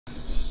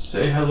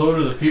Say hello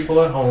to the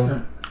people at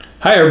home.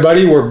 Hi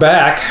everybody, we're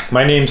back.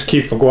 My name's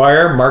Keith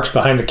McGuire, Mark's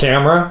behind the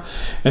camera,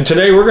 and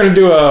today we're going to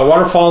do a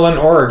waterfall in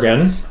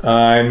Oregon.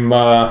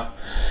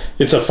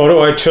 It's a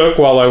photo I took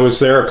while I was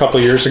there a couple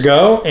years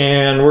ago,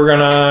 and we're going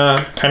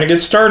to kind of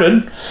get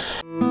started.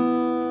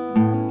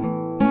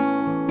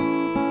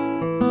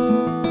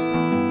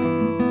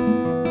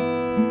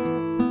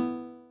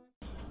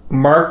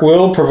 Mark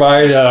will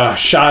provide a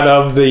shot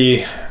of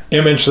the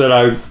image that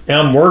I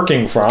am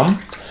working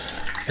from,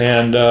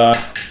 and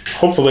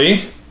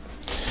hopefully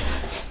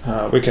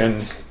we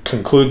can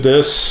conclude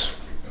this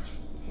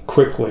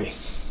quickly.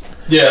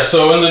 Yeah,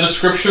 so in the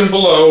description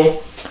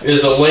below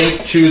is a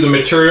link to the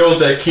materials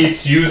that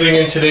Keith's using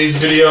in today's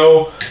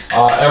video.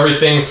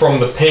 Everything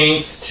from the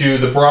paints to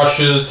the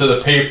brushes to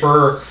the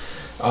paper.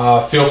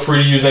 Feel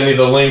free to use any of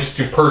the links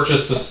to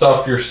purchase the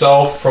stuff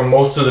yourself from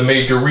most of the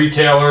major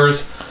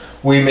retailers.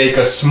 We make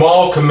a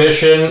small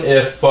commission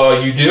if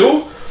you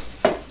do.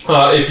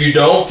 If you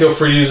don't, feel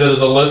free to use it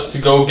as a list to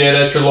go get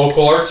at your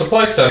local art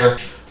supply center.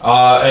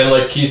 And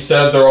like Keith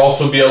said, there'll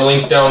also be a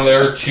link down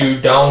there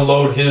to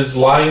download his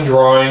line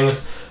drawing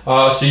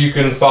so you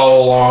can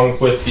follow along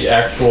with the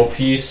actual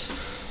piece.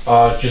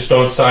 Just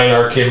don't sign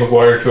R.K.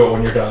 McGuire to it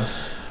when you're done.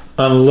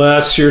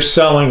 Unless you're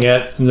selling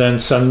it, and then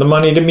send the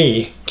money to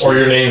me. Or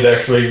your name's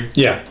actually...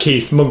 Yeah,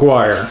 Keith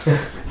McGuire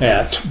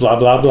at blah,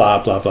 blah,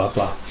 blah, blah, blah,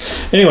 blah.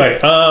 Anyway,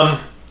 I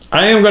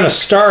am going to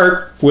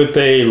start with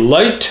a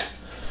light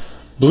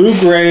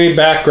blue-gray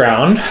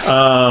background.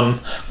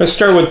 Let's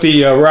start with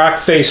the rock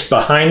face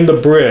behind the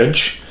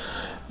bridge.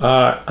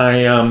 I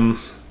am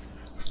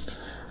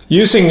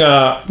using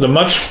the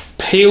much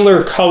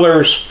paler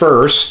colors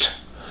first.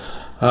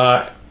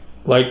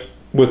 Like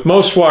with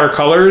most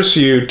watercolors,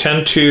 you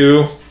tend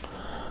to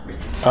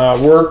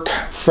work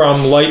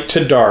from light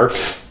to dark.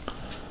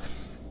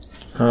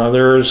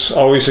 There's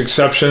always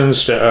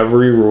exceptions to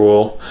every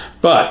rule,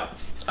 but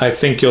I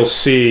think you'll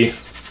see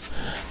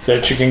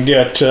that you can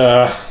get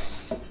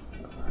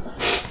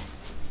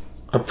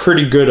a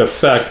pretty good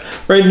effect.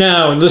 Right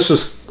now, this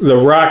is the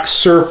rock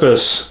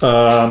surface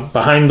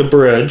behind the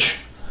bridge,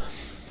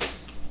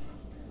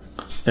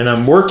 and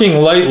I'm working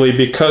lightly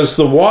because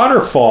the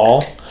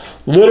waterfall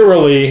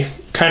literally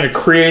kind of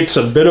creates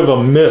a bit of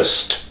a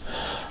mist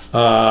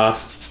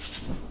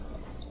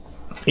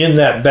in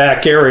that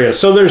back area.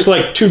 So there's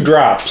like 2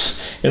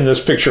 drops in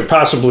this picture,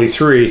 possibly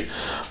 3,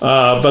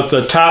 but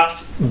the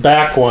top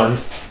back one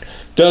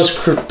does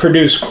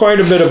produce quite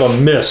a bit of a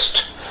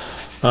mist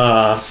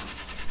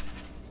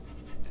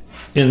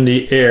in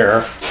the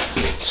air.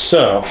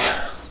 So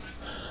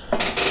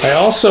I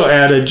also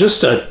added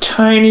just a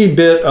tiny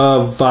bit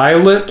of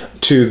violet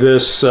to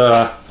this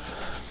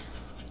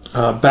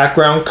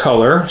background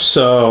color.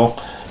 So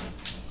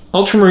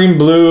ultramarine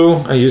blue,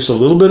 I used a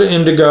little bit of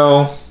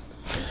indigo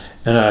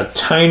and a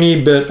tiny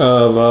bit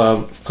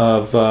of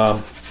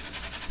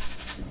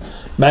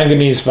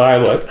manganese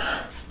violet,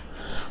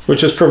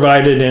 which is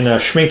provided in a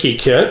Schminky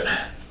kit,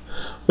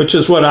 which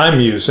is what I'm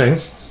using.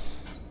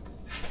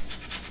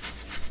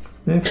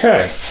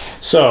 Okay,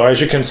 so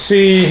as you can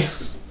see,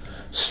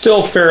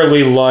 still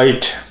fairly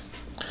light.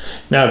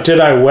 Now, did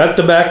I wet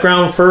the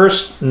background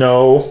first?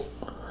 No.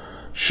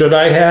 Should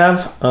I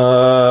have?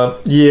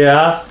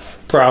 Yeah,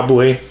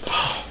 probably.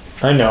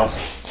 I know.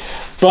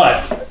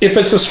 But if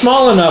it's a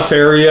small enough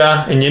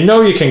area and you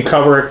know you can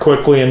cover it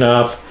quickly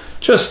enough,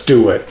 just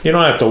do it. You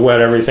don't have to wet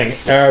everything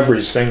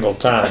every single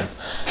time.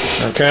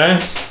 Okay?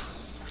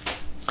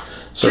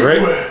 So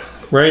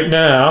right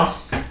now,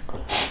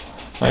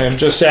 I am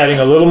just adding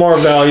a little more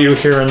value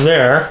here and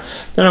there.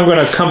 Then I'm going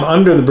to come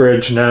under the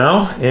bridge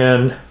now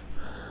and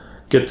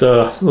get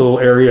the little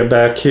area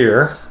back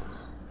here.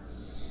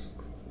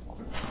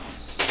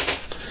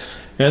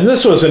 And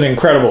this was an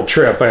incredible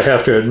trip, I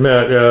have to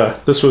admit.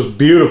 This was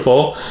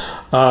beautiful.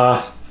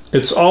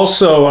 It's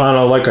also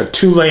on like a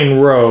 2-lane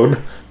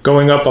road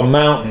going up a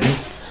mountain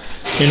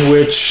in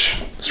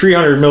which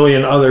 300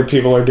 million other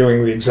people are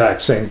doing the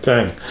exact same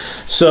thing.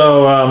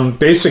 So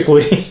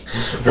basically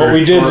what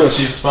we did was...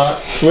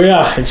 spot. Well,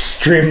 yeah,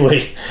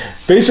 extremely.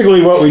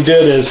 Basically what we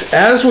did is,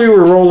 as we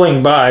were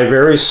rolling by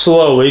very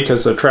slowly,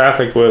 because the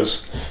traffic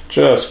was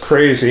just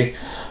crazy,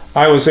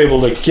 I was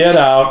able to get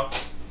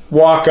out,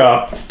 walk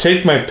up,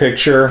 take my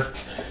picture,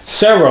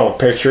 several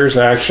pictures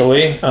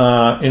actually,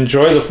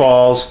 enjoy the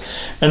falls,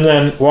 and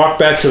then walk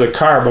back to the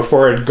car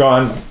before it had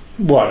gone,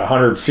 what,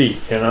 100 feet,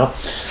 you know?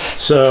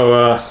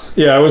 So,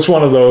 yeah, it was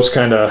one of those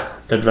kind of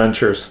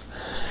adventures.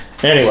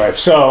 Anyway,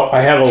 so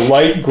I have a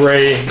light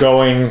gray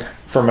going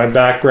for my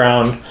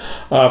background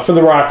for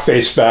the rock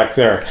face back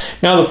there.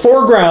 Now the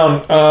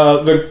foreground,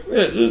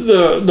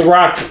 the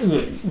rock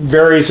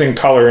varies in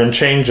color and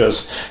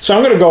changes. So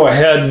I'm going to go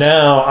ahead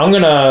now. I'm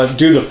going to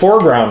do the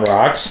foreground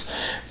rocks,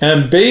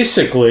 and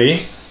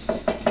basically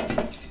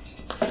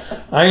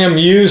I am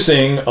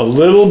using a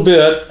little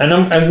bit,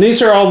 and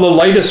these are all the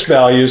lightest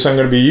values I'm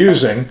going to be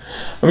using.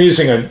 I'm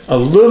using a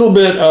little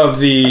bit of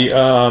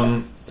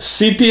the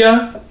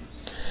sepia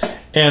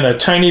and a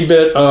tiny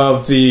bit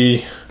of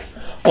the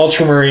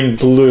ultramarine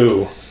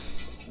blue.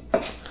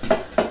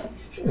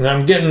 And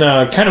I'm getting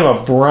kind of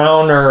a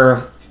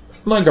browner,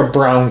 like a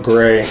brown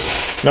gray.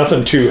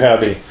 Nothing too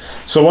heavy.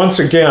 So once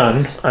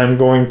again, I'm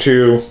going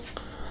to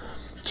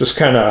just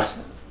kind of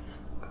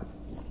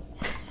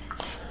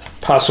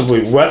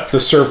possibly wet the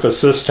surface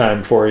this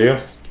time for you.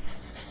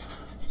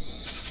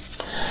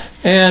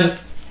 And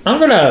I'm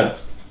going to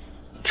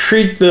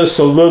treat this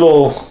a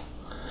little,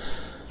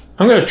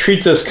 I'm going to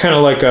treat this kind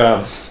of like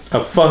a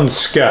fun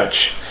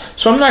sketch.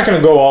 So I'm not going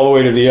to go all the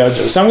way to the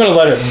edges. I'm going to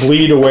let it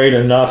bleed away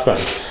to nothing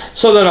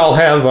so that I'll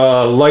have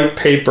light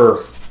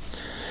paper,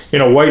 you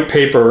know, white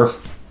paper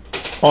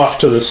off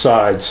to the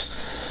sides.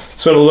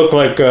 So it'll look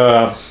like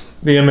the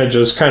image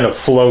is kind of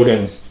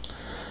floating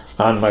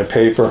on my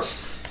paper.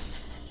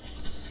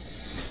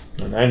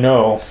 And I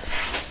know.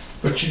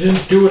 But you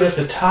didn't do it at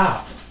the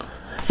top.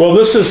 Well,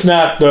 this is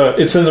not the,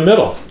 it's in the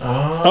middle.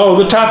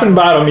 Oh, the top and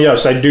bottom,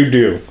 yes, I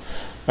do.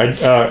 I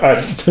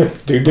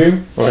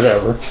do?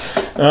 Whatever.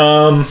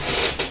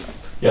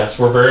 Yes,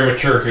 we're very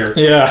mature here.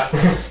 Yeah.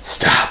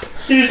 Stop.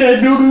 He said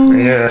doo-doo.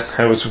 Yeah,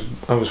 I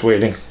was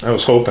waiting. I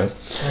was hoping.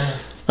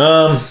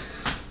 All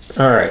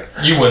right.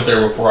 You went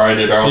there before I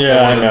did.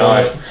 Yeah, I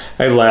know.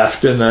 I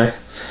laughed, didn't I?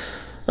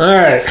 All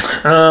right.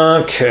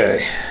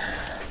 Okay.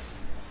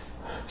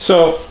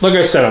 So, like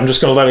I said, I'm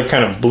just going to let it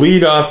kind of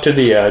bleed off to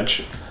the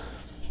edge.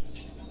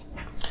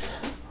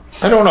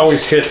 I don't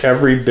always hit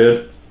every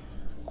bit.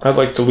 I'd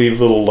like to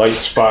leave little light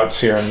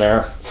spots here and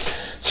there.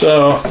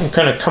 So, I'm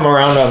kind of come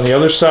around on the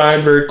other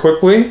side very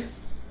quickly.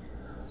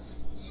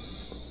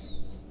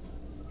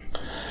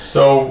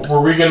 So,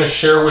 were we going to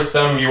share with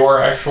them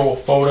your actual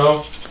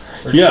photo?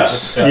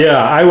 Yes.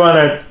 Yeah, I want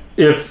to,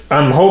 if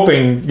I'm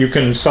hoping you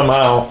can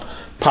somehow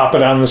pop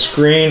it on the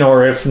screen,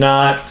 or if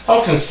not,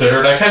 I'll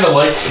consider it. I kind of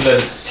like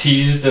that it's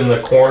teased in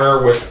the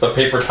corner with the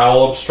paper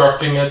towel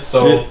obstructing it,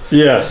 so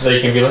yes,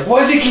 they can be like, "What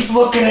does he keep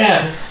looking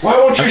at? Why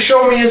won't you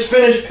show me his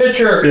finished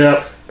picture?"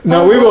 Yeah.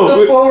 No, we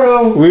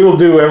will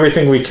do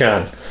everything we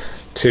can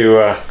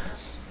to.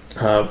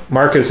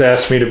 Mark has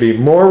asked me to be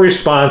more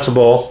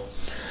responsible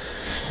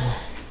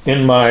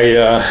in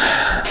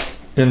my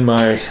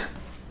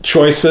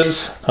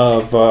choices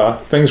of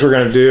things we're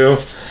going to do,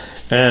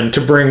 and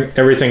to bring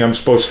everything I'm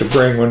supposed to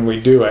bring when we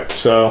do it.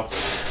 So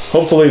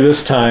hopefully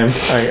this time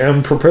I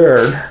am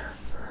prepared.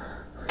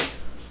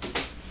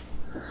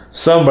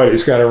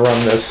 Somebody's got to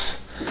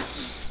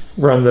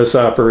run this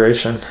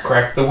operation.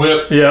 Crack the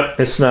whip. Yep,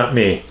 it's not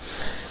me.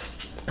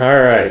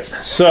 All right.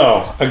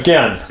 So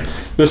again,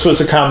 this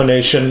was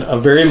a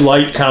very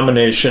light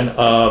combination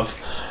of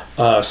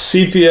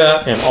sepia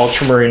and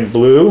ultramarine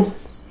blue.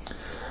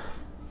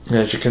 And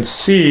as you can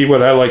see,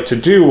 what I like to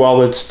do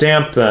while it's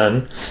damp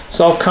then,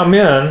 is I'll come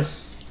in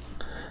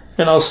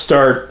and I'll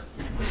start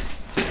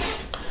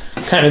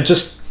kind of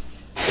just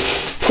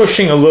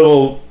pushing a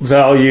little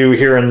value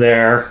here and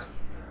there.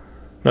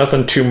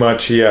 Nothing too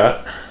much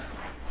yet.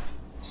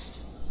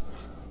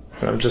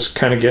 But I'm just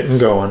kind of getting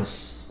going.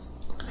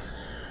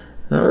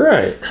 All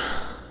right.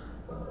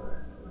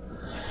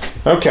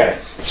 Okay,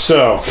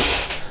 so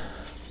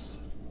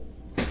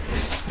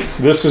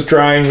this is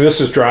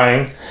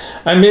drying.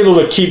 I'm able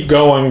to keep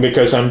going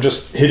because I'm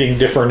just hitting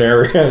different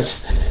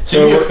areas.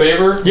 Do me a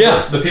favor?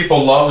 Yeah. The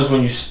people love is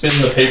when you spin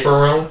the paper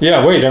around.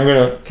 Yeah, wait, I'm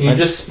going to... Can you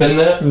just spin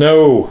that?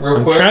 No.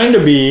 Real quick? I'm trying to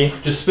be...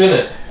 Just spin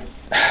it.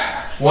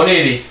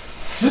 180.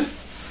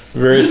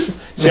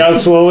 See how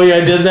slowly I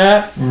did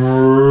that?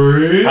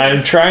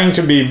 I'm trying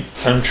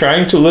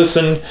to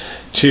listen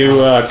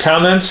to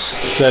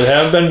comments that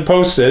have been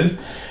posted,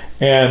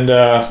 and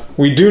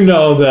we do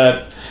know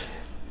that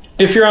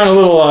if you're on a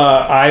little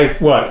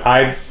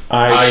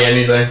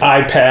anything.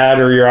 iPad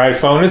or your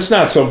iPhone, it's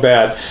not so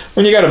bad.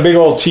 When you got a big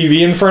old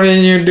TV in front of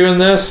you doing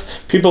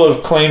this, people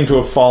have claimed to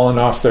have fallen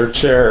off their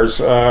chairs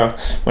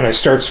when I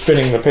start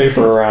spinning the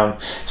paper around.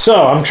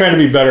 So I'm trying to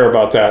be better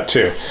about that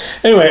too.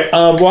 Anyway,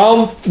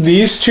 while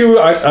these two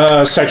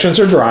sections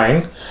are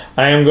drying,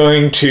 I am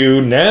going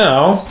to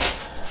now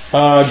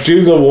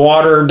do the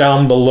water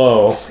down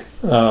below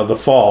the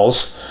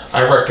falls.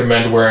 I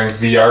recommend wearing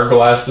VR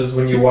glasses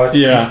when you watch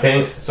these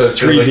paint, so it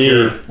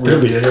 3D.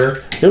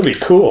 Like It'll be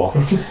cool.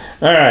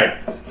 All right.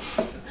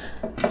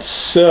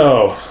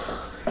 So,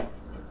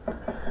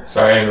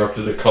 sorry, I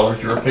interrupted the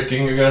colors you were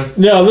picking again.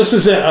 No, this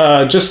is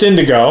just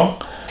indigo,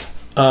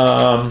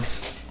 and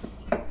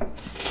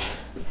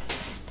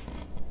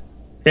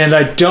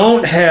I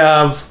don't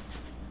have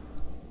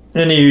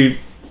any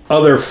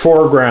other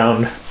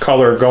foreground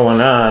color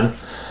going on.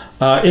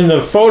 In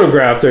the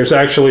photograph, there's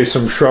actually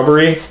some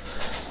shrubbery.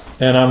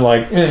 And I'm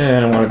like, I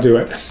don't want to do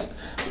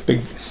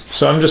it.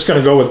 So I'm just going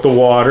to go with the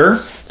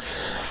water.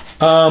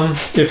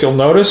 If you'll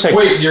notice...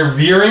 Wait, you're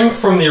veering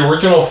from the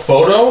original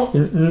photo?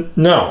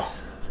 No.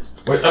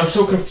 Wait, I'm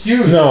so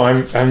confused. No,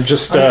 I'm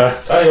just... I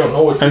don't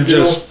know what to do. I'm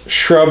just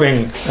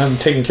shrubbing. I'm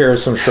taking care of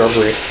some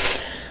shrubbery.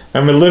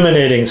 I'm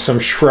eliminating some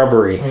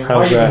shrubbery. I mean,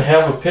 How's why that? even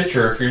have a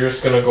picture if you're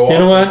just going to go You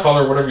know off what? and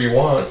color whatever you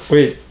want?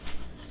 Wait.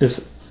 That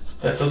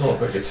doesn't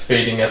look like it's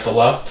fading at the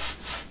left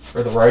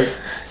or the right.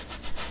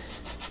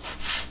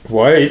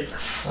 White.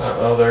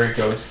 Oh, there he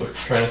goes. Look,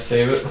 trying to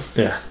save it.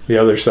 Yeah, the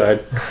other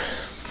side.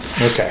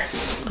 Okay.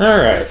 All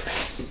right.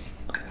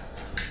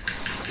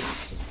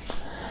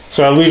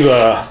 So I leave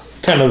a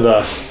kind of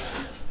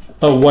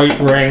a white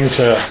ring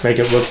to make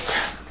it look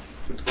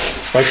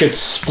like it's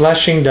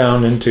splashing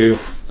down into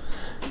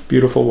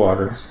beautiful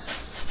water.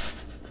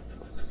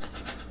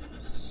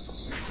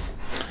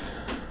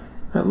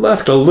 I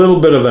left a little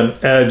bit of an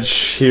edge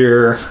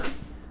here,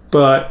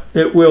 but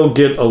it will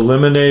get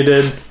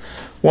eliminated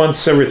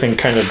once everything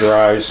kind of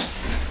dries.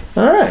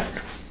 All right.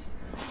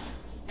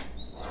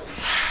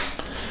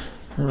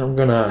 And I'm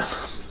gonna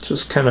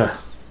just kind of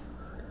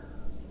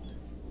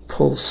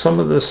pull some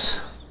of this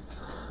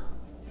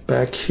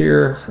back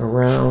here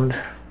around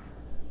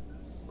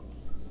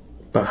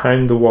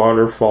behind the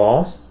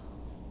waterfall.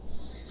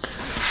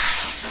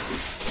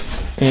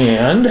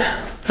 And,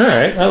 all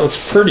right, that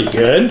looks pretty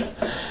good.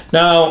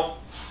 Now,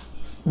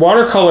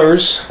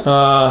 watercolors,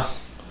 for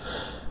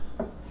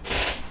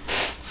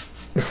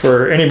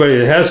anybody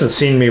that hasn't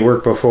seen me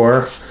work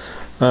before,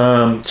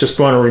 just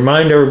want to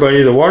remind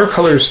everybody the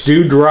watercolors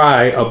do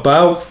dry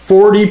about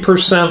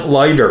 40%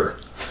 lighter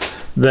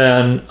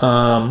than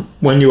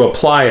when you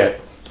apply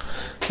it.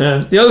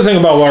 And the other thing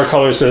about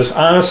watercolors is,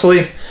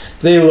 honestly,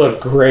 they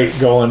look great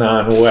going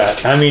on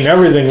wet. I mean,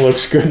 everything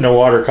looks good in a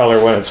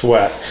watercolor when it's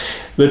wet.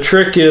 The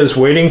trick is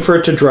waiting for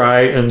it to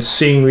dry and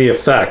seeing the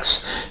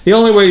effects. The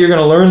only way you're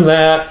going to learn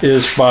that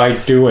is by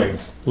doing.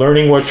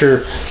 Learning what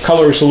your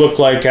colors look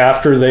like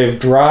after they've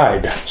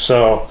dried.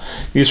 So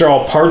these are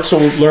all parts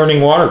of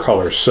learning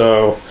watercolors.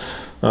 So,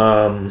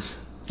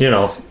 you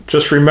know,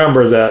 just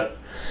remember that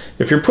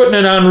if you're putting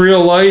it on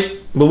real light,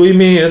 believe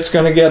me, it's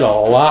going to get a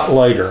lot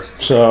lighter.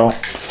 So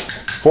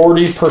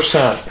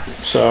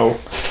 40%. So,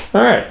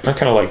 all right, I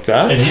kind of like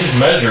that. And he's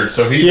measured,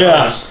 so he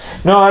knows.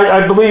 No,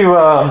 I believe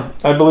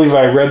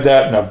I read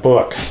that in a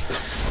book.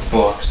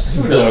 Books.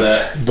 Who does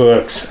that?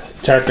 Books.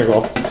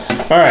 Technical.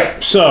 All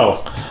right,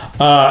 so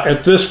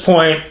at this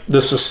point,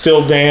 this is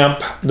still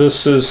damp.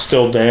 This is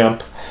still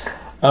damp.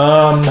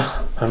 I'm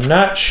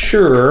not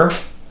sure.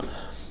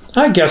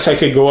 I guess I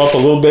could go up a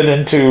little bit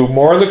into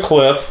more of the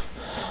cliff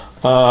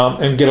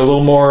and get a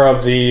little more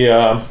of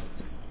the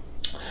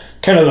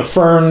kind of the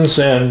ferns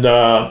and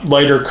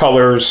lighter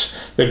colors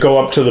that go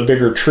up to the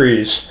bigger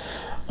trees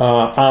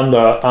on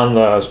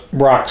the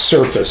rock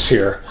surface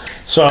here.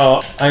 So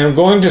I am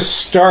going to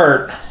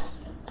start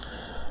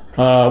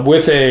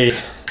with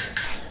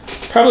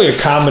probably a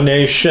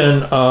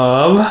combination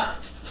of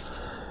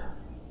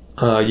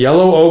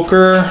yellow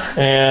ochre,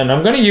 and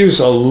I'm going to use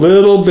a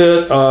little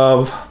bit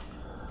of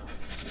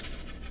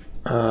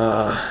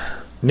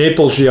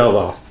Naples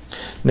yellow.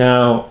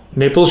 Now,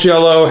 Naples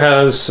yellow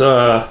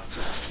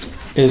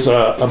is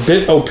a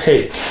bit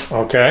opaque,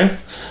 okay?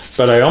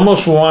 But I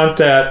almost want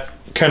that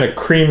kind of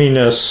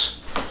creaminess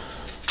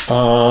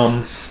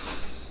to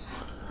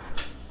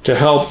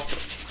help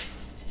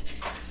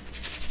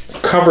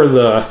cover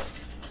the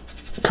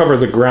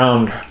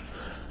ground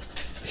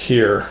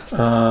here.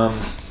 So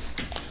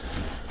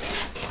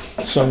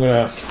I'm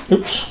gonna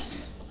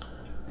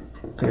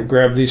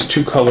grab these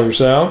two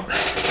colors out.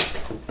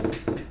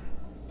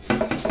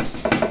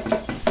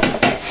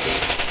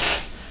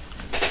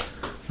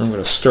 I'm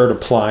going to start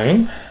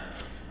applying.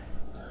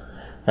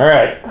 All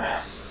right.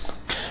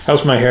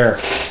 How's my hair?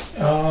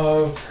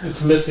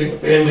 It's missing a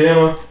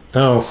bandana.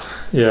 Oh,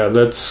 yeah,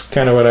 that's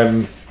kind of what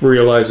I'm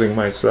realizing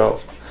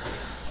myself.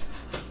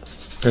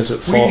 Is it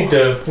fall?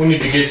 We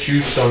need to get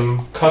you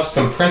some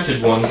custom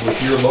printed ones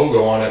with your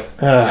logo on it.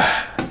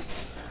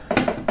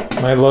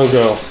 My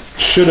logo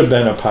should have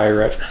been a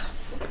pirate.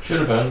 Should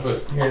have been,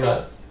 but you're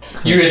not.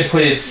 You had to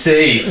play it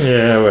safe.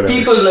 Yeah, whatever.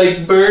 People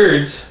like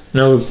birds.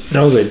 No,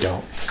 they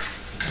don't.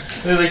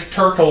 They like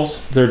turtles.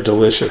 They're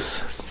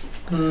delicious.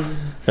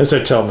 As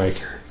I tell my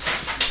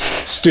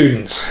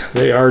students,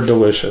 they are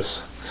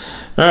delicious.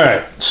 All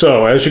right,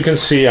 so as you can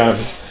see, I'm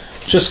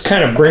just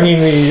kind of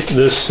bringing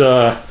this,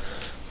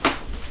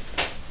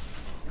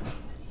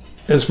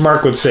 as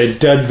Mark would say,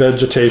 dead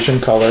vegetation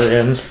color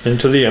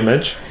into the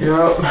image.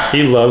 Yep.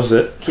 He loves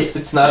it.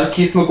 It's not a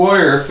Keith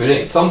McGuire if it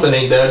ain't something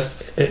ain't dead.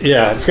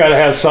 Yeah, it's got to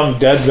have some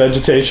dead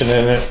vegetation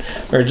in it,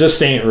 or it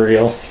just ain't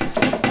real.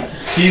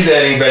 He's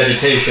adding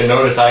vegetation.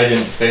 Notice I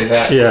didn't say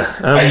that. Yeah.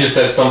 I just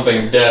said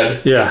something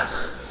dead. Yeah.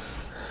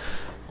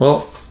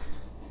 Well,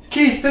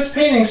 Keith, this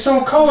painting's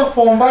so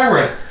colorful and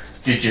vibrant.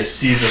 Did you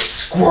see the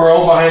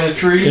squirrel behind the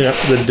tree? yeah,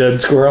 the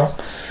dead squirrel.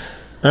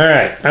 All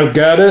right, I've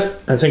got it.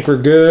 I think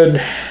we're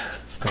good.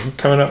 I'm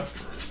coming up.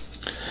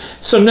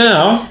 So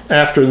now,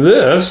 after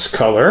this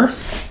color,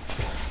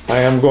 I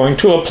am going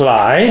to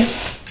apply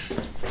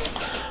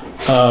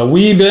a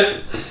wee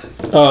bit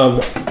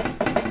of.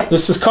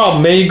 This is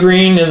called May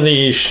Green in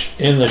the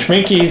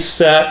Schminke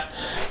set,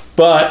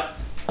 but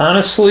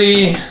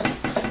honestly,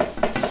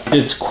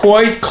 it's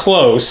quite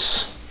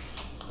close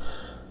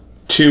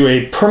to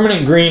a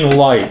permanent green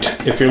light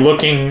if you're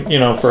looking,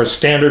 for a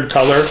standard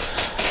color,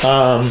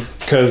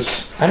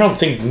 because I don't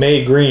think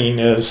May Green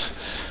is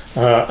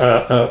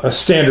a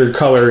standard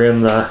color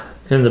in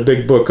the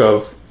big book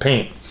of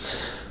paint.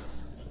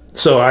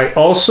 So I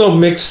also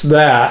mix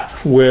that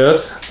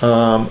with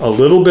a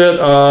little bit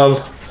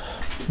of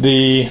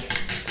the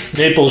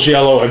Naples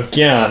yellow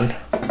again,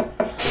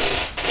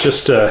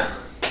 just to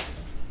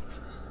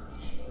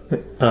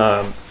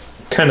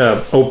kind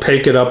of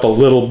opaque it up a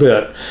little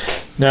bit.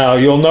 Now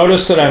you'll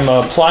notice that I'm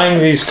applying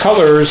these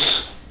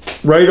colors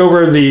right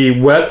over the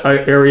wet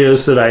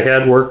areas that I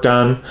had worked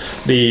on,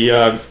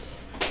 the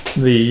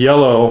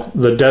yellow,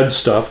 the dead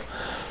stuff,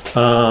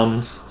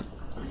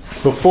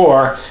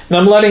 before, and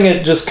I'm letting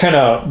it just kind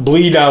of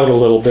bleed out a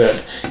little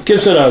bit. It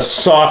gives it a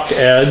soft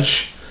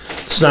edge.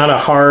 It's not a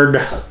hard,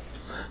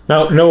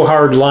 no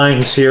hard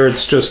lines here.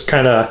 It's just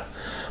kind of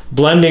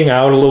blending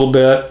out a little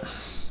bit.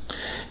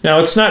 Now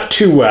it's not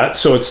too wet,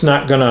 so it's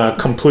not gonna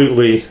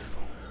completely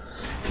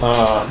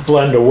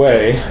blend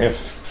away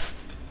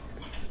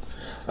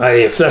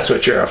if that's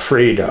what you're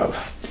afraid of.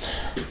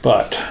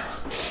 But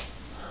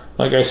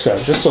like I said,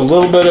 just a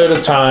little bit at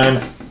a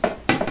time.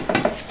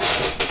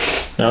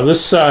 Now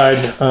this side,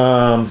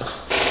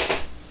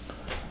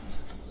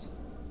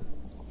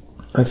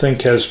 I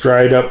think has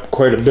dried up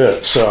quite a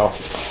bit, so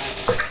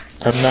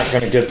I'm not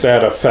going to get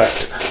that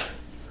effect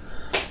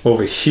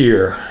over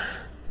here.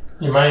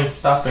 You mind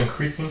stopping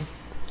creaking?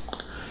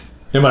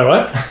 Am I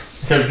what?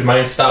 Would you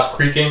mind stop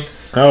creaking?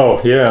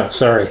 Oh, yeah,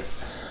 sorry.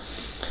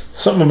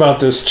 Something about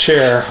this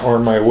chair or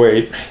my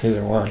weight,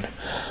 either one.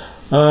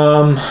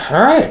 All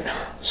right,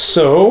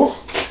 so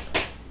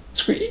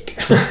squeak.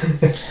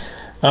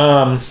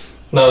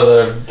 Now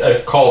that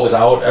I've called it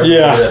out,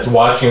 everybody that's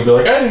watching will be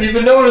like, I didn't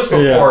even notice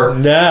before.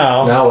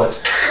 Yeah,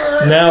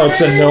 now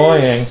it's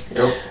annoying.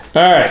 Yep.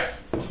 All right,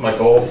 that's my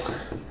goal.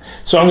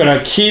 So I'm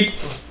gonna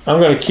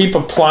keep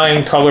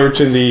applying color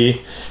to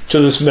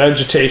this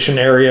vegetation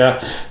area.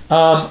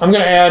 I'm gonna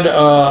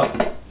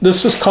add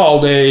this is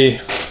called a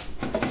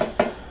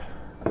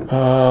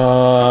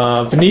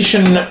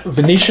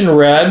Venetian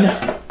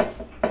red.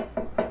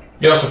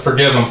 You have to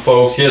forgive him,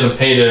 folks. He hasn't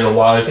painted in a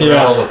while. He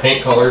forgot all the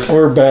paint colors.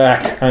 We're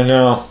back. I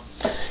know.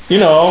 You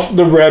know,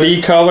 the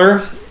reddy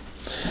color.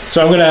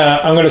 So I'm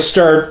gonna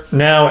start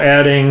now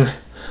adding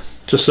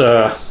just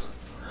a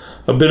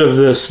bit of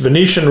this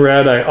Venetian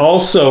red. I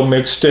also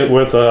mixed it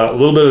with a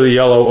little bit of the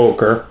yellow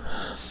ochre,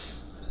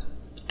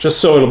 just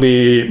so it'll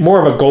be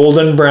more of a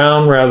golden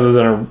brown rather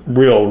than a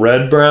real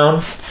red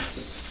brown.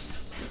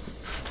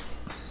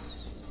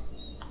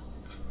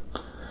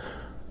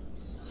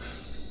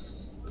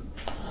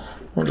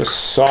 We're just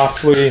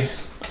softly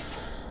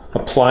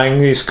applying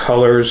these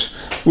colors.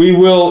 We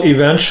will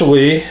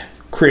eventually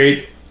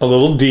create a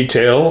little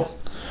detail.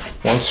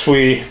 Once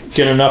we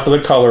get enough of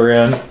the color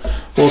in,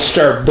 we'll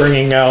start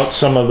bringing out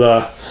some of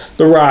the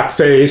rock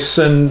face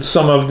and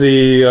some of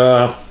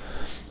the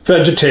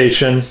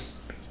vegetation,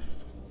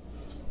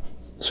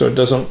 so it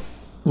doesn't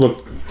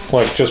look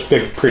like just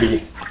big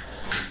pretty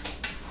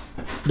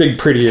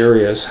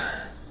areas.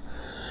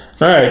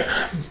 All right.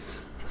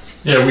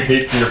 Yeah, we'd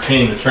hate for your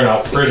paint to turn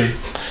out pretty.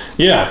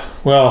 Yeah,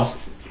 well,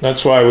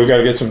 that's why we got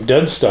to get some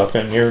dead stuff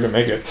in here to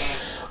make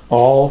it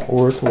all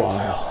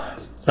worthwhile.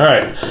 All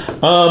right.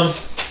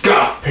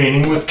 Goth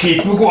painting with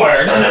Keith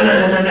McGuire.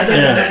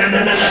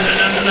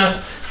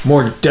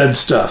 More dead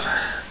stuff.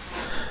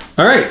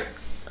 All right.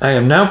 I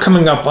am now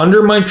coming up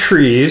under my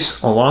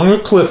trees along the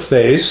cliff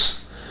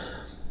face,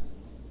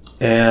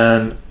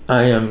 and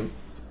I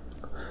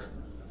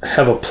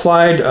have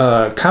applied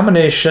a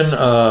combination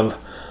of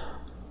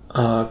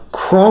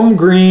chrome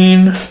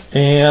green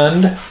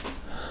and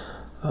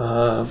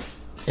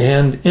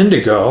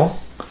indigo.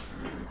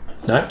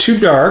 Not too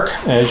dark.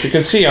 As you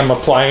can see, I'm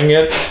applying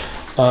it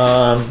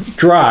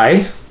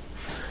dry,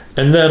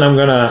 and then I'm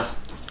gonna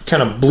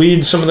kind of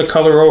bleed some of the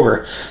color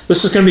over.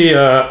 This is gonna be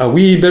a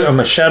wee bit of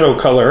my shadow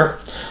color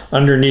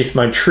underneath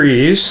my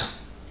trees.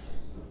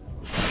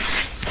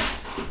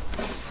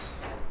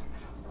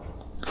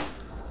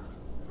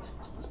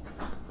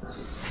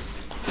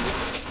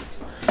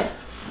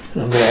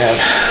 I'm going to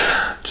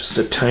add just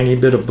a tiny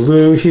bit of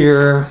blue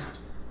here.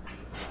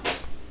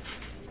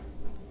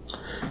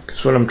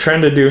 Because what I'm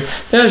trying to do,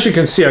 as you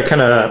can see, I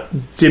kind of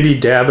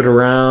dibby-dab it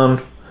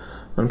around.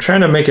 I'm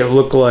trying to make it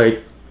look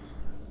like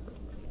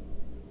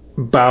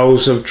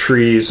boughs of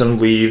trees and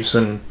leaves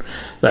and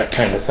that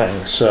kind of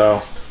thing.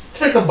 So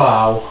take a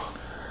bow.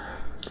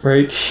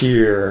 Right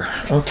here.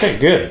 Okay,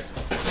 good.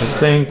 I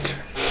think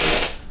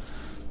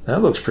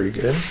that looks pretty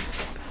good.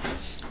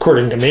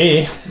 According to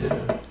me.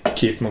 Yeah.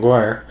 Keith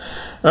McGuire.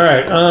 All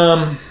right,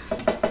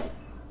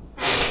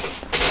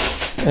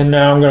 and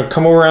now I'm going to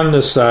come over on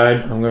this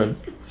side. I'm going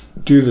to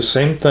do the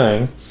same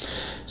thing.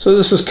 So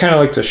this is kind of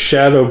like the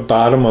shadow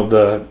bottom of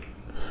the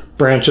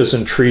branches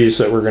and trees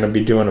that we're going to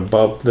be doing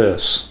above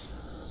this.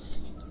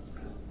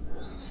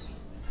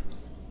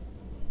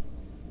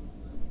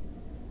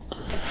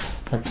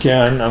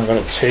 Again, I'm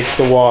going to take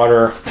the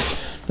water.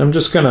 I'm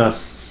just going to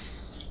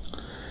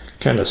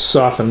kind of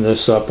soften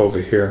this up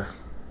over here.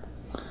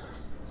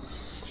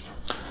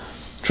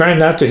 Trying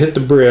not to hit the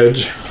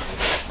bridge,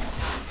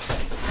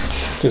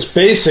 because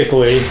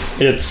basically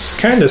it's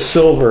kind of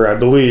silver, I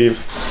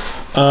believe.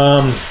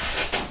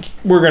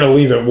 We're going to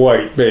leave it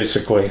white,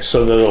 basically,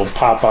 so that it'll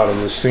pop out of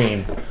the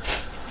scene.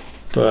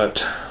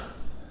 But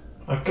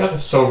I've got a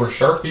silver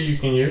Sharpie you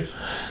can use.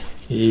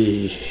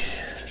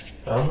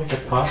 That'll make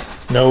it pop.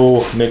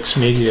 No mixed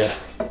media.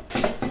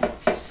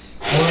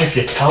 Only if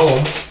you tell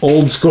them.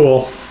 Old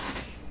school.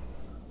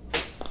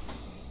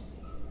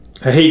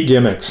 I hate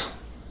gimmicks.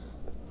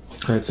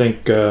 I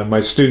think my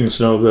students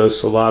know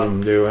this. A lot of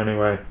them do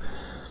anyway.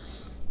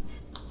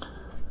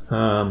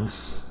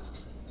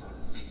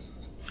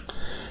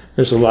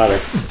 There's a lot of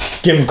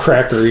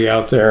gimcrackery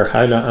out there.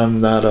 I'm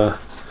not a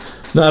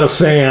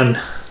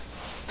fan.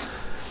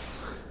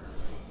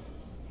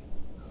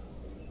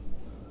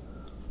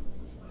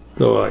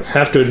 Though I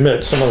have to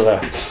admit, some of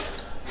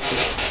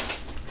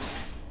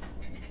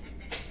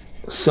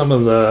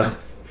the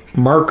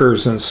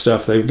markers and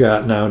stuff they've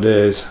got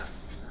nowadays,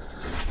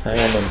 I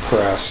am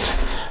impressed.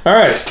 All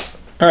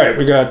right,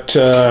 we got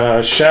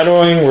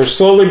shadowing. We're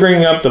slowly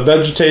bringing up the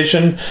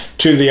vegetation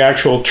to the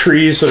actual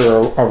trees that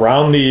are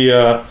around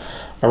the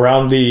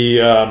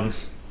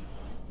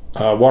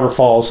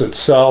waterfalls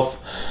itself.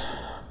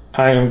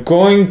 I am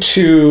going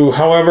to,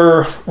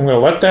 however, I'm going to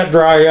let that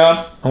dry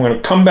up. I'm going to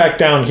come back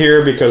down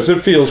here because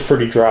it feels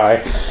pretty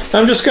dry.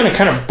 I'm just going to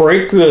kind of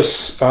break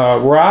this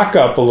rock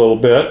up a little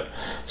bit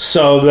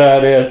so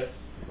that it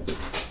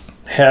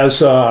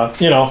has, a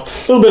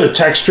little bit of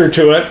texture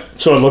to it,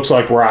 so it looks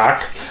like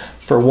rock,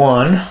 for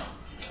one.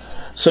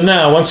 So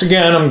now, once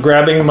again, I'm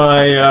grabbing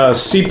my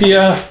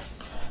sepia,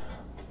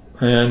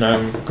 and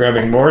I'm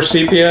grabbing more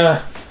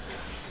sepia.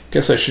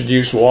 Guess I should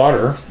use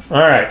water. All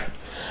right.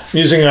 I'm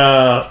using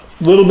a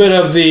little bit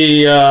of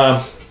the,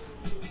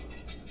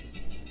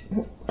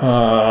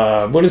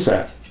 what is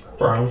that?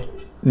 Brown.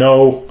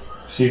 No.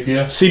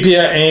 Sepia.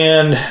 Sepia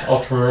and...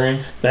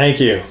 ultramarine. Thank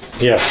you.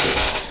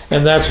 Yes.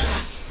 And that's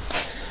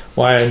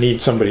why I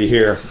need somebody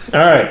here. All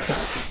right.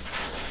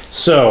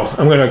 So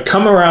I'm going to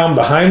come around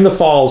behind the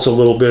falls a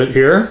little bit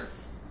here.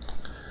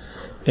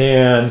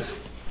 And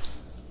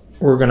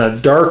we're going to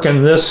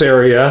darken this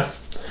area.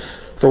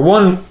 For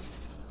one,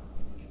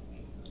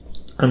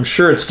 I'm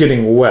sure it's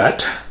getting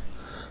wet,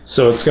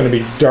 so it's going to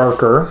be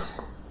darker.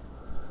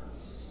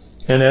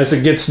 And as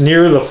it gets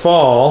near the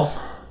fall,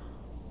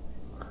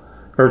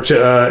 or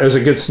as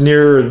it gets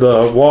near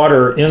the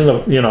water in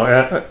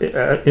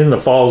the in the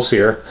falls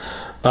here,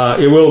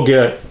 it will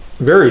get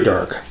very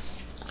dark.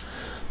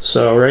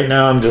 So right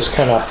now I'm just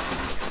kind of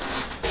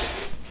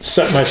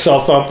setting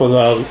myself up with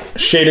a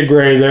shade of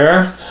gray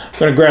there. I'm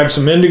going to grab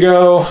some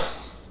indigo,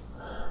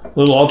 a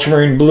little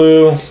ultramarine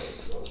blue,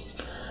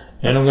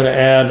 and I'm going to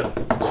add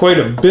quite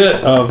a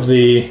bit of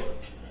the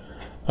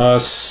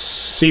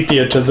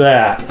sepia to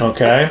that,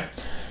 okay?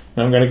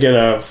 And I'm going to get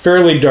a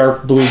fairly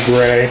dark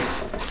blue-gray.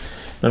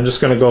 I'm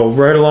just going to go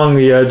right along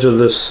the edge of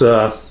this,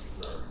 the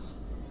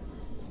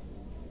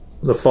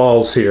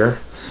falls here.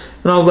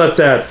 And I'll let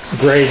that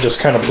gray just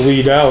kind of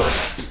bleed out.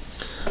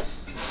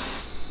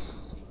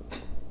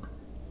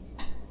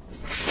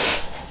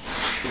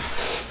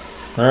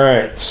 All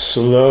right,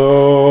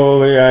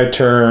 slowly I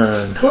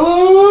turn.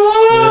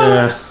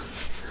 Yeah.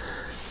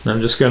 And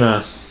I'm just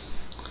gonna,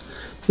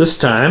 this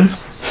time,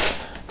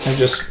 I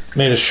just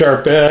made a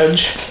sharp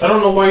edge. I don't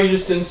know why you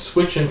just didn't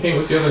switch and paint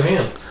with the other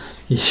hand.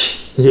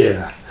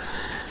 Yeah.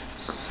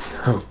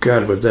 Oh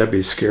God, would that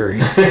be scary?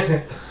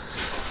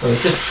 Well,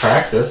 it's just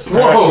practice.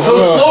 Whoa,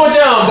 slow it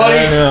down, buddy.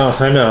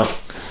 I know.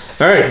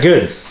 All right,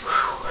 good.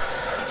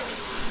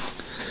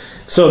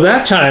 So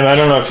that time, I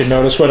don't know if you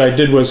noticed, what I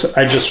did was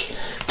I just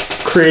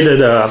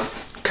created a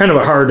kind of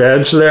a hard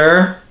edge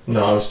there.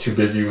 No, I was too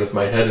busy with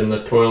my head in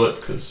the toilet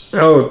because...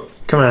 Oh,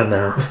 come on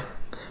now.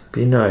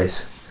 Be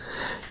nice.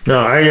 No,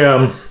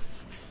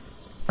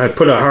 I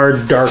put a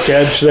hard dark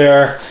edge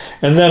there,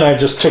 and then I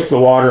just took the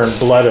water and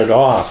bled it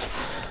off.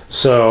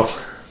 So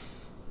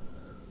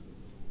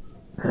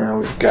now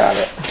we've got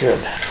it.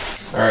 Good.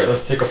 All right,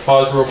 let's take a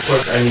pause real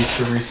quick. I need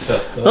to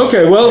reset the...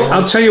 Okay, well,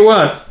 I'll tell you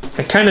what.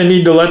 I kind of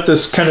need to let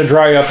this kind of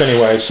dry up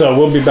anyway, so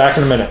we'll be back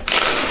in a minute.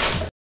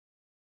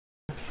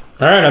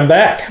 All right, I'm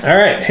back. All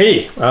right,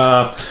 hey,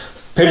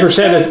 paper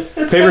said it.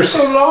 It's been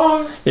so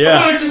long. Yeah.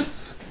 I'm gonna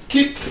just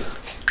keep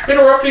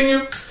interrupting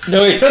you. No,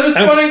 wait. Because it's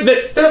funny.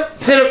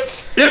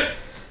 Yep.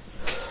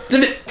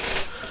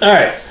 All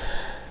right.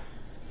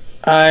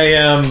 I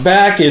am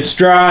back. It's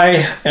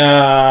dry.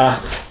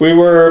 We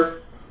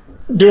were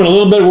doing a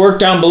little bit of work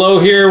down below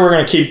here. We're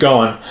going to keep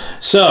going.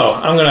 So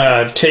I'm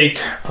going to take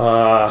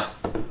a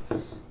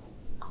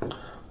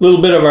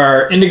little bit of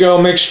our indigo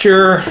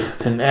mixture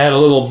and add a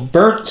little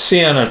burnt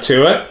sienna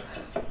to it.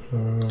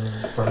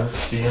 Burnt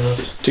sienna.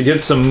 To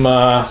get some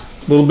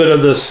little bit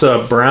of this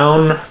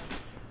brown.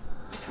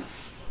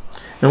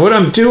 And what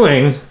I'm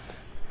doing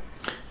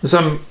is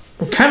I'm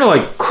kind of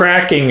like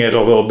cracking it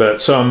a little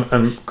bit. So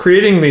I'm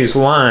creating these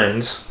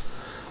lines,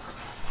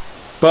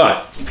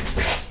 but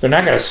they're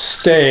not going to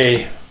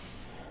stay,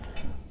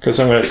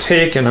 because I'm going to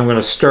take and I'm going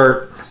to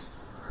start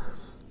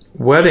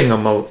wetting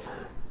them out,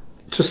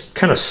 just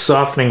kind of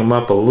softening them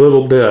up a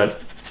little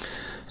bit.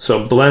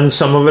 So blend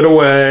some of it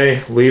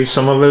away, leave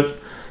some of it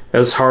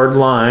as hard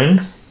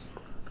line.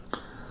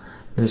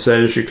 And so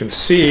as you can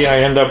see, I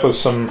end up with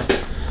some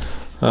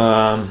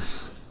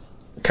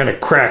kind of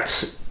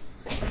cracks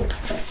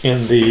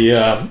in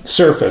the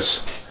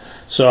surface.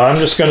 So I'm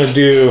just going to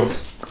do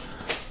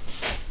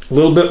a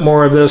little bit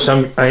more of this.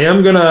 I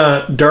am going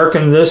to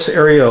darken this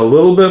area a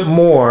little bit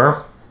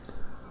more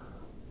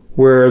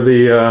where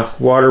the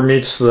water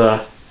meets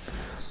the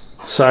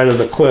side of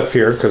the cliff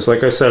here, because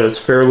like I said, it's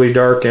fairly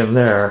dark in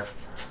there.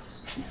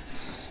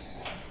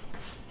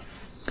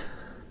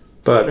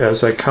 But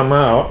as I come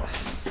out,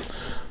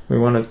 we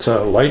want it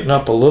to lighten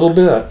up a little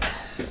bit.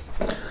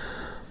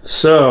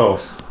 So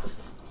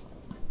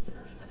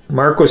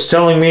Mark was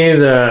telling me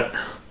that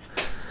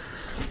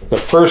the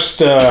first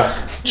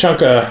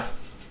chunk of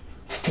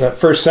that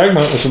first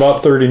segment was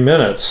about 30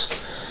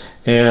 minutes,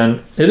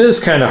 and it is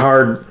kind of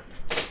hard,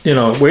 you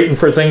know, waiting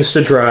for things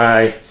to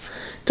dry.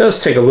 It does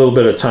take a little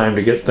bit of time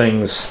to get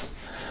things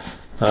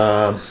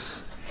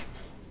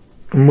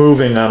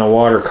moving on a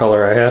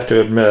watercolor. I have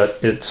to admit,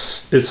 it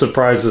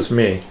surprises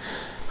me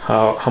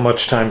how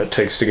much time it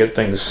takes to get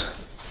things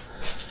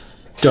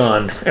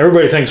done.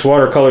 Everybody thinks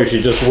watercolors,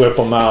 you just whip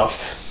them out.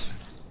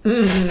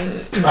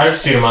 I've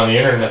seen them on the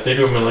internet. They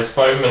do them in like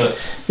 5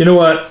 minutes. You know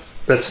what?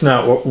 That's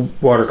not what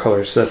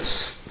watercolors. That's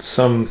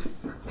some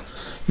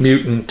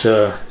mutant.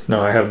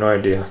 No, I have no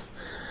idea.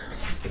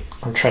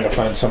 I'm trying to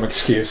find some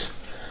excuse.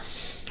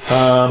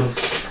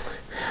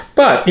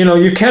 But you know,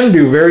 you can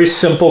do very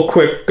simple,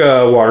 quick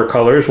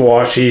watercolors,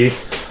 washy,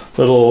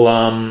 little,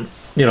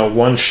 you know,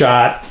 one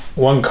shot,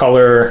 one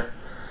color.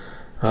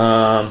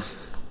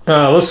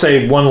 Let's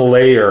say one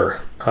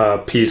layer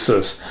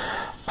pieces.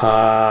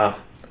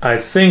 I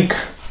think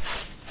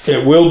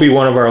it will be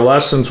one of our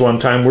lessons one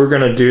time. We're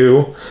going to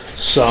do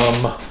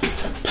some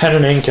pen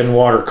and ink and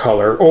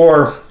watercolor,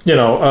 or, you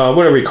know,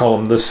 whatever you call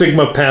them, the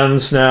Sigma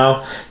pens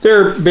now.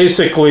 They're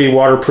basically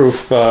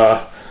waterproof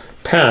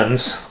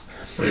pens.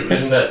 Wait,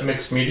 isn't that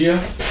mixed media?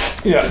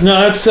 Yeah,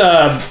 no, it's,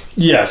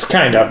 yes,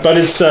 kind of, but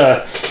it's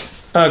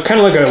kind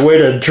of like a way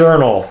to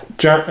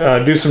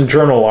do some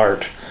journal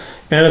art.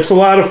 And it's a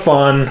lot of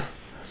fun.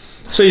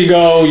 So you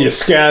go, you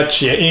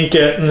sketch, you ink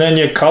it, and then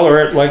you color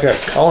it like a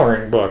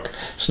coloring book.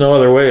 There's no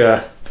other way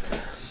of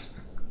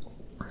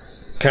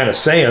kind of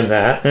saying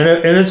that, and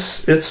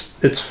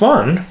it's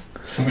fun.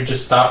 Can we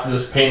just stop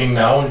this painting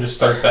now and just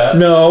start that?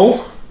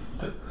 No,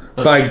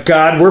 by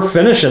God, we're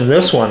finishing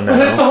this one now.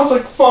 That sounds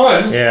like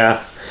fun.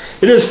 Yeah,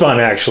 it is fun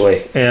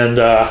actually, and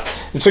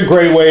it's a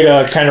great way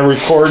to kind of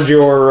record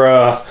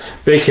your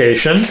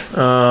vacation.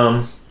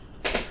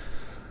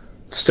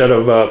 Instead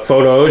of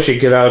photos, you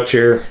get out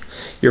your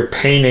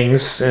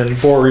paintings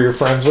and bore your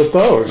friends with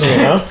those, you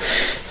know?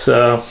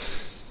 So,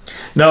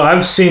 no,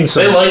 I've seen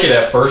some. They like it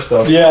at first,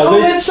 though. Yeah.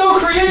 Oh, that's so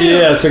creative.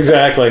 Yes,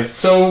 exactly.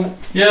 So,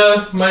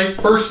 yeah, my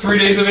first 3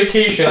 days of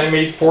vacation, I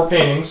made 4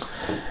 paintings.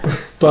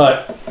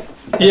 But,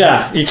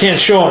 yeah, you can't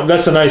show them.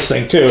 That's a nice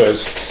thing, too,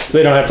 is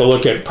they don't have to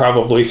look at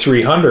probably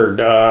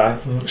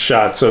 300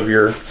 shots of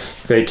your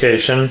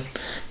vacation.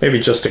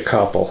 Maybe just a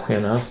couple, you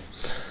know?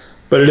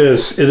 But it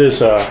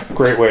is a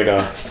great way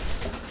to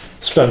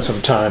spend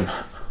some time.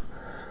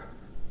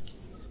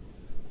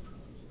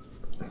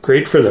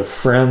 Great for the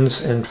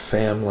friends and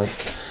family.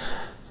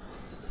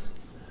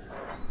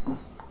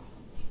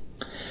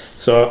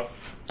 So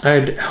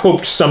I'd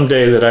hoped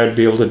someday that I'd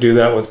be able to do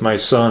that with my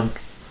son,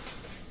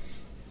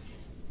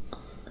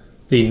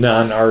 the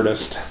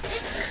non-artist.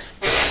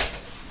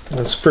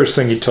 That's the first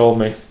thing he told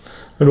me.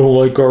 I don't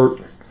like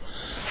art.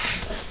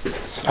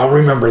 So I'll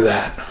remember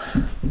that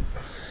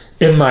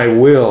in my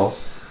will.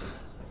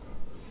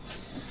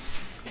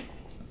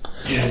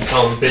 You didn't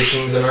tell him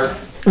baking's an art?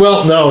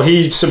 Well, no,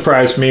 he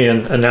surprised me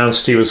and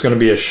announced he was going to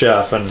be a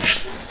chef, and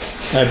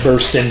I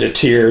burst into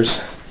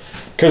tears.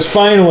 Because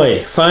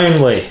finally,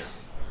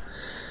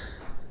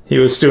 he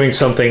was doing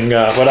something,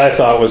 what I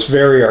thought was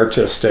very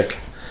artistic.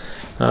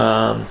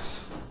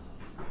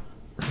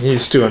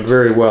 He's doing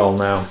very well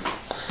now.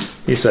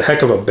 He's a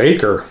heck of a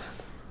baker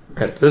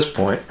at this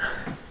point.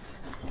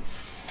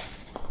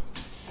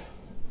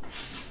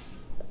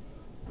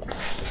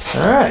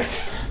 All right.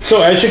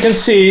 So as you can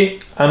see,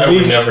 I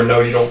would never know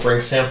you don't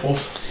bring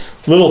samples.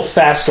 Little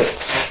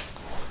facets.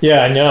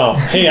 Yeah, I know.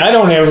 Hey, I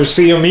don't ever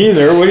see him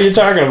either. What are you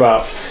talking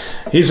about?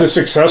 He's a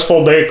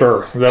successful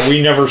baker that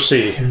we never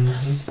see.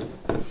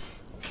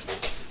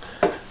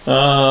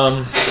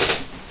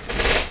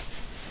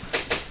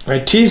 I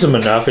tease him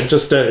enough. It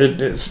just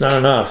it's not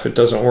enough. It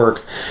doesn't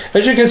work.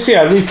 As you can see,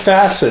 I leave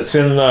facets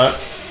in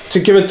to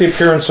give it the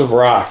appearance of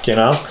rock. You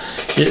know,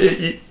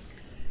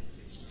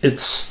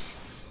 it's.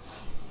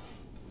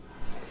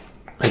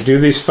 I do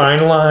these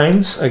fine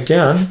lines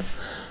again.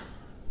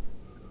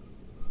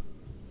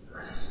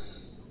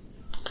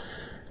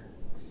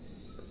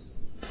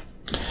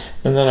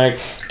 And then I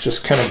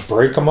just kind of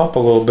break them up a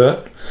little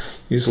bit.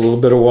 Use a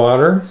little bit of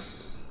water.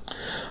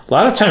 A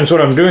lot of times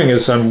what I'm doing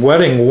is I'm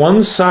wetting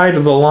one side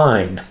of the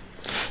line.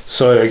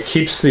 So it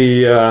keeps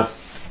a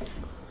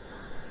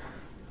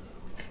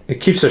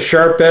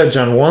sharp edge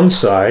on one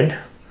side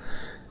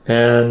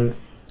and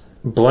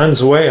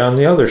blends away on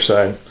the other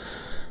side.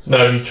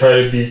 Now, if you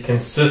try to be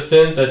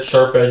consistent, that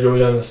sharp edge will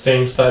be on the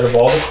same side of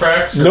all the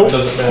cracks? Or Nope. It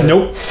doesn't matter?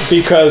 Nope.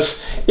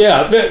 Because,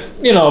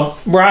 you know,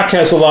 rock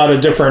has a lot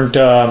of different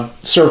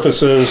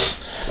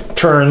surfaces,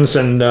 turns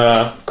and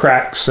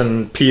cracks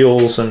and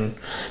peels. And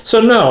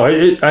so, no,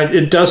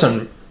 it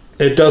doesn't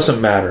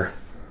matter.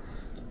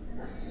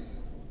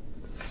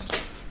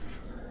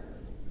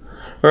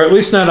 Or at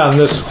least not on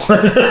this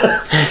one.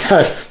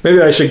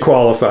 Maybe I should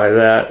qualify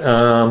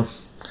that.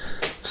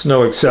 There's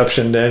no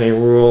exception to any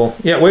rule.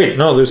 Yeah, wait,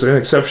 no, there's an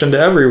exception to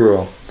every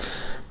rule.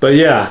 But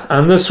yeah,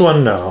 on this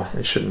one, no,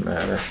 it shouldn't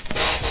matter.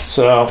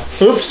 So,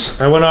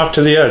 oops, I went off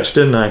to the edge,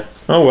 didn't I?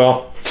 Oh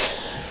well.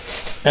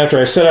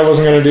 After I said I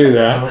wasn't going to do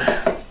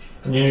that.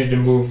 You need to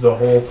move the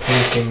whole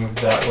painting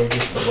that way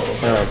just a little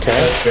bit. Okay.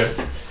 That's good.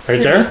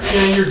 Right there?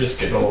 Yeah, you're just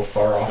getting a little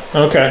far off.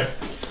 Okay.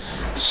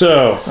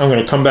 So, I'm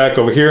going to come back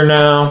over here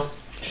now.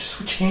 Just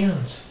switch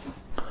hands.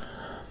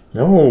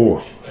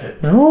 No.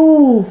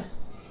 No.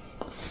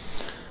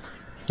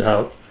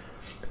 Now,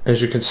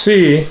 as you can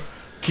see...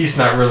 He's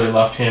not really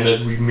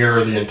left-handed. We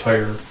mirror the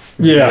entire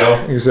Yeah,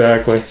 video.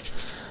 exactly.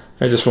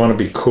 I just want to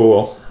be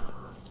cool.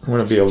 I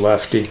want to be a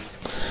lefty.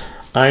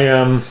 I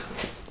am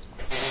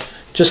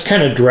just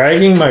kind of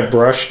dragging my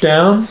brush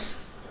down.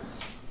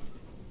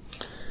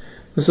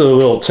 This is a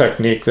little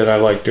technique that I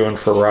like doing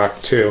for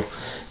rock too.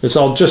 Is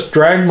I'll just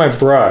drag my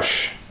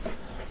brush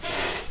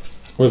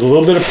with a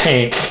little bit of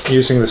paint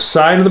using the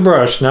side of the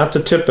brush, not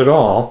the tip at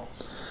all.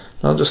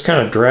 I'll just kind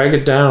of drag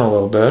it down a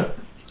little bit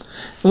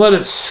and let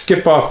it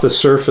skip off the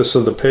surface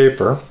of the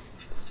paper.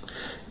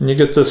 And you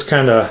get this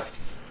kind of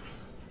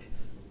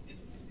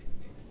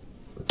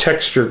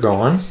texture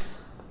going.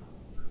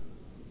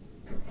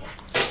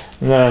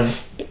 And then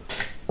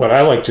what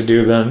I like to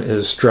do then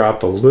is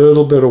drop a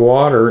little bit of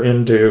water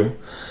into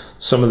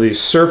some of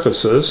these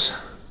surfaces.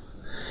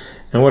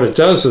 And what it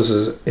does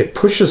is it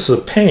pushes the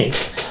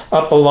paint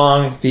up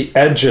along the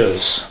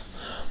edges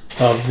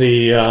of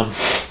the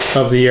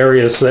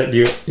areas that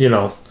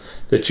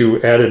that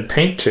you added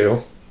paint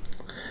to,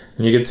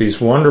 and you get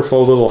these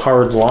wonderful little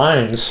hard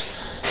lines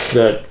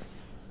that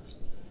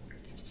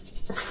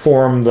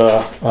form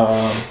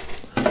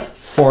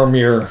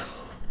your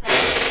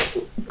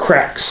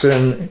cracks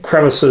and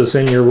crevices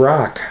in your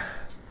rock.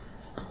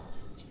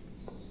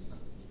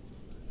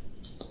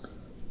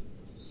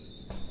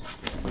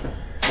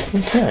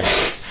 Okay.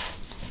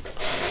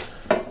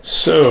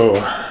 So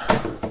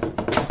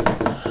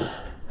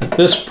at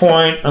this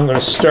point, I'm going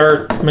to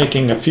start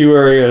making a few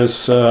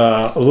areas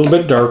a little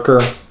bit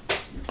darker.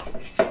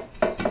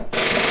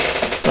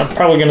 I'm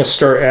probably going to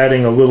start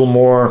adding a little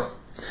more.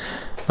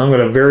 I'm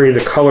going to vary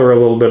the color a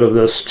little bit of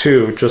this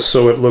too, just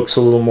so it looks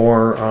a little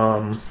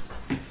more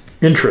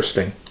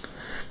interesting.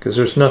 Because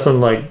there's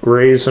nothing like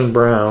grays and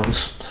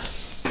browns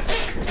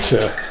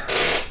to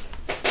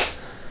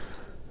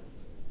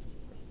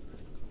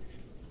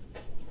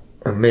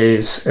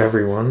amaze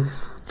everyone.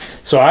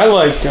 So I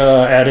like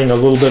adding a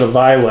little bit of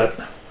violet.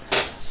 You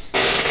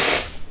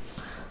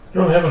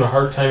know what I'm having a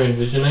hard time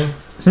envisioning?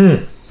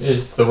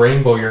 Is the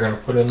rainbow you're going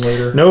to put in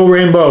later. No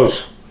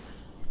rainbows.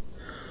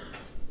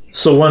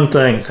 So one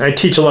thing, I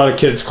teach a lot of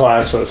kids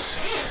classes.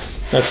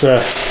 That's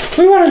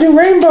we want to do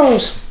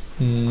rainbows.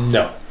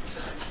 No.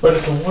 But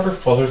it's a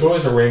waterfall. There's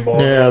always a rainbow.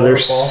 Yeah, they're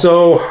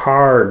so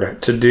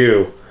hard to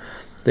do.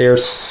 They are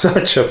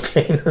such a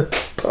pain in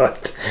the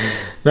butt.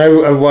 And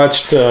I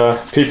watched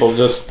people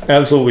just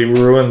absolutely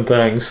ruin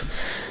things.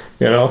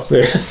 You know,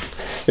 they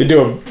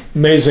do an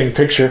amazing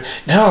picture.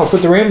 Now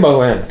put the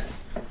rainbow in.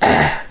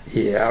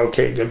 Yeah,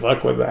 okay, good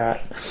luck with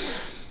that.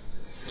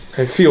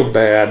 I feel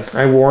bad.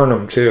 I warn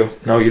them too.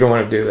 No, you don't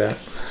want to do that.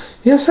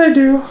 Yes, I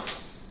do.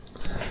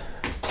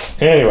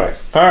 Anyway,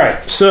 all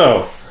right.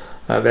 So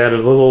I've added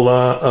a little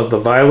of the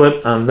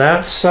violet on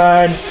that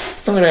side.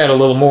 I'm going to add a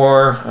little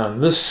more on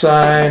this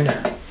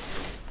side.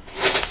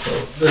 So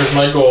there's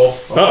my goal.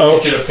 I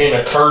want you to paint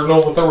a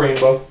cardinal with a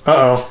rainbow.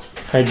 Uh-oh.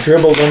 I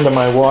dribbled into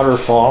my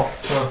waterfall.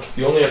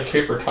 You only have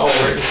paper towel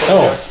right in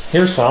front of you.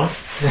 Here's some.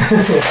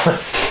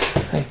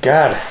 Thank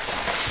God.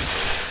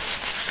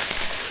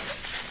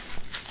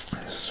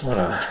 Just want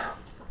to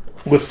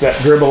lift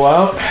that dribble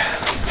out.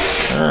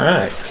 All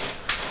right.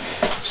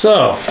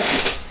 So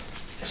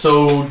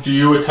do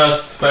you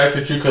attest the fact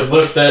that you could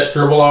lift that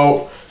dribble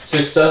out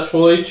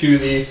successfully to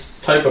the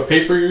type of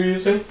paper you're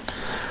using?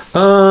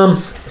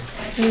 No,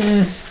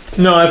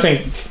 I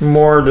think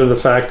more to the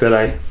fact that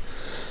I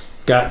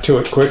got to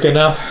it quick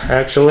enough,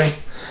 actually.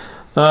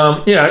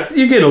 Yeah,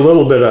 you get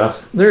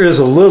there is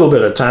a little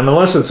bit of time,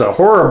 unless it's a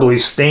horribly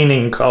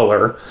staining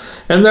color.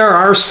 And there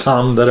are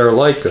some that are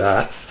like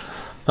that.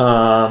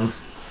 No,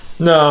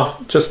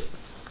 just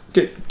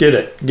get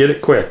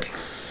it quick.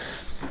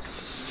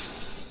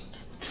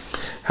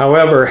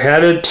 However,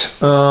 had it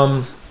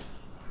kind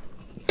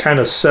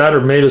of set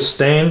or made a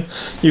stain,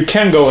 you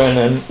can go in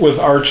and with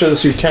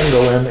arches, you can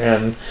go in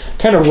and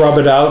kind of rub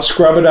it out,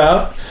 scrub it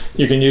out.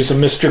 You can use a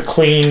Mr.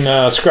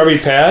 Clean scrubby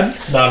pad.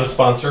 Not a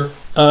sponsor.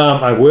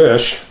 I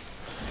wish.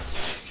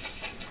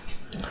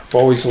 I've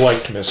always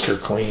liked Mr.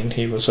 Clean.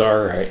 He was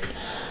all right.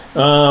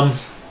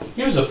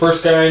 He was the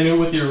first guy I knew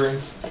with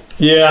earrings.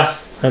 Yeah,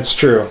 that's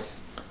true.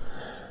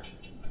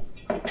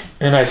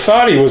 And I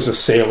thought he was a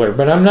sailor,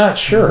 but I'm not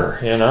sure,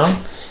 you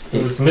know?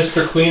 It was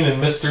Mr. Clean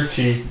and Mr.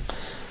 T.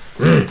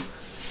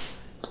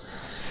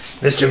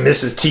 Mr. and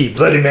Mrs. T,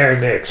 Bloody Mary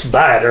mix.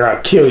 Buy it or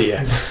I'll kill you.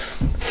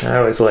 I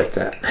always like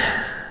that.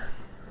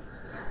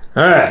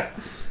 Alright.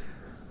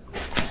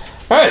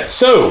 Alright,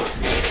 so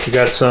we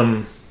got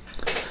some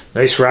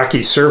nice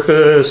rocky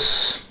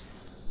surface.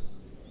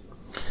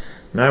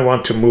 And I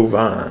want to move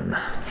on.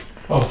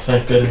 Oh,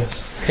 thank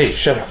goodness. Hey,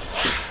 shut up.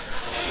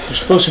 You're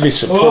supposed to be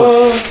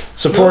support.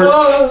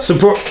 Support.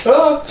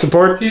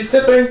 He's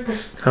tipping.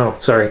 Oh,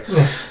 sorry.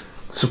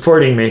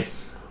 Supporting me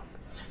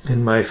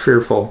in my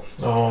fearful.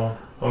 Oh,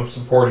 I'm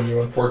supporting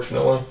you,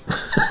 unfortunately.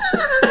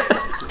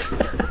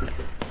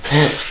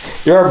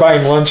 You are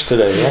buying lunch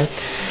today, right?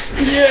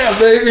 Yeah,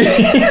 baby.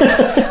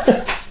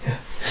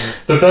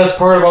 The best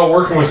part about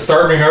working with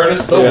starving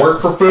artists, they'll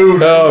work for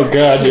food. Oh,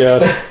 God,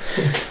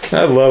 yes.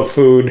 I love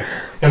food.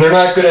 And they're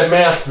not good at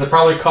math because it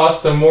probably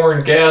costs them more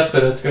in gas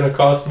than it's going to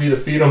cost me to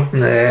feed them.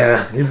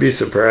 Nah, you'd be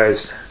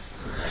surprised.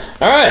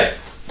 All right,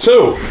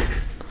 so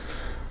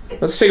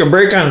let's take a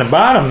break on the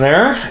bottom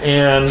there,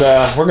 and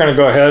we're going to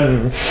go ahead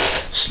and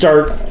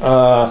start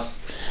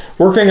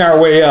working our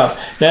way up.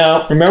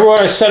 Now, remember what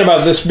I said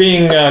about this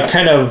being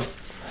kind of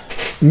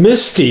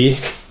misty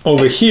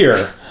over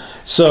here.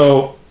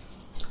 So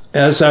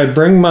as I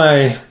bring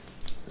my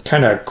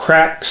kind of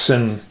cracks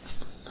and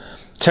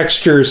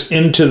textures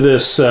into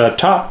this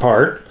top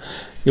part,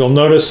 you'll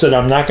notice that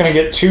I'm not going to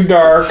get too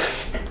dark.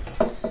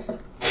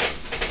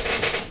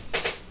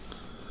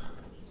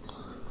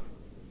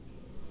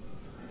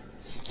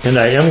 And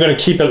I am going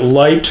to keep it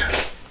light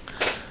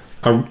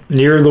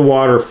near the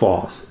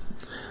waterfall,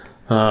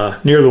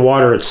 near the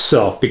water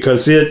itself,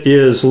 because it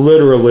is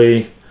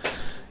literally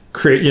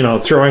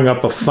throwing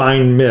up a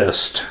fine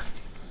mist.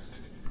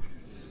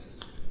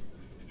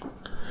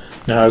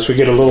 Now as we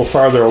get a little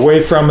farther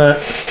away from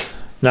it,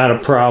 not a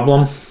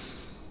problem.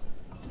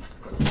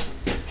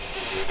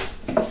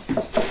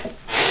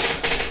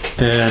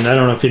 And I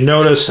don't know if you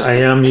notice, I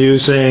am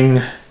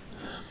using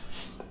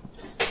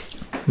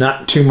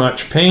not too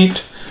much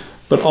paint,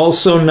 but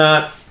also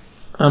I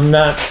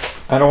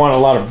don't want a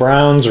lot of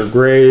browns or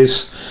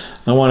grays.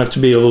 I want it to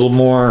be a little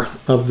more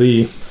of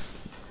the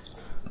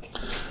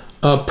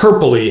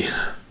purpley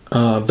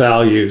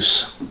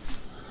values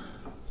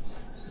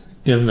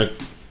in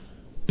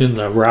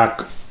the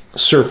rock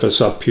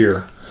surface up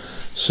here.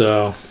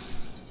 So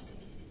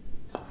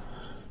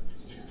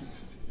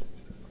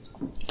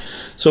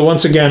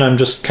once again, I'm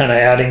just kind of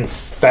adding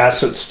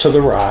facets to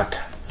the rock,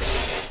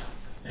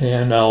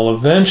 and I'll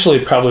eventually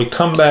probably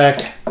come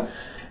back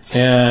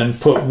and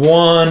put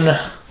one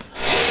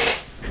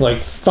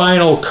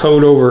final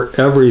coat over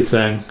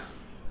everything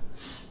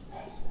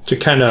to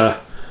kind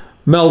of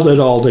meld it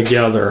all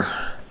together.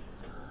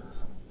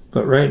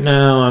 But right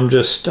now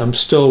I'm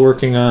still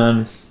working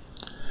on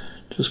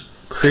just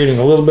creating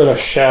a little bit of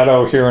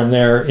shadow here and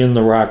there in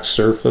the rock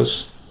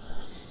surface.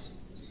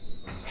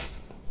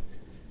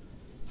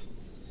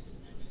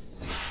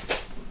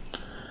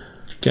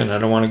 Again, I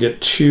don't want to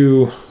get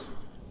too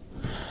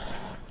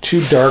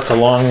dark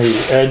along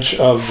the edge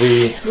of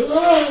the...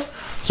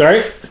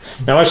 Sorry?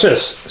 Now watch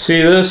this.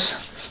 See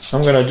this?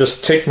 I'm going to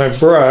just take my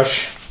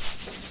brush.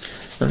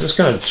 I'm just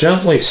going to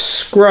gently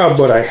scrub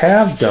what I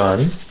have done,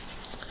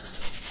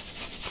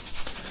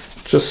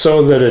 just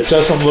so that it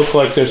doesn't look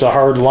like there's a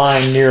hard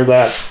line near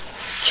that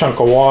chunk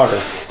of water.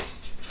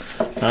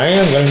 I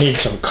am going to need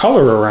some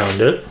color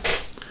around it,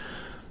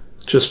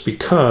 just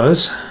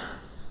because...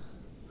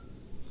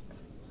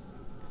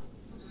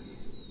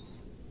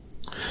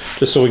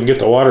 just so we can get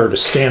the water to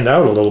stand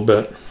out a little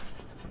bit.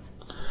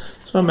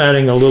 So I'm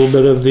adding a little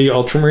bit of the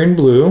ultramarine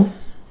blue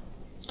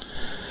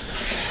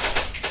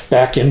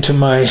back into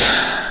my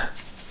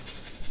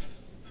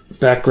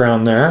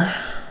background there.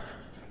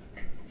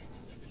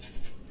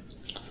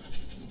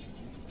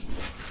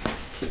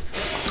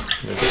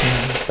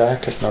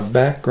 Back at my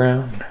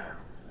background,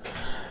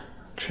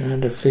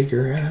 trying to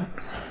figure out.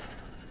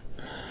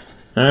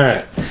 All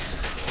right.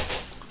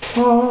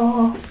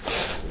 All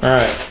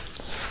right.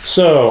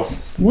 So,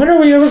 when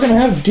are we ever going to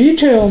have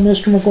detail,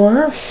 Mr.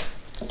 McGuire?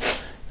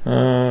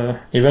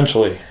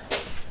 Eventually.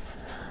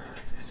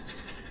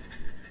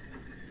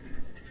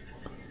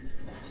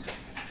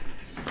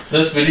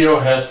 This video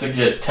has to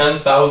get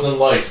 10,000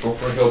 likes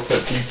before he'll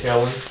put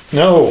detail in.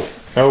 No.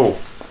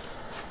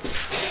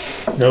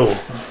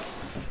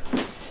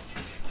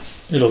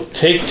 It'll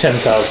take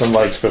 10,000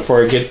 likes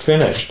before I get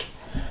finished.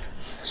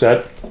 Is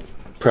that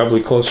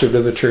probably closer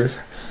to the truth?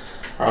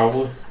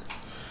 Probably.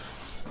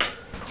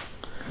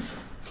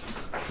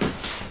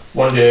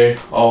 One day,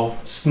 I'll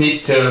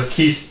sneak to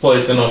Keith's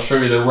place and I'll show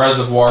you the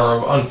reservoir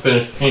of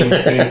unfinished paint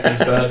beneath his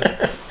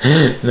bed.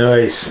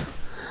 Nice.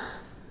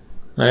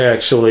 I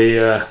actually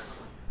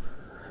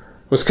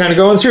was kind of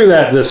going through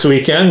that this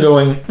weekend,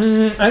 going,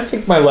 I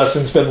think my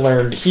lesson's been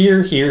learned here,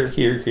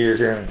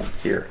 and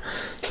here.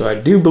 So I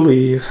do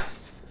believe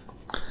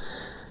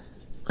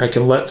I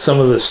can let some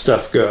of this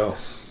stuff go.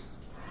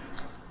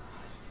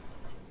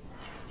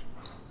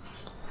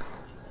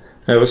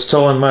 I was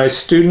telling my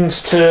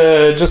students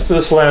to just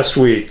this last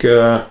week,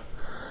 you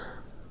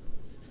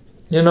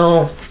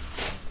know,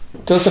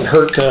 it doesn't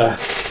hurt to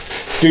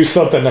do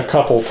something a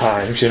couple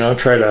times, you know,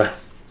 try to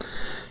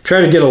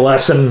get a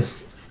lesson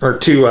or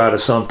two out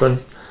of something.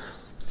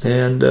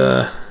 And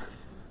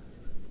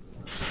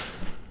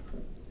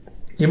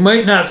you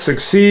might not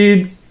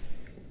succeed,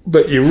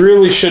 but you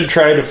really should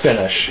try to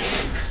finish,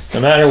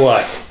 no matter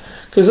what.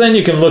 Because then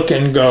you can look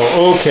and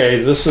go,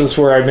 okay, this is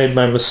where I made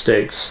my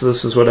mistakes.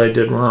 This is what I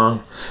did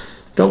wrong.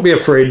 Don't be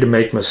afraid to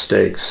make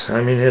mistakes.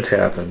 I mean, it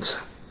happens.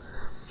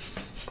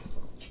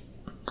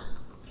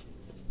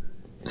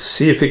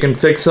 See if you can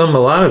fix them. A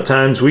lot of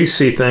times we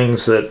see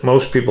things that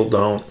most people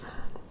don't.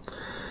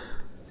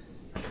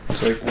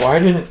 It's like,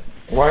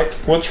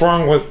 what's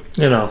wrong with,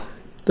 you know,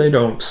 they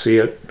don't see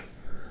it.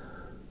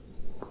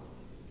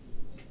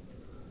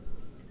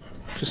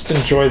 Just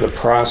enjoy the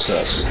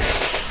process,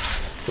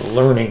 the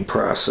learning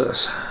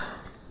process.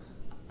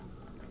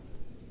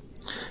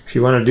 If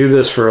you want to do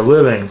this for a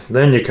living,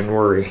 then you can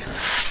worry.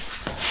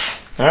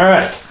 All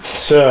right,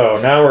 so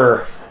now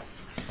we're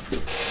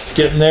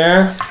getting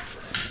there.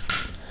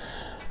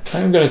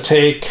 I'm going to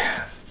take,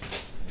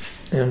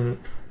 and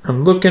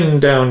I'm looking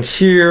down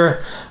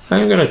here,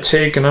 I'm going to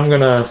take and I'm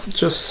going to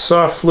just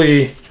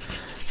softly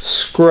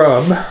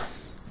scrub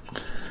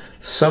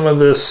some of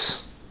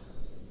this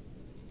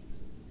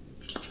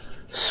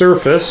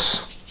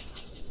surface.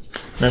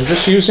 And I'm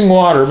just using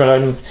water, but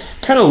I'm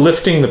kind of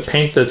lifting the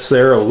paint that's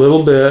there a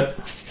little bit.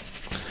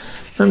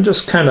 I'm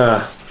just kind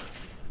of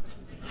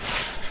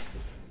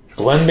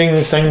blending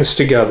things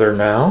together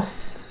now.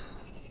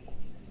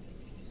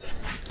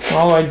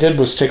 All I did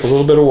was take a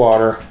little bit of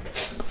water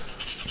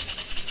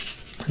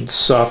and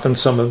soften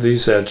some of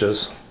these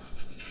edges.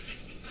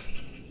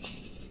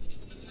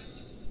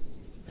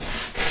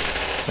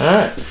 All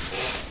right.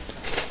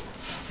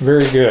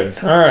 Very good.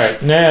 All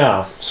right,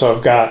 now, so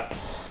I've got a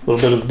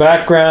little bit of the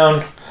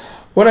background.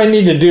 What I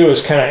need to do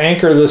is kind of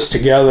anchor this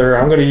together.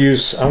 I'm going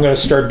to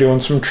start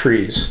doing some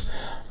trees.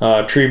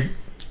 Trees.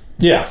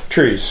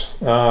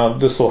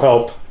 This will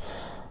help.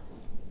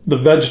 The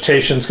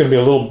vegetation is going to be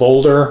a little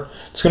bolder.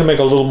 It's going to make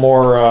a little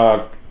more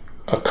a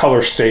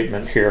color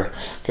statement here,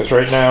 because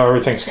right now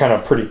everything's kind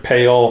of pretty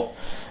pale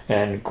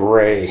and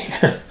gray.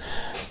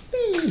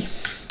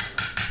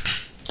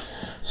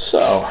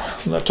 So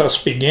let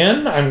us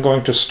begin. I'm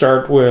going to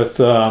start with,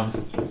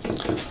 again,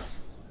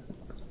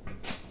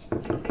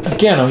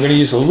 I'm going to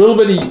use a little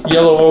bit of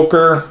yellow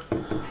ochre,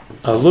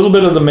 a little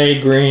bit of the May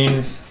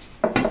green,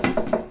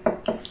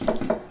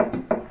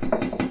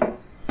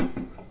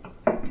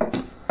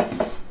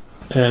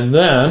 and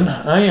then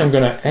I am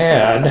going to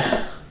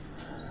add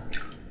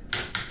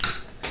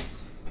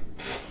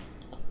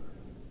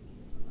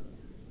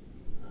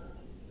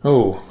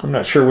I'm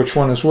not sure which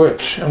one is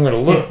which. I'm going to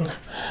look.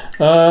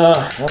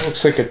 That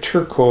looks like a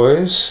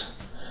turquoise,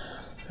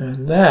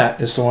 and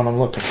that is the one I'm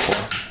looking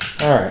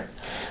for. All right,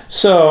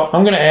 so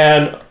I'm going to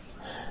add,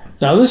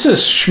 now this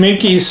is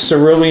Schmincke's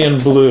Cerulean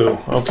Blue,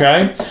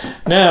 okay?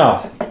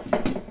 Now,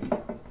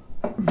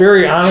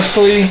 very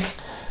honestly,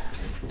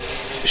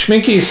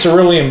 Schmincke's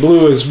Cerulean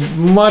Blue is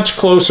much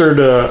closer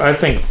to, I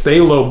think,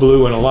 phthalo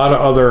blue and a lot of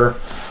other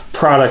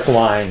product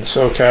lines,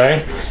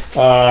 okay?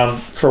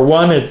 For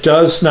one, it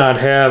does not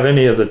have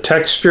any of the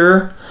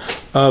texture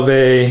of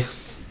an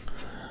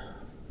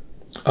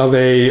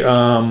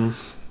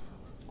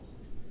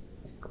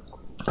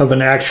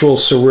actual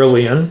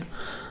cerulean.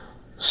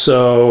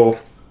 So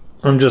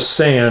I'm just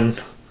saying,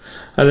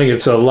 I think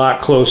it's a lot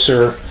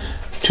closer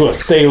to a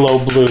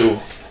phthalo blue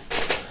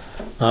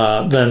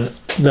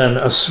than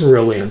a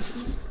cerulean.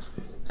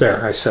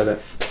 There, I said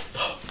it.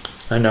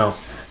 I know.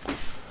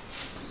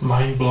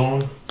 Mind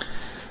blown.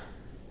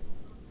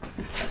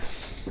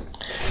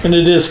 And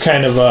it is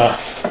kind of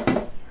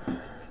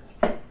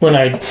when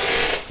I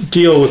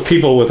deal with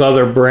people with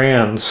other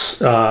brands,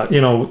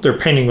 you know, they're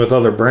painting with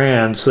other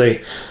brands,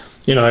 they,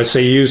 you know, I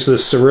say use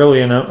this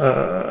cerulean,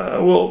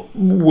 well,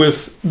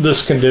 with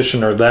this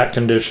condition or that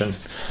condition,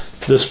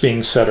 this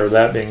being said or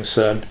that being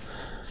said,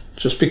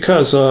 just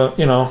because,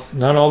 you know,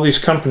 not all these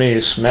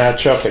companies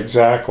match up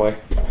exactly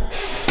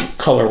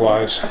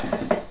color-wise.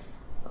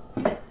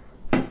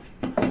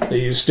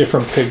 They use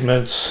different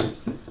pigments.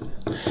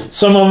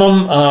 Some of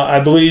them, I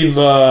believe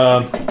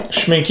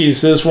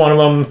Schmincke's is one of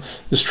them,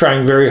 is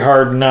trying very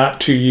hard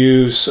not to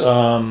use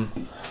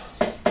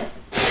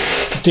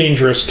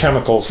dangerous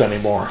chemicals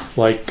anymore,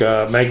 like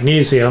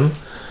magnesium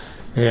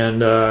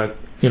and,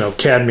 you know,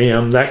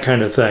 cadmium, that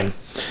kind of thing.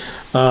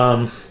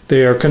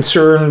 They are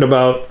concerned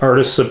about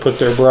artists that put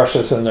their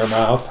brushes in their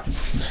mouth.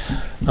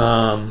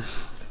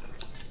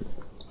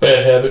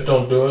 Bad habit,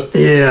 don't do it.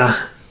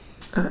 Yeah.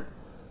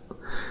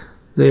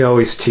 They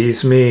always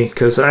tease me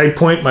because I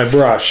point my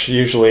brush.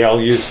 Usually I'll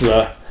use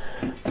my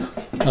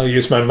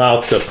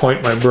mouth to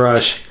point my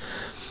brush,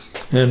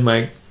 and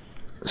my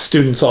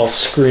students all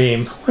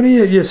scream, "What are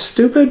you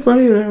stupid? What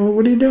are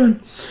you doing?"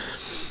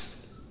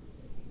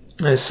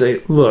 I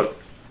say, "Look,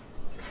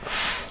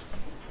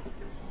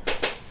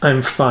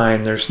 I'm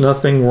fine. There's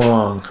nothing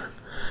wrong.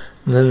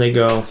 And then they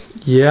go,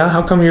 yeah,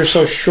 how come you're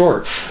so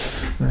short?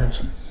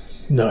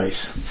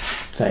 Nice.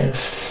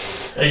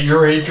 Thanks. At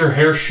your age, your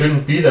hair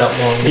shouldn't be that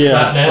long. It's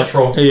not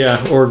natural.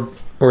 Yeah, or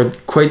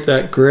quite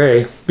that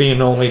gray,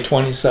 being only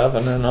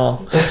 27 and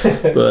all.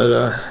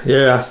 But,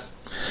 yeah.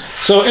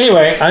 So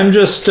anyway, I'm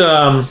just,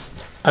 I'm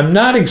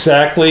not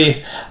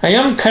exactly, I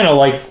am kind of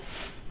like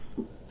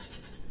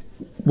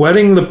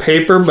wetting the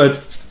paper, but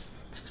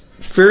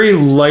very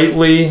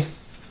lightly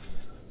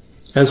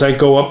as I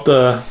go up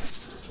the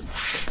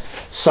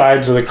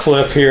sides of the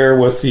cliff here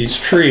with these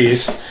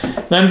trees.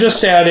 And I'm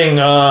just adding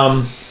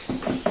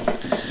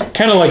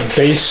kind of like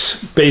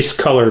base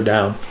color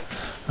down.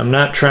 I'm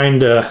not trying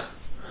to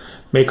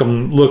make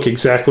them look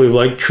exactly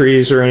like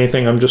trees or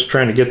anything. I'm just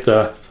trying to get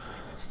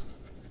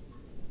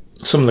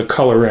some of the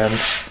color in.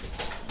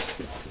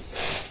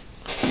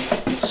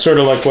 Sort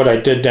of like what I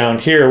did down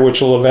here,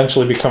 which will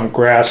eventually become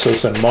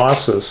grasses and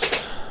mosses.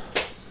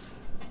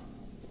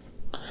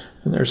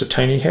 And there's a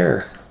tiny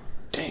hair.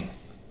 Dang.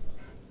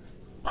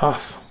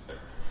 Off.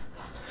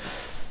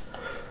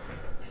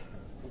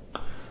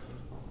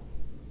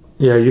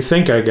 Yeah, you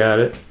think I got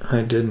it.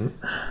 I didn't.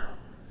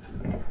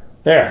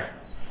 There.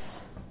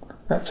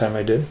 That time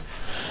I did.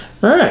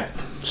 Alright,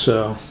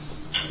 so.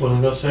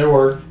 Wasn't gonna say a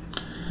word.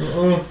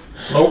 Nope.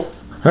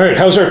 Alright,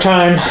 how's our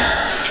time?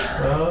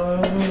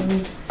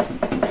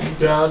 You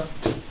got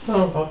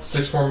about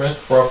 6 more minutes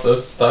before I have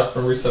to stop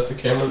and reset the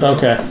camera. Down.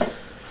 Okay.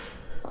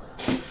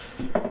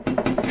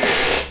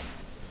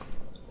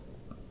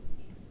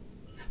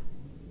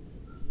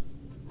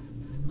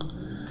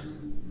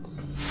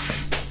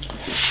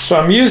 So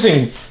I'm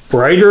using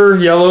brighter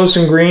yellows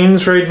and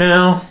greens right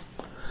now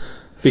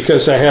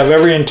because I have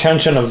every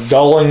intention of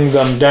dulling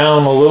them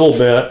down a little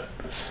bit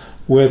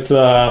with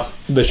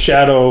the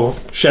shadow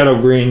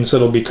greens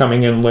that'll be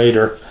coming in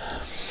later.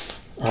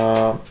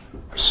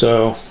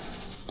 So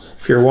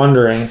if you're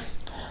wondering,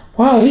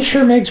 wow, he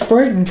sure makes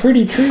bright and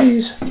pretty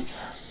trees.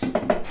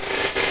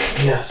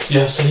 Yes,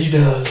 he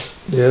does.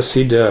 Yes,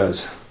 he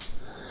does.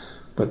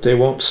 But they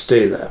won't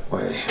stay that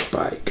way,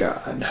 by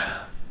God.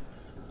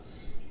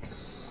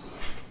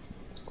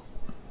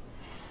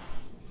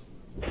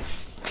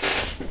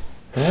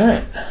 All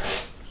right.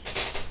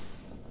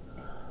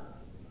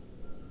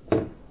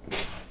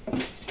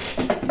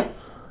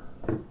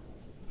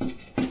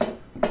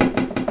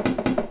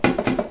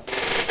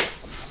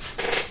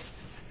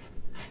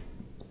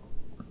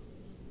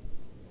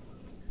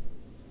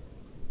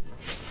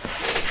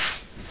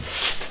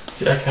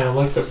 See, I kind of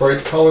like the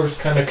bright colors,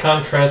 kind of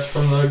contrast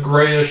from the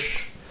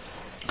grayish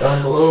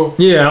down below.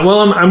 Yeah,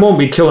 well, I won't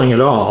be killing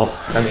it all.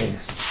 I mean,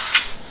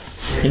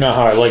 you know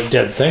how I like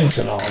dead things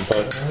and all,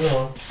 but I don't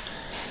know.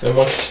 Then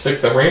once you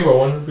stick the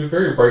rainbow in, it'll be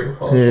very bright and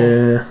colorful.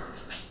 Yeah.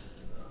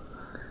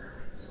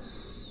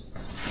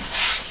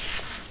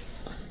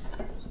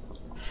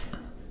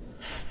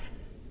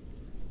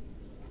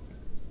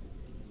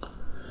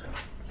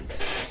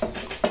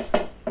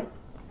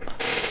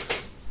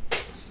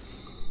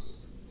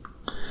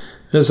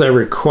 As I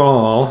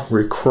recall,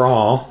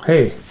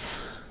 hey,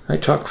 I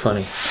talk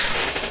funny.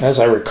 As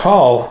I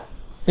recall,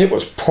 it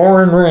was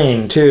pouring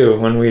rain too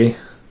when we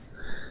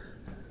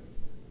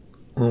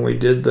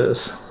did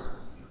this.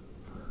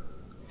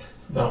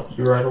 No,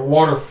 you were at a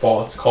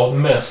waterfall. It's called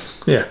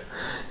mist. Yeah.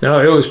 No,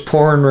 it was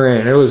pouring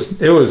rain. It was,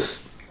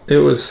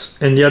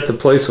 and yet the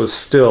place was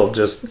still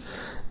just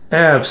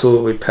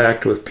absolutely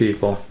packed with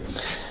people.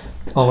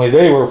 Only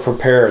they were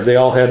prepared. They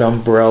all had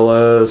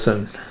umbrellas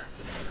and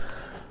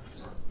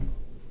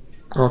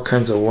all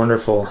kinds of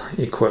wonderful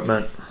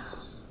equipment.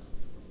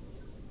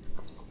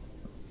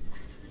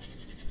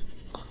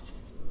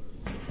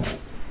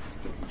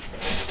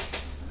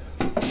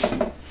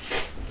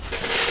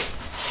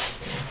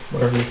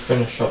 Whenever you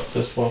finish up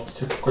this, we'll have to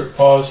take a quick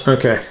pause.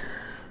 Okay.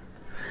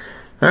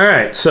 All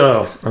right,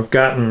 so I've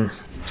gotten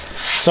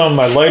some of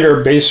my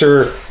lighter,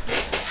 baser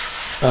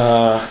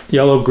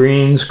yellow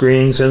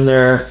greens in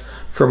there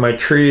for my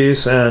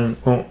trees, and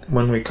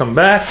when we come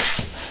back,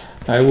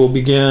 I will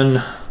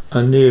begin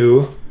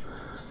anew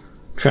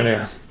trying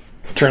to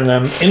turn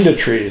them into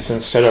trees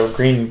instead of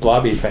green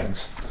blobby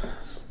things.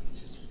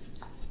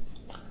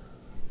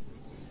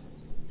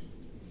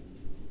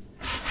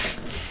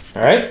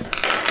 All right.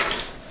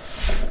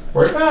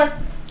 Right back.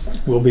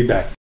 We'll be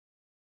back.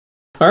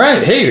 All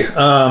right. Hey,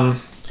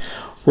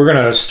 we're going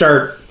to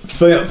start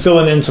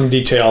filling in some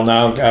detail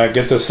now.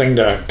 Get this thing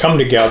to come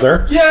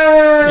together. Yay!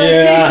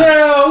 Yeah.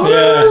 Detail!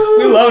 Yeah.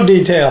 We love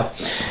detail.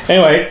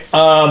 Anyway,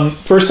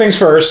 first things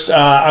first,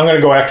 I'm going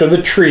to go after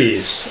the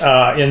trees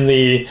in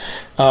the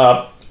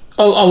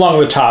along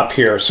the top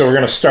here. So we're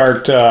going to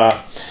start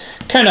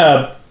kind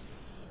of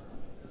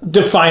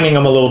defining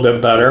them a little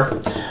bit better.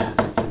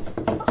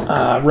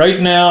 Right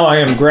now I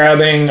am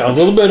grabbing a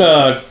little bit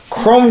of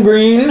chrome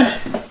green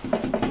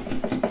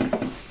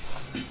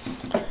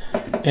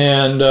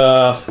and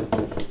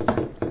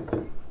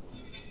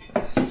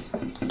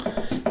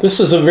this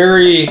is a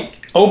very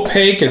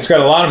opaque, it's got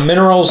a lot of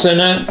minerals in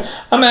it.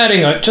 I'm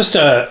adding just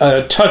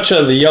a touch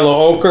of the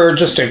yellow ochre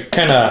just to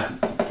kind of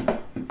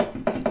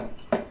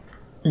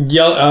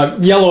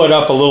yellow it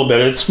up a little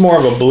bit. It's more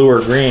of a blue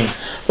or green.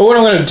 But what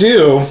I'm going to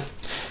do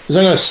is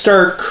I'm going to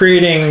start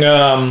creating...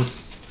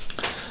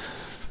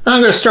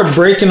 I'm going to start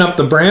breaking up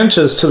the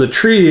branches to the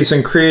trees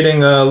and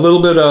creating a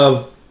little bit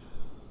of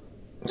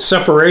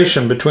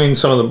separation between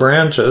some of the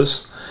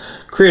branches,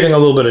 creating a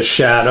little bit of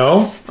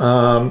shadow,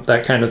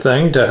 that kind of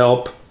thing, to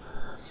help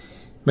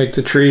make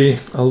the tree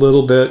a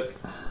little bit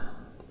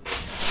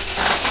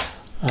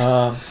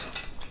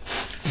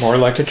more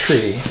like a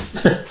tree.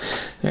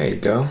 There you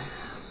go.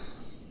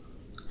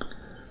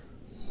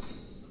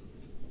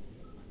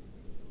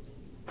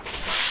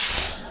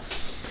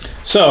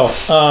 So,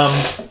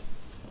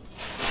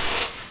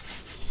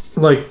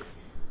 like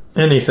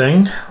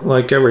anything,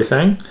 like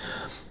everything,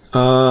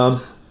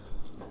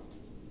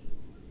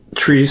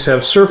 trees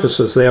have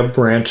surfaces. They have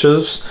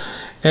branches,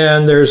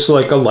 and there's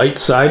like a light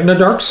side and a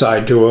dark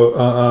side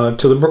to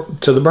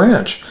the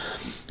branch.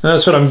 And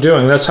that's what I'm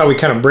doing. That's how we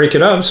kind of break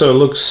it up, so it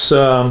looks,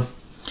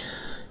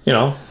 you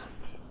know,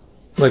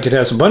 like it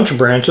has a bunch of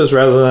branches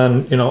rather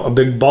than, you know, a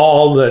big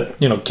ball that,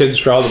 you know, kids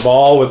draw the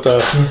ball with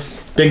a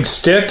big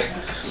stick.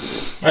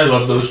 I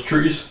love those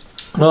trees.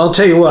 Well, I'll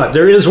tell you what,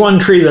 there is one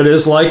tree that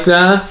is like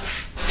that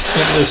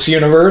in this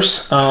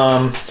universe,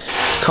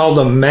 called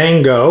a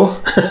mango.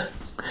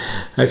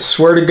 I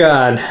swear to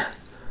God,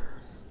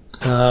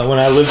 when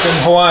I lived in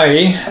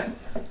Hawaii,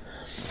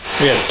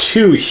 we had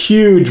 2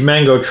 huge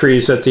mango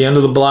trees at the end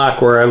of the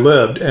block where I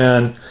lived,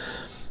 and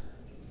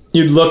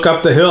you'd look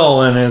up the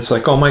hill and it's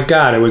like, oh my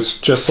God, it was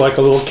just like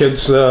a little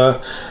kid's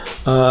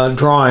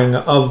drawing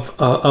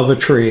of a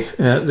tree.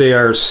 They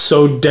are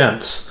so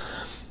dense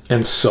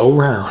and so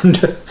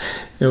round.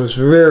 It was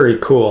very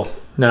cool.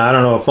 Now, I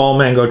don't know if all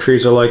mango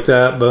trees are like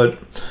that, but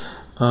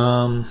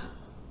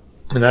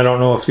and I don't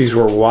know if these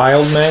were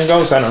wild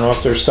mangoes. I don't know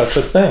if there's such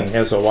a thing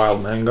as a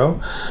wild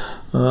mango,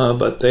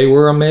 but they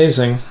were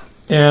amazing,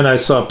 and I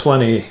saw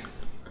plenty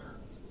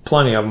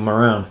of them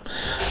around.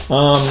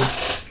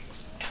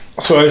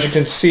 So as you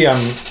can see,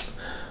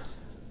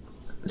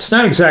 it's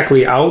not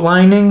exactly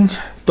outlining,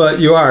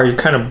 but you're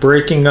kind of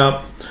breaking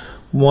up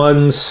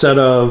one set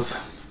of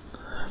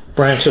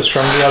branches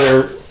from the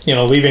other, you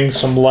know, leaving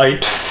some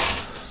light.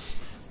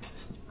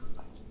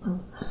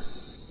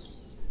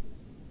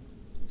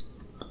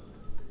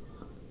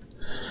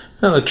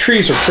 Now the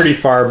trees are pretty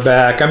far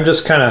back. I'm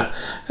just kind of,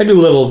 I do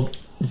little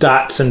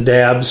dots and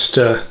dabs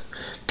to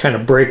kind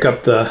of break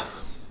up the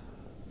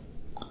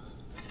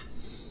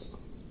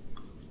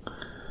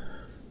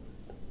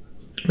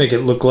make it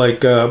look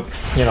like,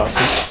 you know,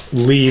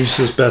 leaves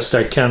as best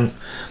I can,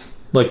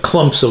 like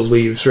clumps of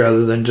leaves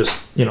rather than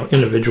just, you know,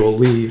 individual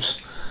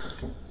leaves.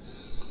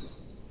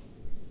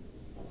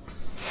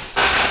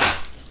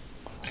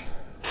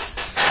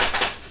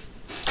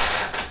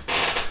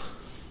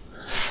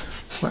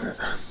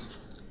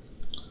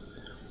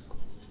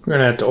 We're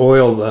gonna have to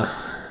oil the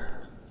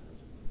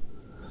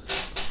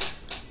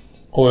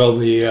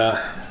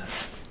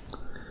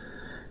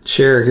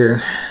chair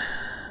here.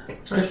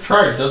 I've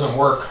tried, it doesn't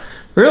work.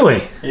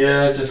 Really?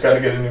 Yeah, I just got to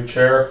get a new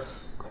chair.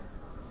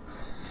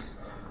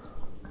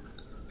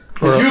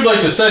 If you'd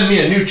like to send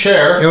me a new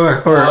chair,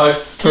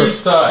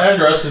 Keith's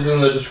address is in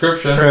the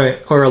description.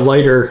 Right, or a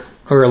lighter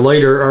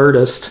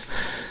artist.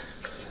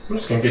 I'm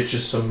just gonna get you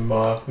some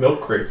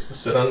milk crates to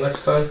sit on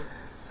next time.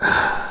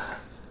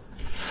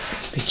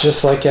 Be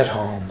just like at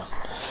home.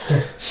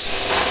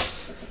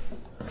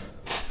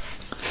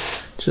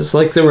 Just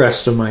like the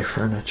rest of my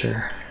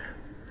furniture.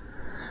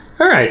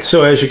 Alright,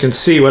 so as you can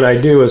see, what I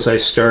do is I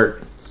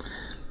start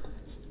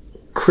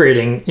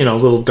creating, you know,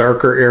 little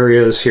darker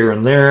areas here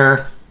and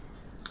there,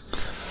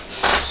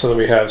 so that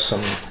we have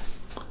some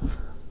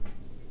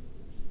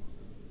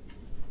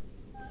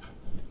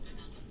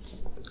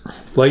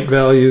light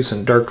values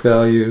and dark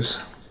values.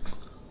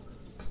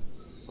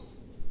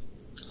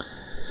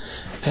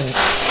 And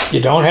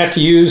you don't have to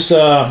use, you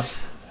know,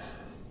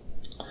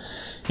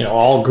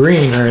 all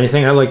green or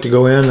anything. I like to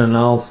go in and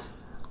I'll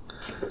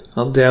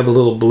dab a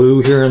little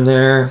blue here and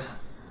there,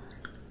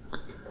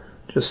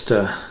 just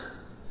to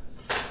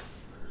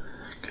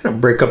kind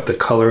of break up the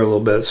color a little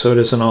bit so it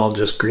isn't all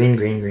just green,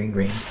 green, green,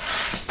 green.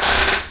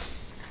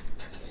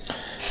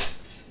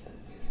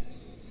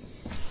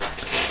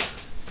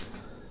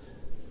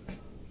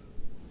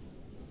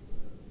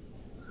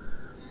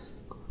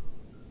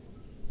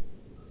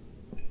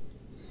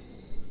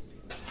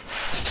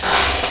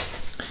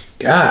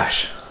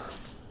 Gosh.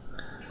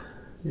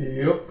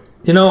 Yep.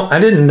 You know, I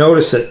didn't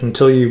notice it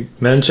until you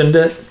mentioned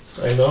it.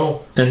 I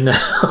know. And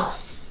now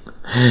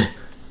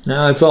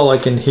it's all I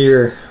can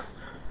hear.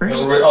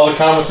 All the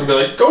comments will be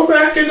like, go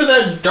back into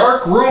that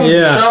dark room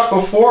you shot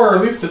before, or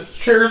at least the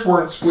chairs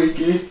weren't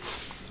squeaky.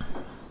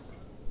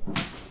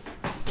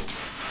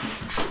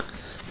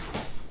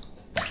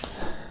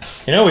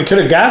 You know, we could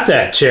have got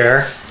that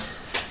chair.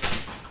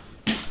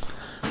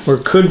 Or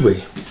could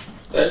we?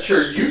 That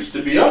chair used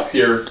to be up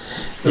here.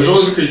 It was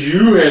only because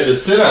you had to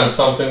sit on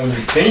something when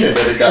you painted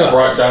that it got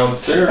brought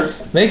downstairs.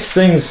 Makes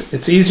things,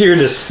 it's easier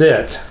to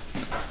sit.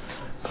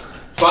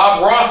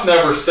 Bob Ross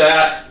never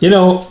sat. You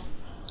know,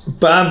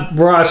 Bob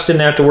Ross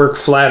didn't have to work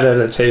flat at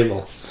a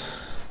table.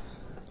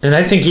 And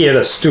I think he had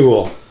a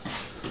stool.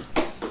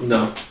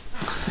 No.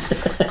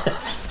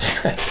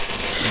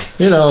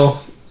 You know,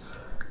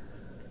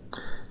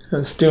 I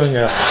was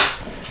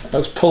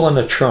pulling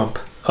a Trump.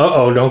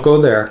 Uh-oh, don't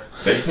go there.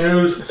 Fake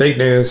news. Fake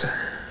news.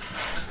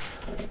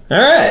 All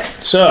right,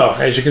 so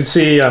as you can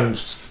see, I'm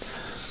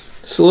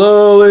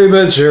slowly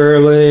but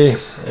surely.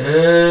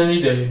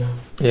 Any day now.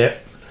 Yeah.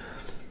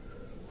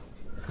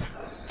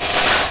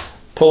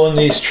 Pulling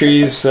these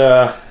trees,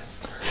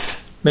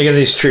 making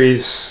these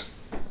trees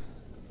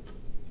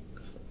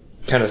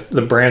kind of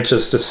the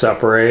branches to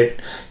separate,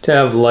 to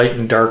have light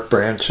and dark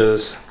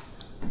branches.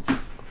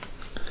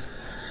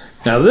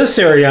 Now this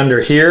area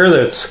under here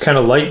that's kind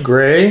of light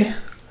gray,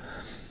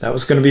 that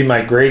was going to be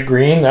my gray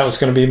green. That was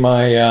going to be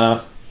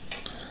my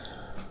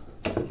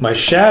my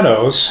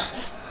shadows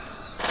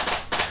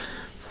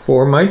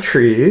for my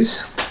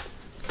trees.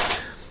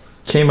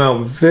 Came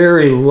out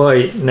very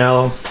light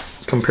now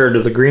compared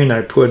to the green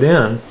I put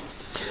in.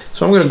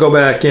 So I'm going to go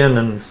back in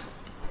and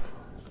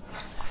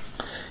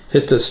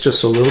hit this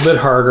just a little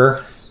bit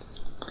harder.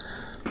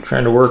 I'm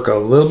trying to work a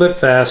little bit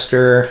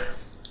faster.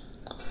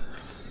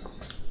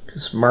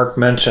 Because Mark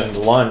mentioned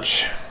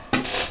lunch.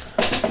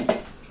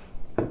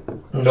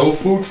 No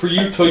food for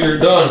you till you're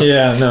done.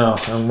 Yeah, no,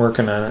 I'm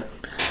working on it.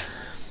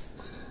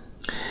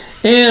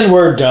 And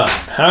we're done.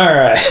 All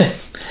right.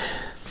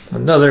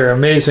 Another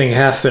amazing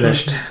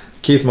half-finished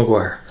Keith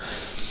McGuire.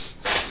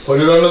 Put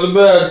it under the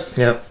bed.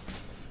 Yep.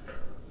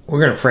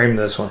 We're going to frame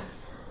this one.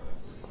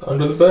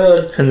 Under the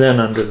bed. And then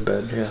under the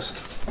bed, yes.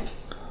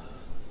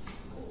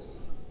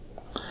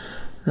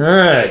 All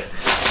right.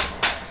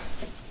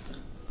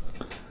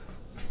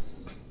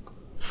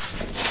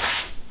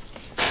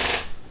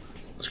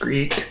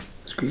 Squeak,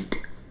 squeak.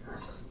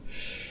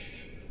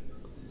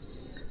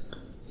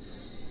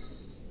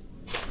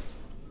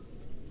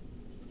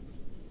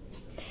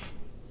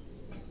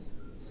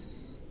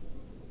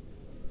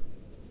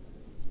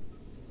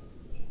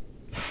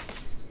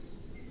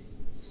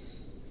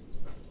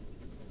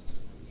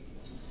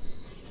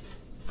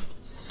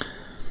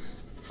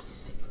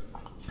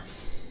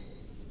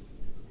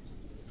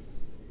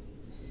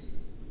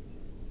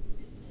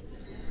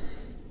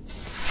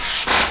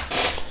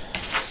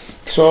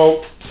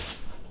 So,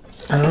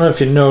 I don't know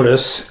if you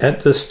notice, at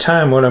this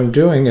time what I'm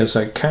doing is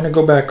I kind of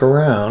go back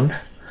around.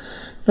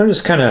 I'm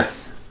just kind of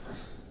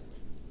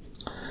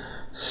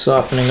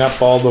softening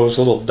up all those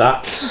little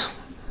dots.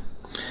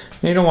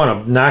 And you don't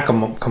want to knock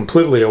them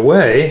completely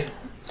away.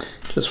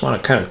 Just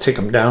want to kind of take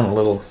them down a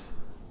little.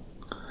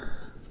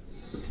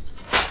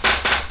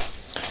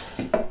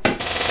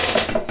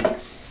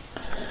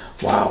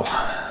 Wow.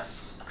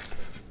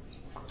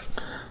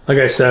 Like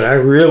I said, I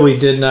really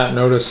did not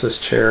notice this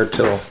chair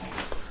till...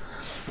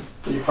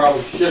 You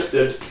probably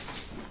shifted.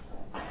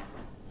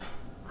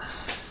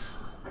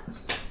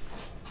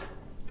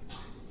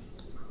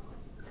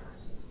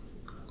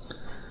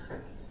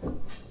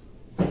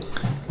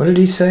 What did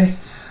he say?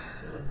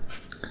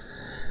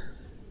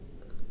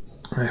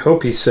 I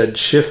hope he said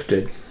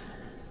shifted.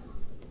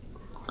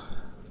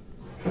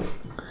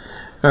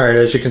 Alright,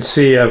 as you can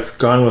see, I've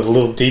gone with a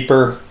little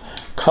deeper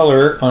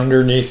color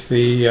underneath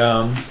the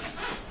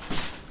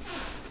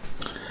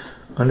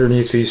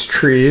underneath these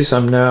trees.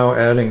 I'm now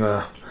adding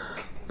a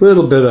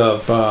little bit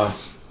of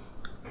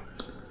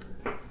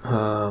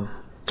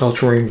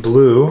ultramarine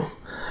blue.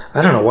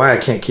 I don't know why I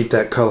can't keep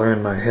that color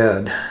in my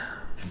head.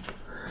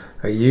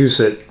 I use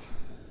it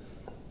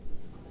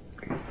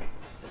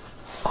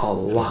a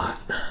lot.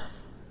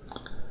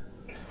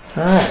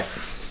 Alright.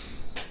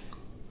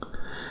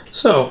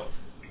 So,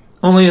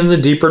 only in the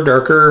deeper,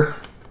 darker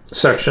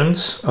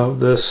sections of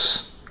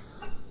this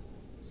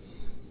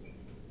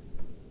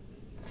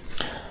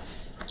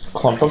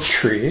clump of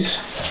trees.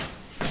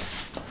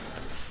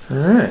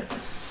 Alright.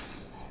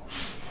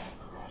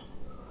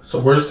 So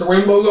where's the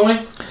rainbow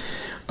going?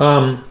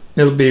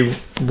 It'll be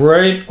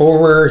right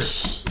over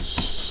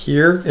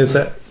here. Is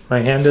that my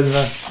hand in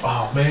the...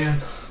 Oh,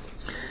 man.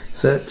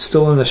 Is that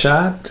still in the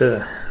shot?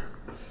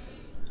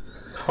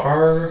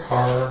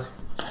 Har.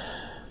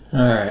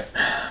 Alright.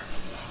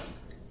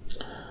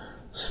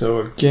 So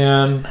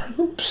again,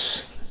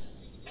 oops.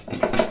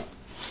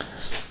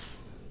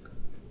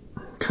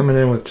 Coming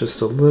in with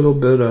just a little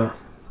bit of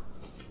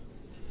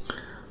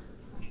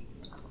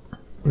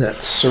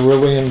that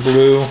cerulean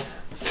blue.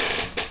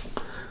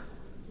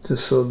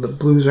 Just so the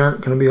blues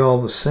aren't going to be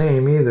all the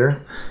same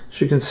either.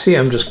 As you can see,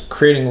 I'm just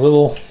creating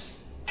a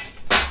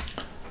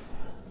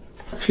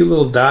few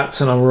little dots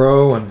in a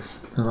row, and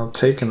I'll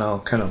take and I'll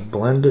kind of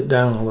blend it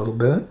down a little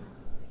bit.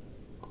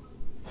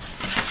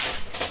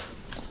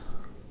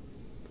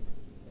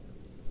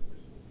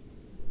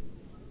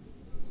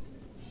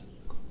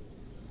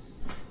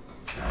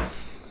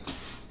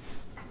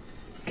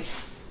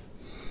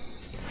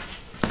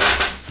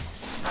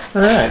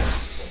 All right.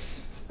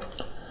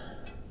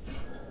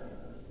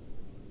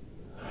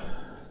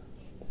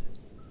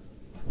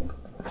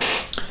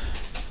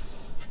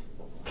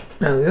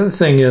 Now the other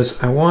thing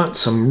is I want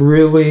some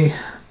really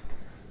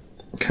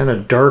kind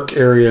of dark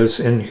areas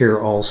in here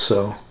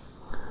also.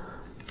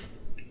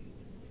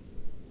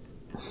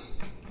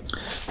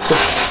 So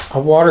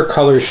a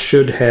watercolor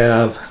should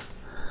have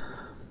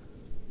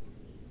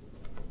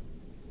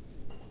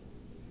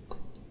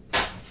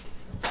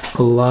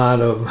a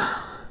lot of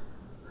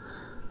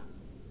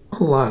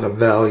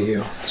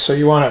value. So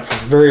you want it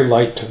from very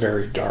light to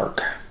very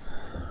dark.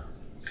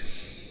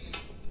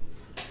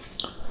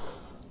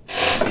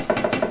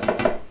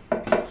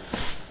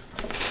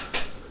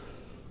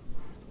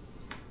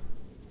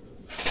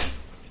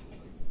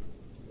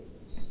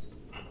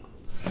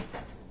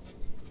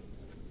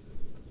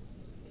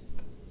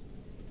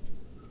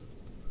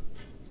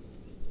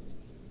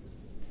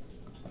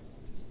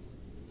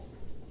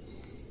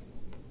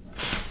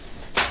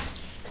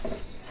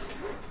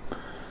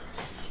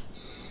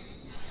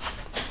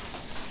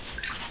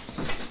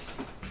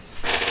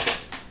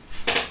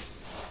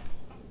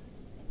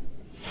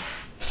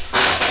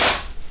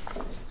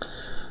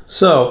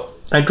 So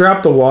I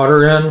dropped the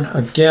water in.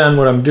 Again,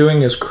 what I'm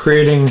doing is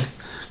creating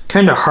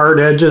kind of hard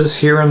edges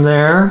here and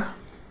there.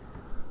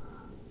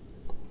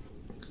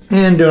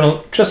 And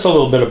doing just a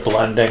little bit of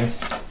blending.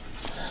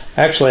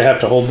 Actually, I have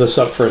to hold this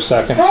up for a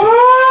second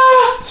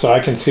so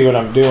I can see what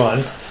I'm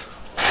doing.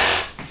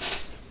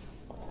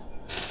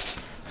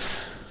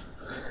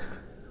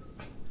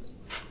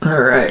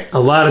 All right, a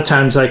lot of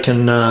times I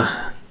can, I'll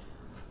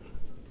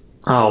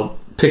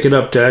pick it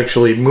up to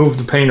actually move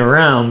the paint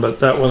around, but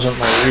that wasn't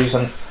my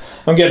reason.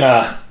 I'm getting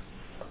a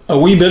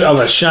wee bit of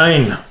a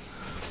shine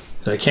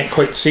that I can't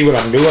quite see what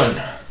I'm doing.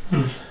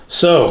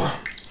 So,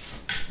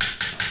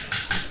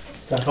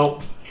 that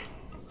help?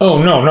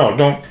 Oh no,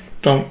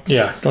 don't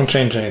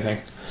change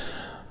anything.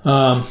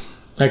 I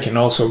can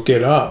also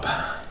get up.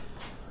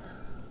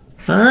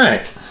 All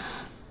right,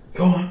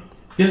 go on.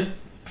 Yeah.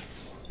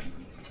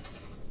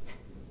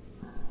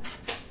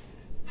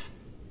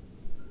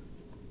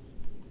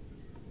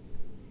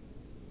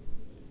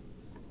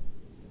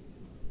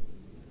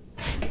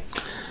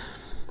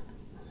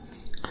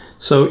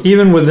 So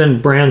even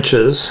within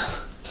branches,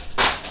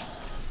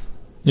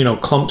 you know,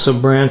 clumps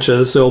of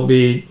branches, there'll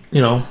be,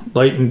 you know,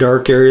 light and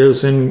dark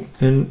areas in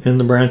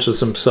the branches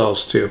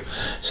themselves too.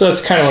 So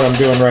that's kind of what I'm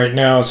doing right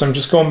now. So I'm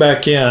just going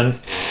back in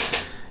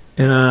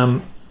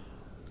and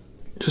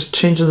just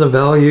changing the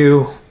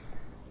value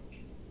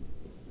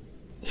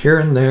here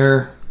and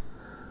there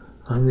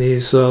on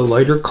these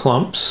lighter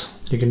clumps.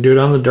 You can do it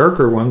on the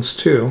darker ones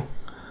too.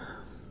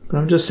 But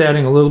I'm just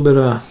adding a little bit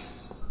of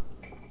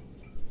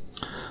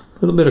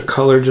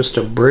color just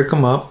to break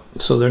them up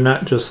so they're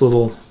not just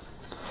little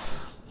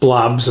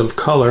blobs of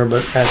color,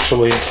 but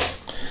actually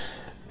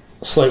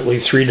slightly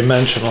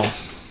three-dimensional,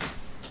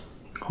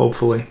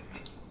 hopefully.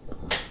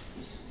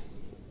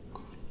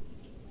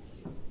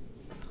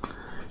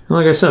 And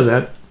like I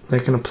said,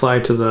 that can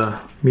apply to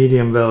the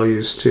medium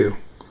values too.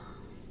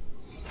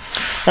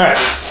 All right,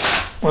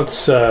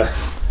 let's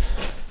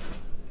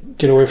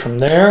get away from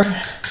there.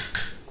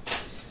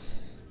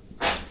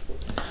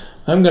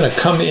 I'm going to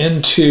come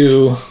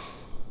into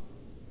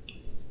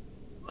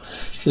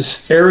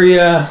this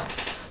area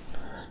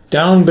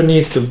down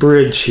beneath the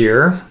bridge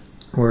here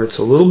where it's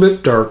a little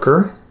bit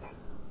darker.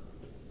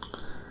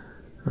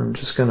 I'm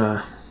just going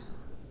to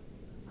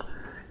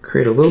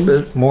create a little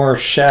bit more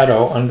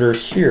shadow under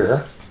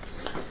here,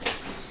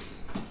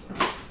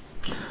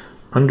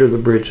 under the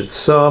bridge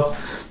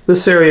itself.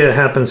 This area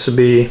happens to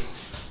be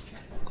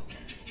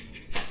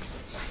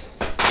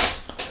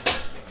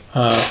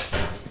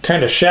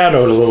kind of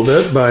shadowed a little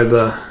bit by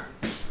the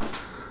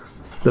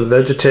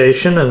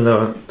vegetation and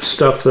the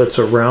stuff that's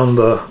around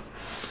the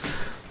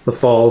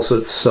falls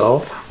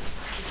itself.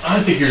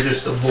 I think you're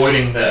just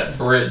avoiding that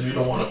bridge. You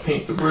don't want to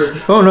paint the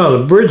bridge. Oh no,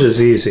 the bridge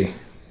is easy.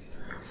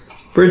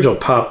 Bridge will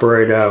pop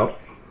right out.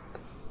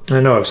 I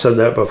know I've said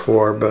that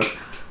before,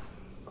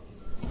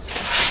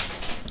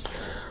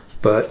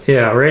 but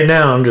yeah, right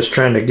now I'm just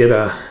trying to get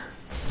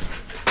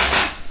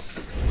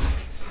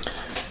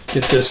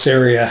this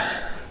area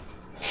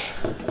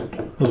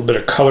a little bit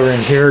of color in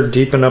here,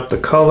 deepen up the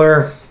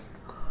color.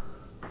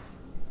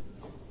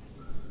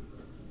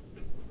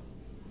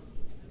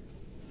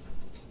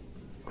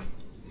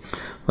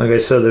 Like I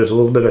said, there's a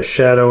little bit of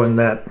shadow in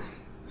that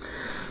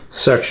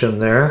section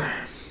there.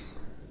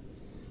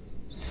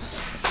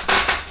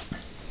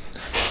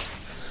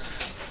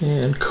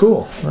 And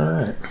cool. All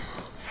right.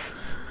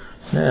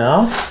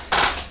 Now,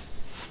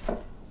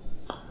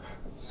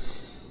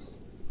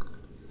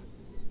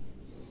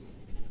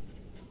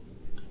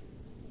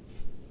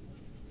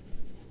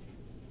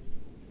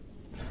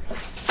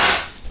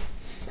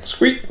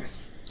 sweet.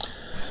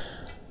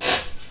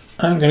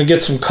 I'm going to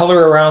get some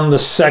color around the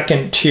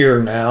second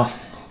tier now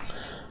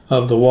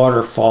of the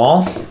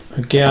waterfall.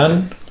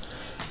 Again,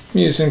 I'm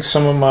using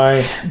some of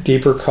my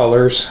deeper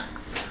colors.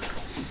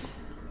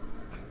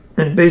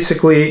 And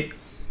basically,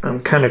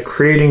 I'm kind of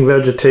creating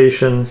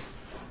vegetation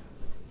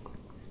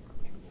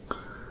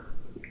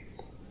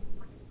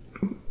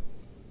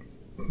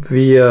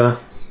via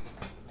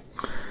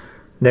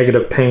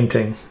negative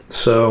painting.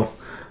 So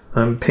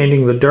I'm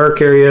painting the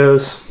dark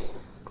areas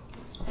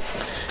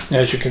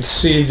as you can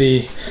see,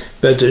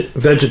 the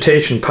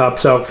vegetation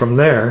pops out from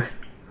there.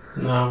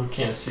 No, we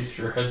can't see 'cause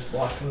your head's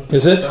blocking.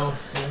 Is it? Down.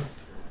 Yeah.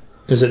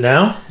 Is it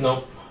now?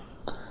 Nope.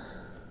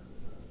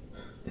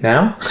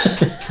 Now?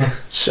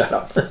 Shut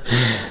up. All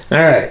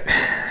right.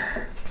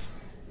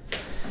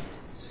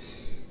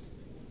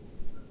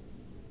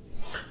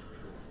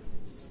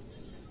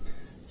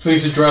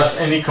 Please address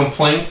any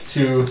complaints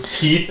to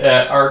Keith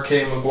at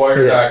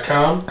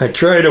rkmcguire.com. I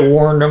try to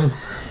warn them.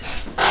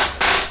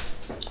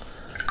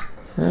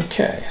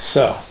 Okay,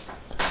 so.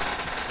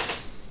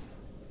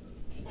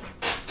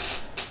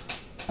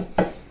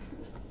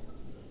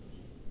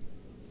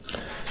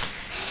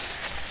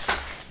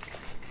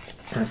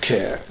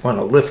 Okay, I want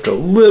to lift a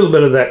little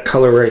bit of that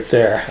color right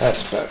there.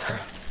 That's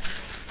better.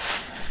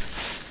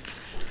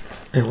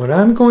 And what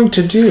I'm going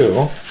to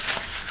do...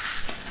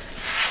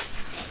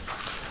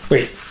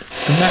 Wait,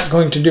 I'm not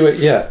going to do it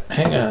yet.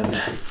 Hang on.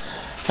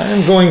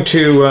 I'm going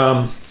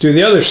to do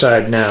the other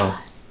side now.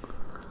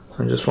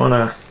 I just want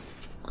to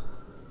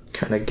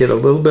kind of get a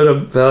little bit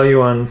of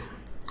value on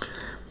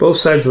both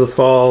sides of the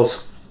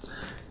falls.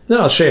 Then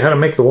I'll show you how to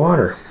make the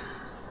water.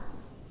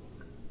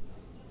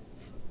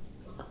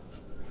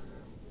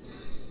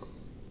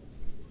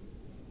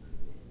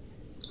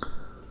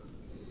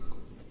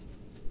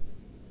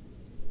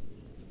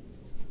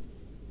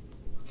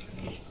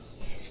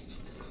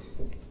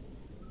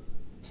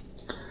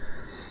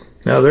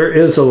 Now there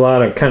is a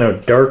lot of kind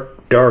of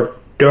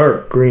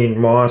dark green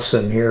moss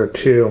in here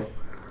too.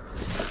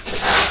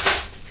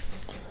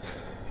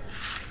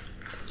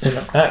 And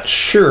I'm not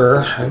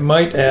sure, I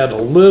might add a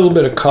little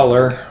bit of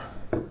color.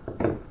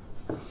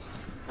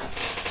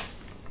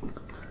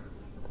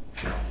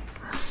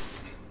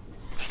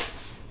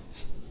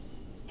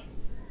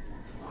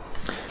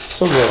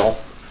 Just a little.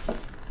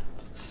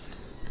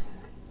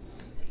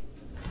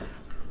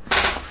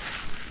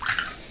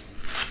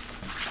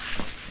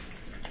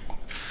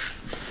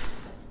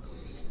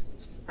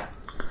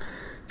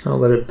 I'll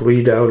let it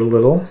bleed out a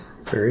little,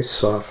 very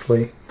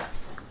softly.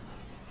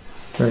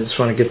 I just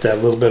want to get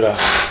that little bit of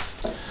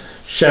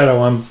shadow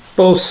on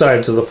both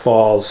sides of the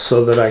falls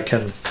so that I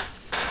can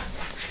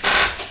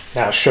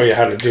now show you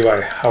how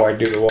I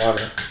do the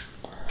water.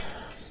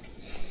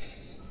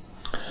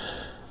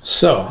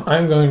 So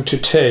I'm going to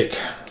take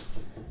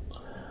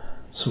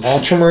some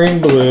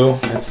ultramarine blue.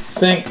 I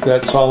think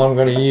that's all I'm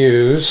going to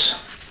use.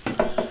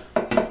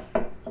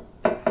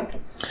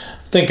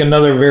 I think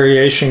another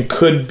variation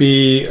could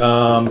be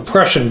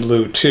Prussian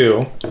blue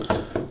too.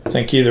 I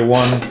think either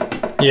one,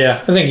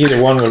 yeah, I think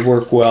either one would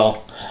work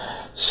well.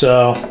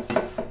 So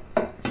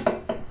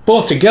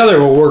both together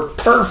will work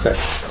perfect.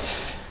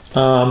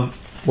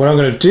 What I'm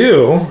going to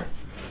do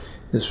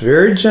is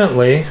very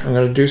gently, I'm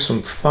going to do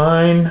some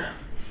fine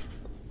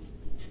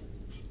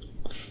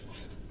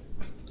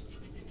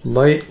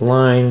light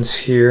lines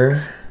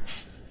here.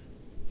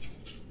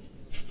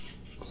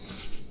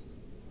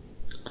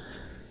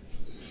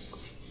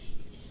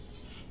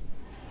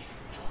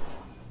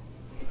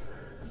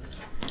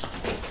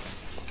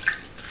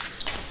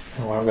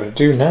 And what I'm going to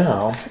do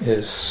now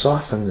is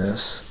soften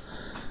this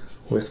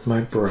with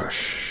my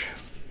brush.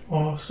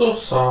 Oh, so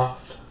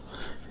soft.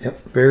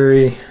 Yep,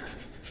 very.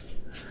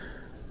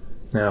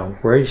 Now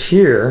right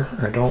here,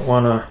 I don't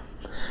want to.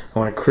 I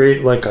want to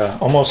create like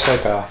almost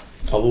like a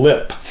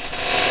lip,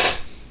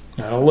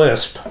 not a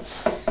lisp.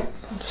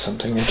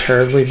 Something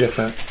entirely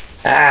different.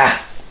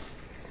 Ah.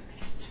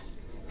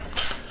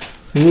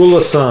 Rule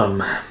of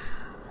thumb.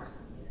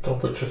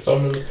 Don't put your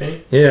thumb in the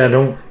paint. Yeah,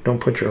 don't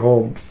put your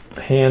whole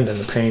hand in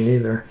the paint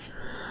either.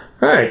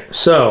 All right,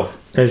 so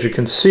as you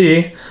can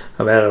see,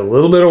 I've added a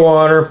little bit of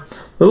water, a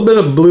little bit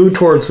of blue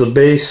towards the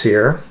base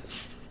here.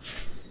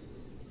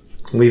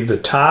 Leave the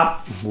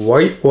top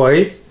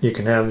white. You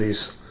can have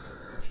these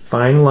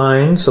fine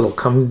lines that'll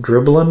come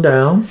dribbling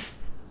down.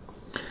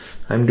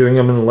 I'm doing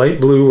them in light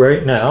blue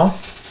right now.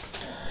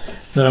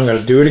 Then I'm going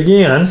to do it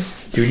again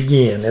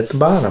at the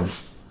bottom.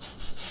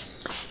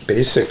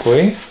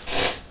 Basically,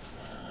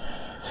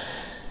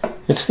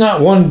 it's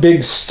not one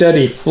big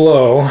steady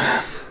flow.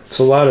 It's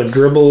a lot of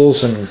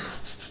dribbles and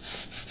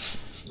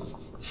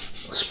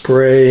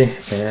spray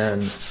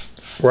and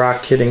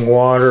rock hitting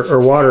water,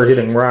 or water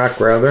hitting rock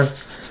rather.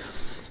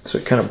 So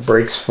it kind of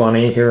breaks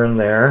funny here and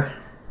there.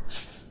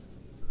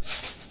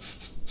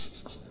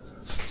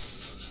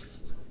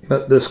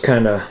 But this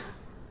kind of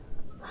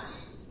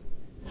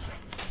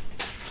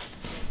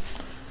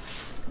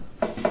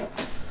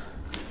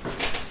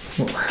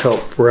will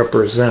help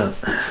represent.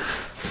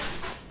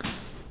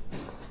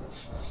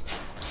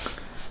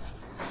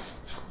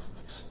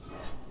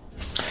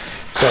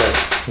 So,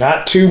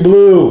 not too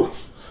blue.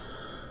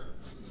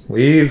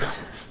 Leave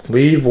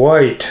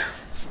white.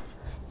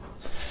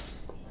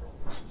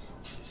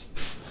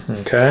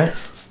 Okay.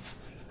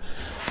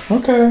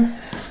 Okay.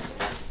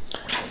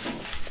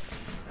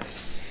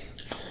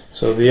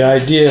 So the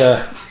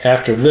idea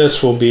after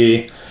this will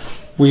be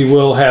we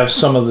will have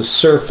some of the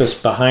surface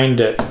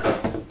behind it.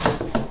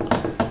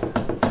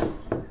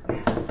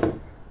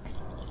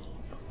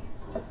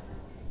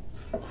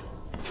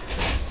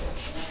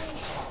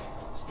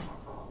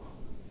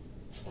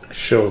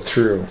 show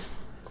through.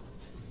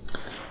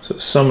 So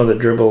some of the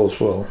dribbles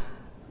will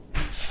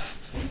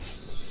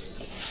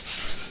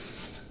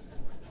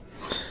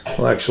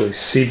actually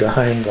see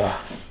behind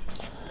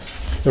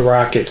the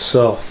rock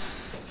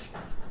itself,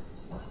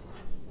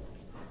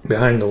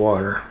 behind the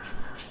water.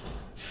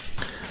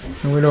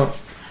 And we don't.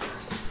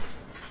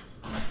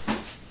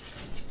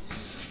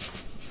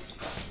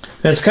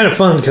 And it's kind of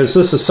fun because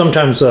this is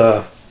sometimes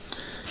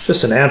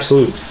just an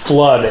absolute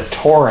flood, a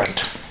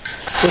torrent.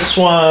 This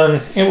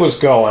one, it was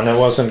going. It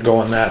wasn't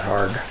going that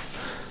hard.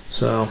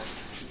 So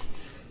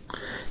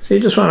you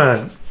just want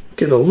to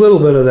get a little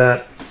bit of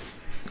that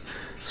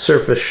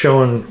surface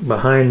showing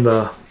behind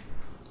the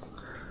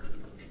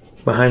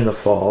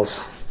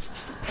falls.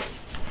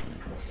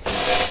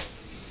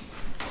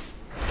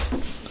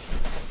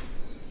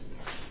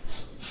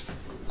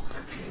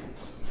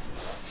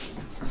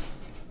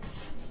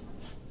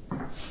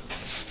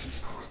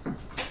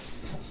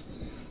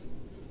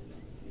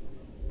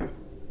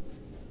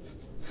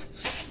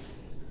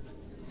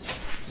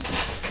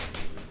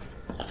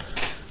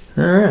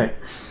 All right.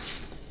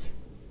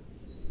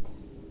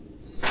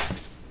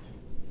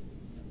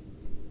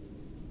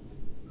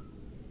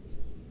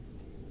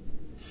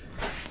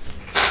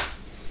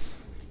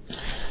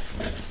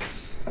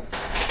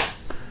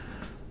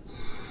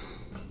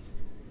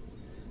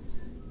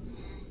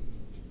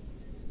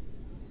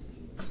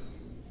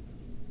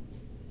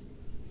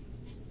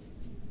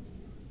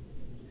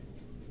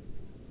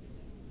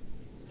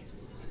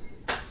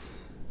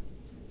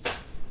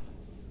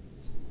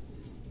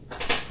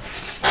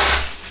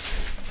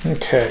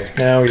 Okay,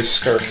 now he's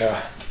starting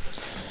to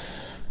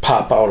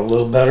pop out a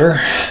little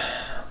better.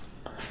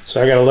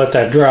 So I gotta let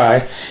that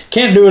dry.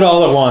 Can't do it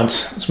all at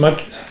once. As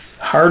much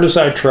hard as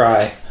I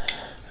try.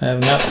 I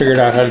have not figured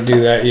out how to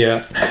do that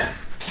yet.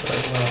 So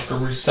I'm gonna have to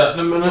reset in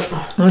a minute.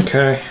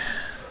 Okay.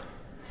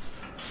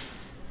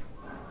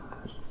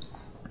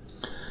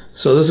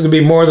 So this is gonna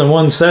be more than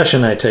one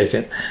session, I take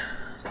it.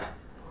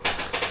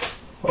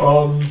 I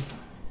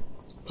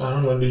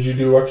don't know, did you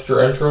do extra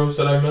intros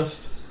that I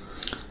missed?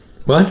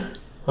 What?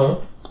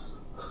 Huh?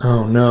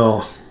 Oh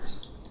no.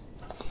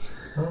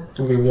 It's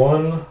gonna be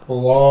one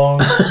long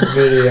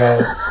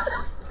video.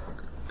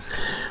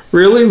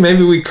 Really?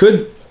 Maybe we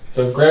could.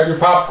 So grab your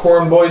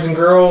popcorn, boys and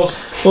girls.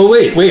 Well,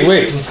 wait.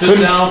 And sit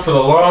down for the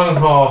long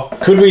haul.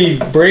 Could we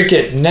break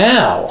it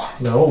now?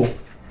 No.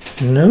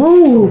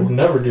 No. We'd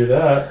never do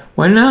that.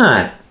 Why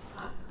not?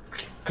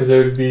 Because it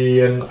would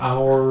be an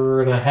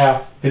hour and a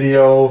half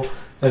video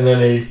and then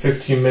a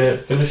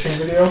 15-minute finishing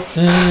video.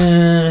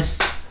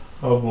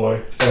 Oh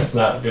boy, that's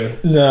not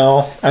good.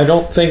 No, I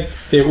don't think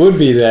it would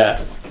be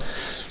that.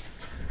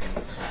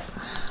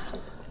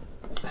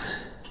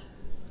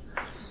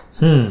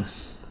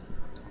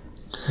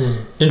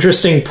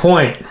 Interesting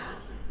point.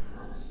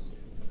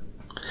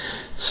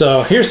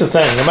 So here's the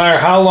thing. No matter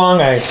how long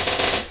I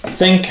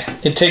think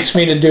it takes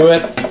me to do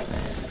it.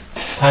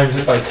 Times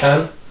it by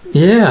 10?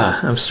 Yeah,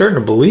 I'm starting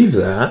to believe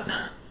that.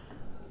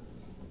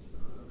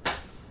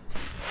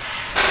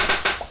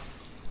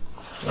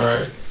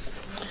 Alright.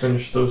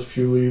 Finish those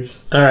few leaves.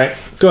 All right,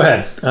 go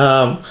ahead.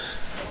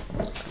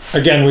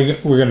 Again,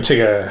 we're going to take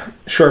a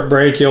short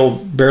break. You'll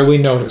barely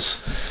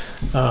notice,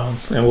 and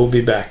we'll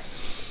be back.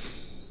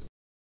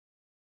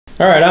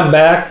 All right, I'm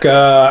back.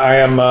 I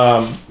am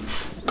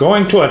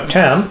going to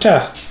attempt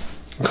to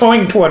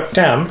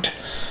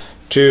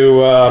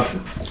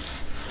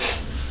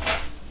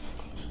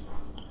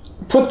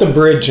put the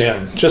bridge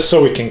in, just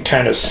so we can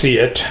kind of see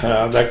it.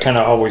 That kind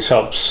of always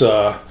helps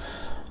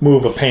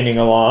move a painting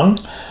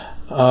along.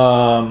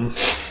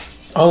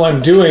 All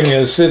I'm doing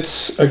is,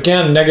 it's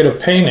again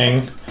negative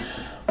painting.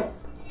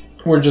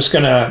 We're just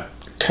gonna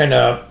kind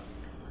of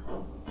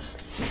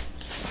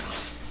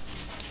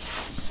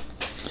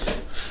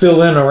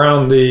fill in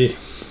around the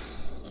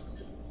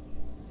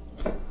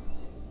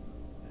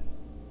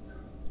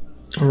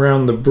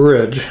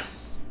bridge.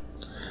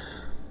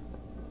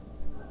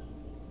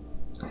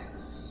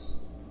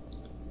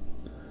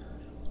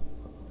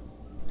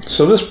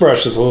 So this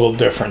brush is a little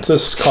different.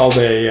 This is called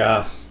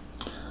a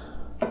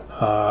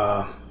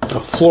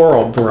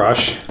floral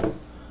brush.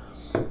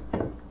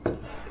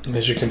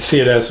 As you can see,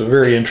 it has a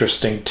very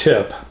interesting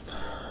tip.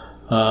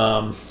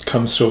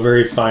 Comes to a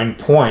very fine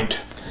point,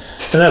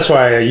 and that's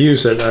why I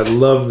use it. I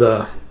love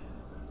the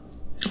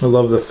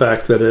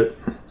fact that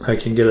I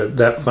can get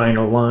that fine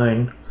a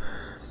line.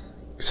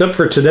 Except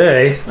for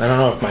today, I don't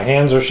know if my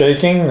hands are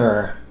shaking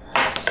or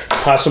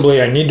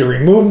possibly I need to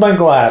remove my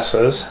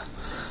glasses.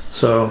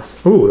 So,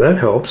 ooh, that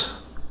helps.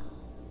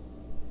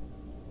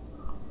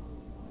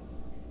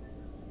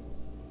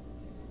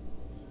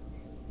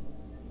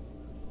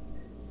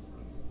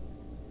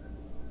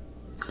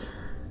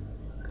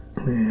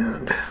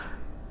 And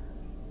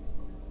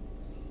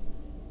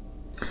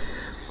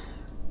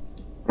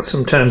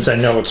sometimes I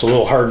know it's a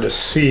little hard to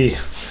see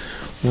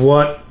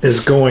what is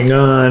going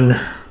on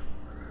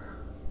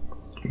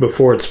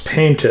before it's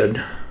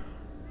painted.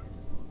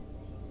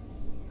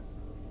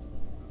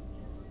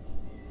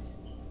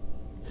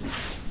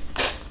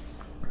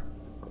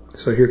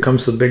 So here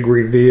comes the big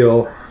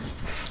reveal.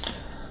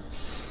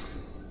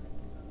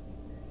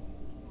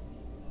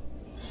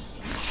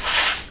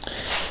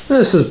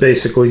 this is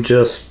basically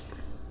just,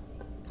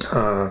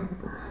 I'm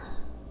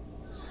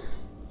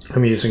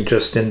using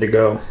just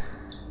indigo.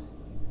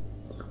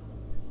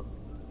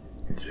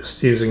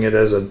 Just using it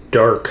as a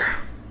dark.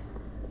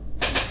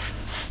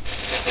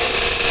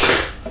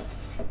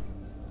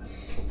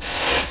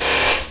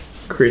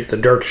 Create the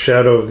dark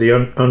shadow of the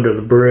under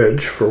the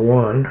bridge for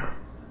one.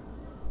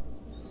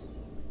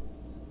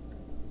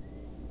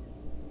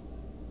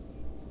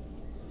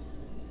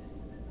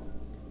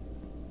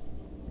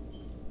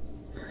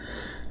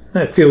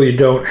 I feel you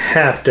don't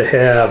have to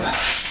have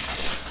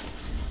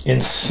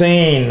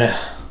insane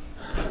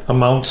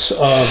amounts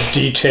of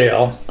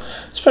detail,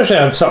 especially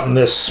on something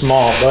this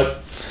small,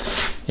 but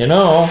you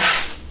know,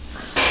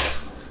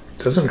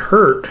 it doesn't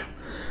hurt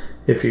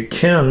if you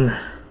can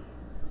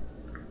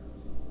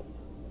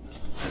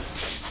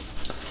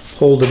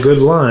hold a good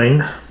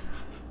line.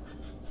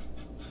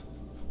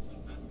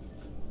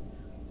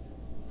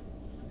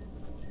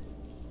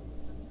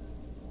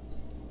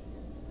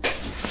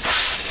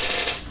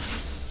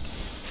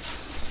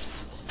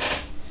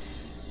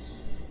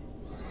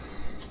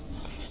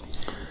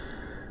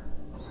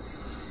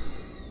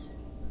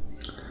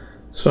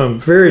 So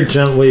I'm very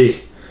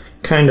gently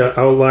kind of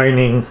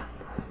outlining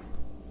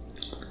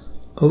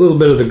a little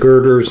bit of the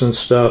girders and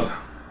stuff.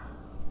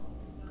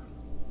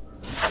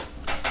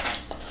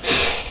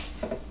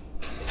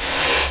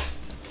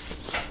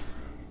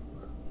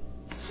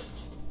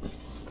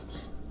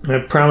 I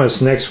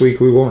promise next week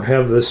we won't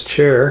have this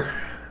chair,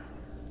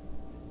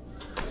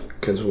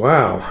 because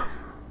wow.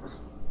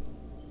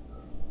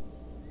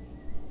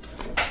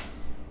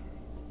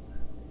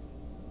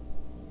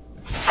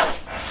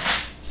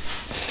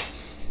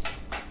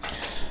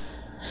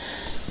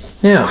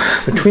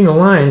 Now, between the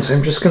lines,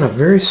 I'm just going to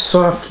very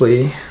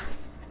softly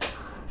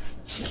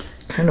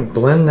kind of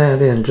blend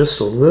that in just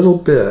a little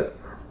bit.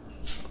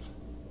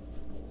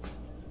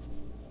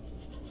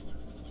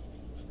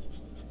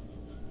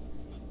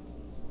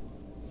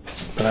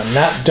 But I'm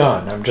not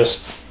done. I'm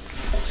just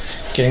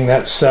getting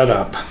that set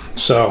up.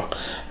 So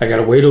I got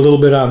to wait a little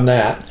bit on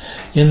that.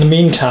 In the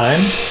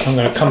meantime, I'm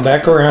going to come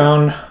back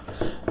around.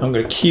 I'm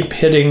going to keep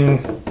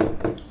hitting,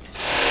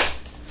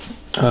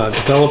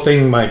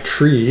 developing my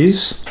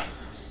trees.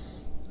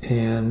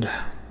 And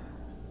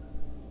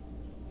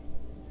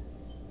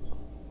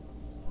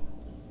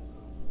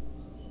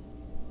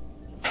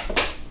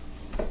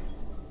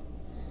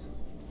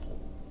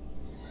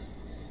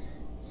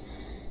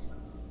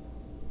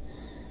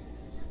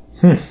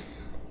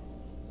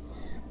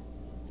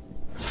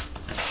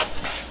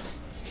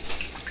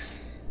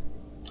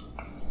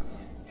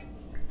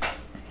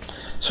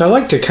so I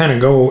like to kind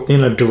of go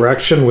in a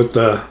direction with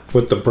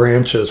the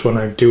branches when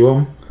I do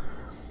them.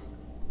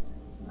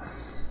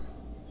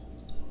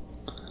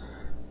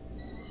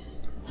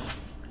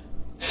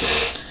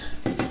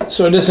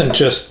 So it isn't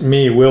just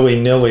me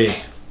willy-nilly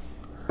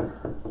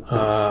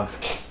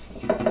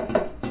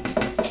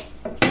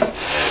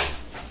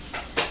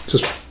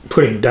just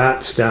putting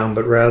dots down,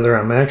 but rather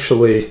I'm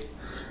actually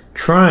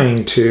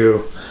trying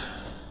to...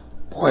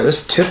 Boy,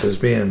 this tip is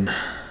being... I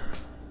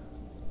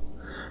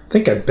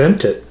think I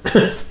bent it.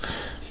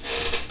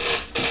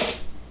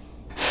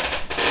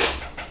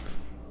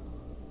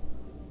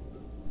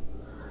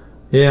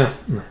 Yeah,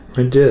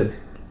 I did.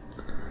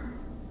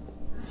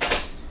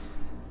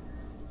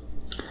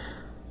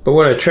 But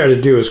what I try to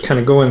do is kind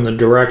of go in the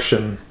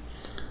direction,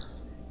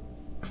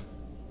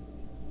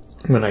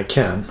 when I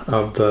can,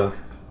 of the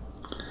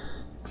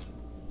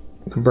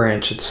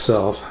branch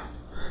itself,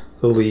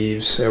 the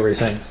leaves,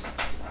 everything.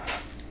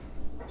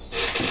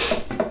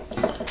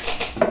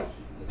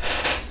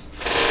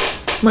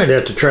 Might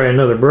have to try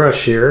another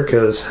brush here,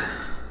 because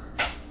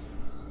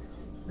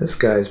this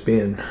guy's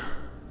being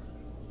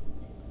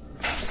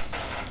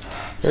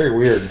very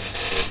weird.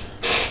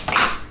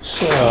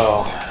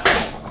 So...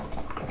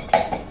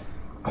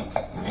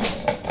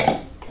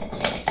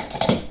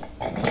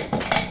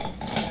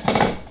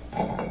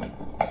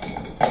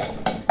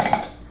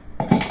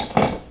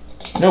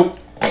 Nope.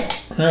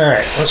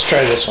 Alright, let's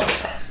try this one.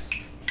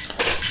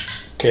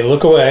 Okay,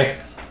 look away.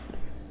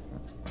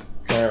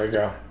 There we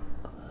go.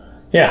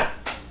 Yeah.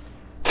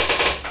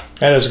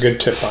 That has a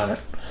good tip on it.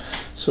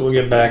 So we'll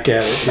get back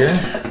at it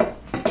here.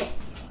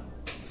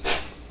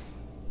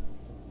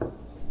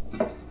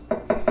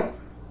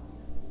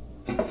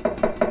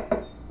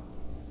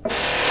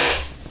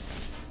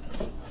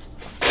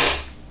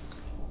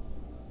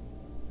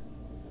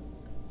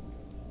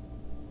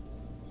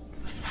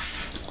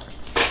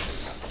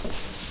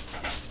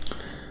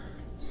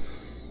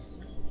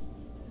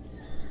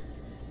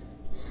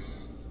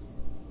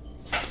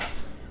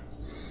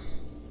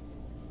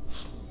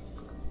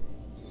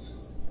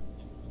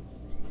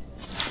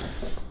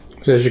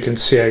 As you can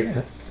see,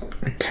 I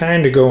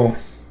kind of go,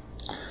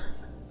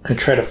 I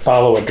try to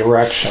follow a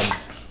direction.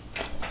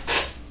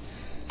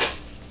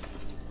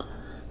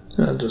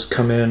 I'll just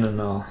come in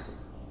and I'll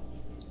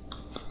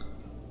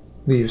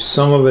leave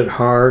some of it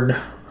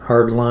hard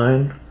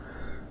line,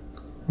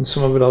 and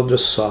some of it I'll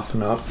just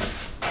soften up.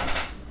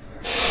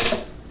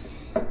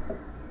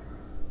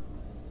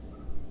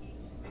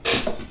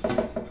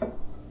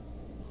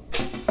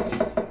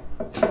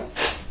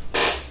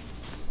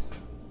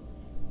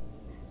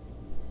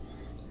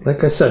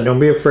 like I said, don't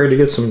be afraid to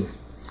get some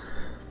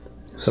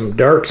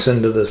darks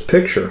into this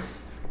picture.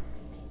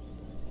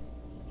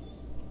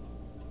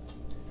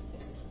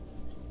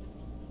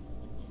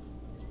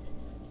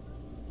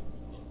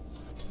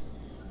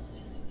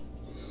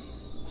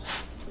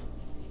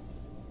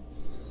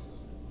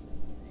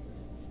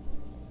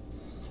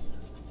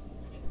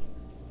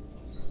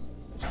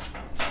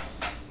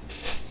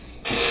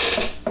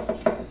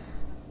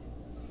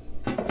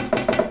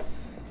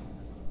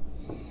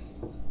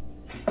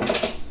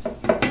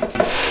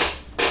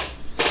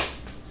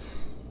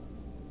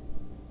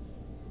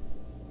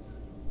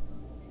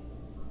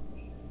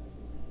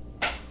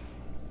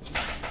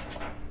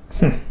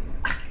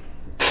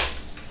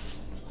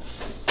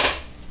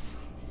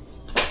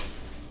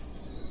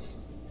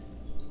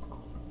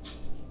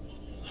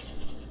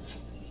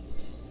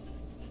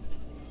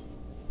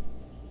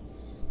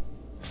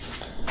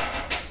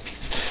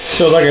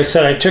 So like I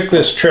said, I took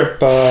this trip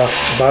about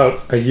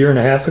 1.5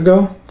 years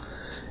ago,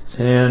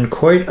 and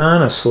quite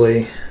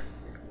honestly,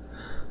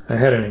 I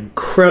had an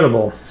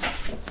incredible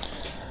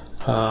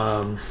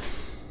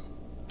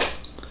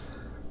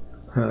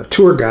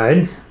tour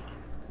guide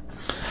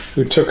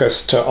who took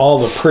us to all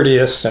the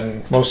prettiest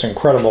and most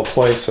incredible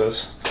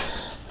places.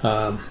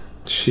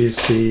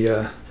 She's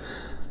the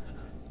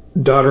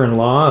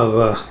daughter-in-law of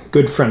a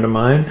good friend of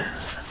mine,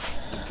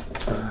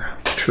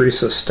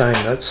 Teresa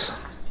Steinmetz.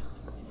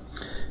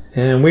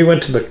 And we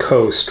went to the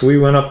coast, we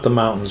went up the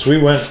mountains, we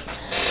went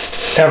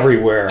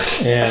everywhere,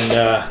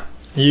 and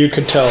you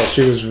could tell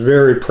she was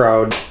very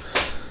proud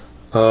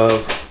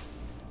of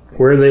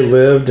where they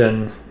lived,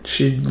 and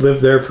she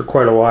lived there for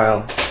quite a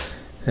while.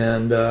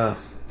 And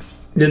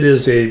it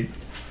is a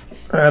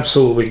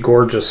absolutely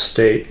gorgeous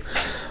state.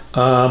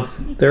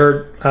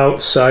 They're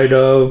outside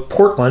of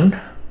Portland,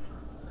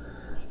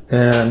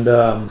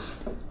 and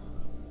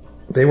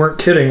they weren't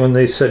kidding when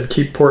they said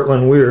keep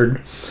Portland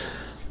weird.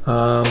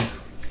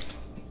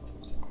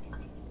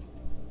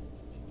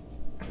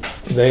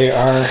 They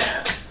are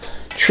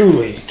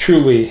truly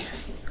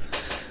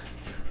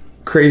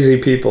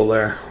crazy people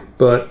there,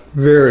 but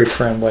very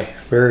friendly,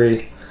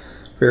 very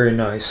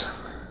nice.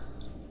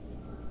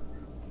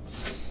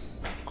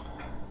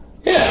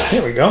 Yeah,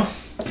 here we go.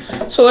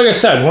 So like I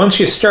said, once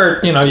you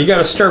start, you got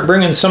to start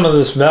bringing some of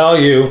this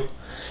value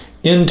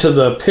into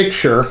the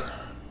picture.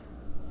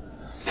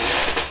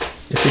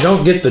 If you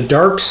don't get the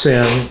darks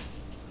in,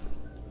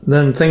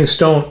 then things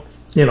don't,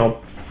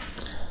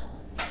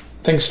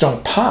 things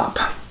don't pop.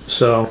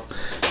 So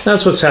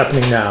that's what's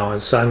happening now,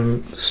 is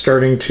I'm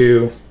starting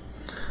to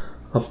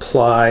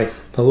apply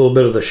a little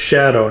bit of the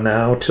shadow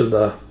now to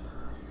the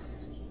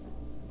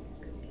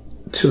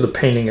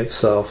painting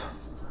itself.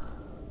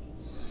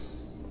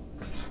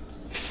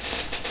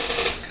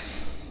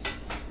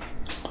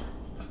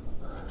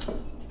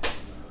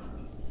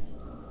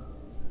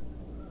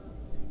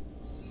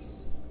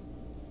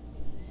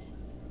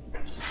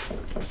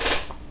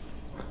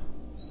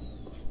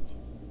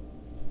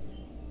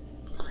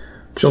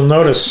 You'll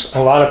notice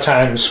a lot of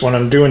times when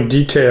I'm doing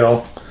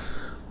detail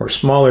or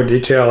smaller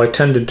detail, I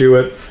tend to do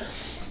it,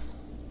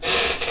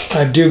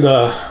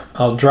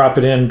 I'll drop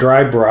it in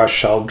dry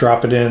brush, I'll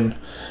drop it in,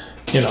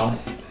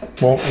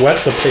 won't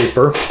wet the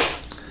paper,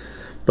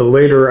 but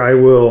later I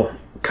will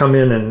come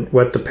in and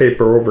wet the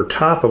paper over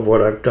top of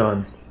what I've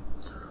done.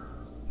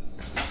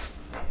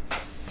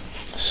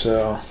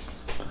 So,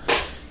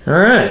 all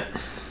right.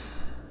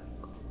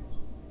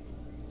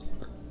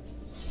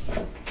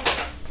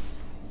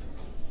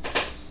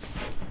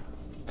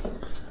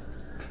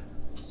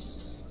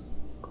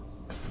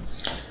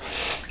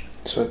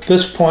 So at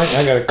this point,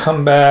 I got to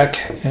come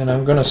back and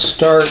I'm going to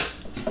start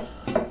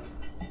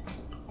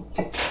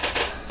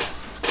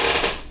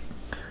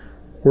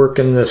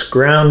working this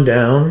ground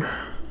down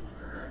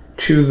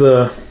to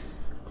the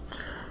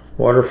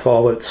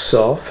waterfall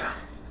itself.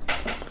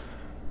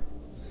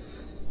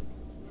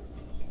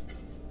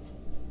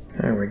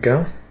 There we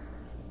go.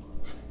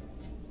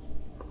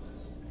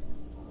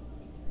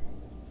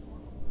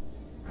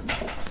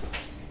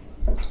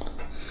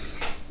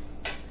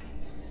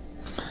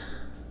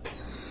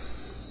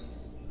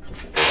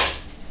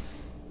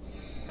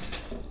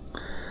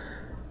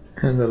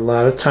 And a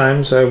lot of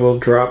times I will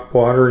drop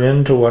water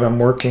into what I'm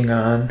working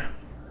on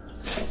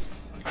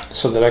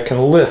so that I can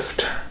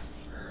lift.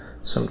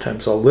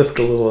 Sometimes I'll lift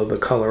a little of the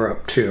color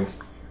up too.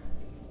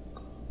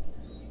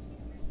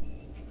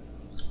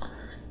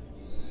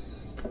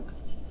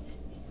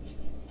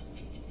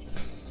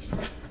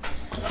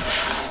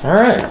 All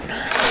right.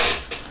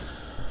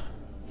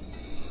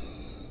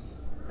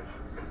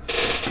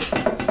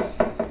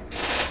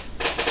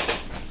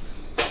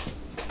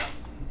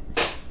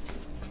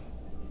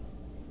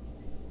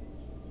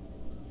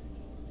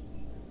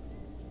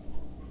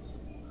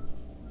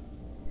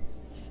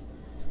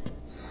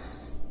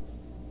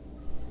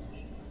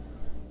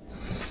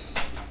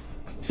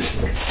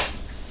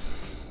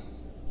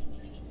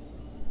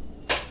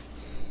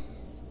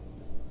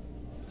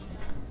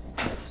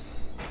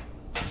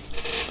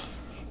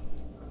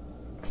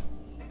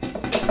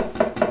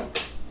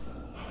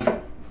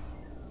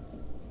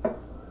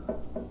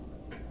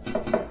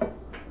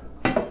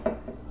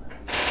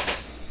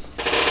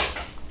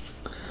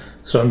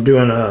 So I'm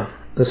doing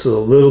this is a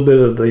little bit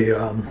of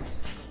the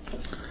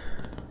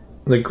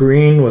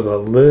green with a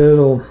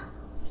little,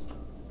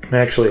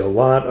 actually a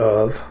lot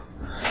of,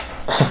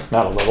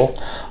 not a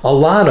little, a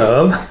lot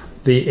of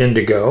the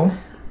indigo.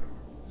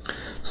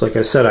 So like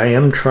I said, I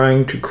am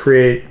trying to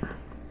create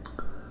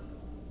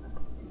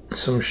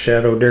some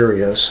shadowed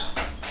areas.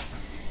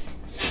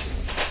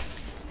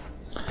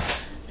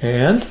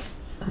 And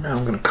now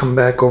I'm going to come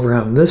back over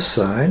on this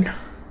side.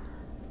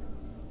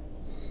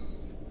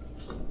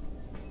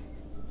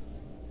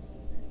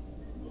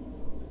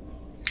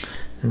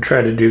 And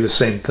try to do the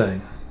same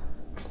thing.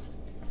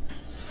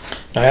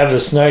 I have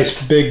this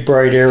nice big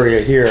bright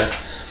area here.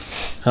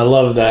 I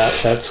love that.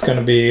 That's going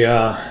to be,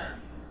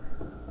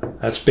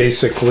 that's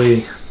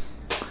basically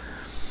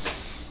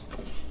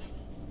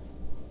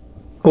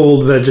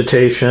old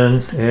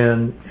vegetation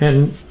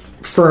and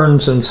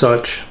ferns and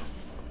such.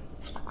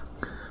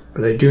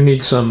 But I do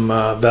need some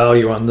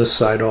value on this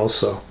side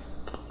also.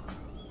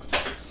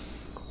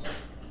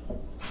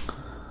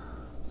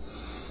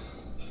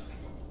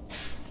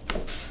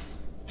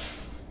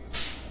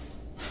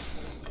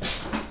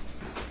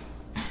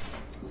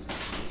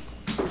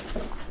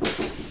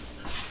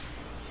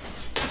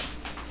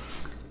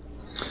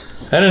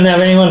 I didn't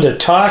have anyone to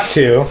talk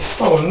to.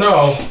 Oh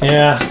no!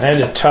 Yeah, I had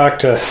to talk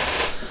to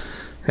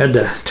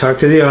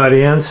the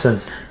audience,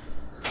 and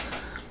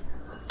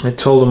I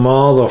told them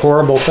all the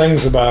horrible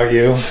things about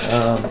you.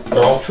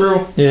 They're all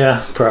true.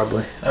 Yeah,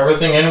 probably.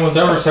 Everything anyone's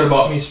ever said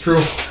about me is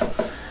true.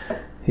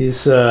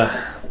 He's not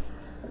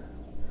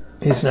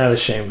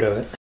ashamed of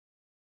it.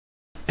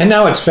 And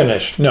now it's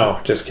finished.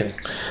 No, just kidding.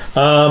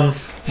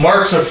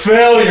 Mark's a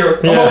failure.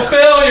 Yeah. I'm a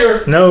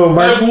failure. No, Mark.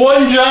 I have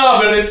one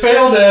job and I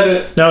failed at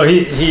it. No,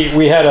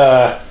 we had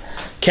a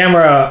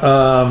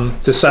camera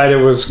decided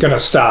it was going to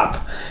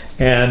stop.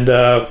 And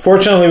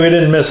fortunately, we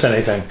didn't miss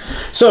anything.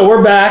 So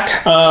we're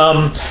back.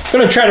 I'm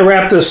going to try to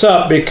wrap this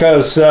up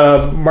because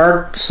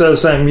Mark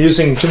says I'm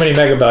using too many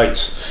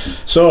megabytes.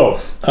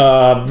 So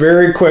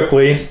very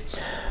quickly,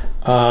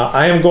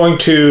 I am going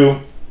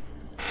to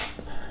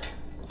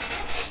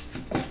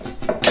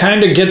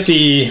kind of get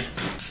the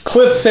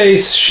cliff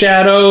face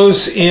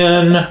shadows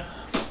in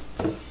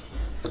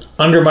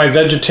under my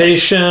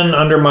vegetation,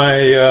 under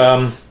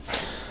my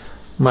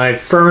my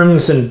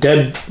ferns and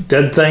dead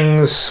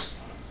things.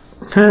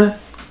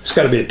 There's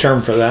got to be a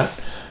term for that.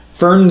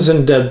 Ferns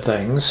and dead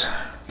things.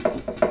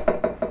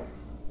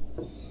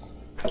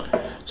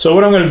 So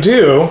what I'm going to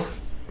do,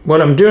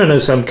 what I'm doing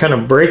is I'm kind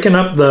of breaking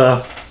up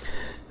the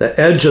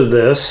edge of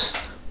this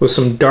with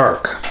some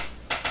dark.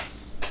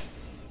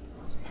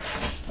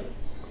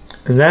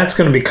 And that's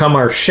going to become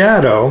our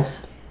shadow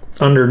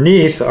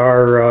underneath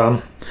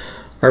our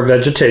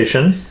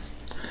vegetation.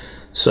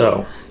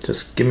 So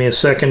just give me a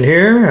second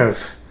here.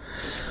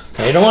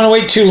 Now, you don't want to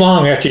wait too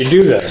long after you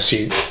do this.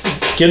 You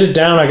get it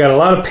down. I got a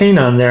lot of paint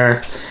on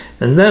there,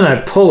 and then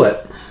I pull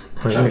it.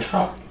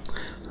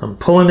 I'm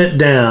pulling it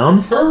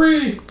down.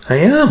 Hurry! I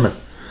am.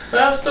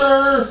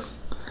 Faster!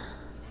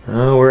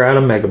 Oh, we're out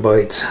of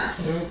megabytes.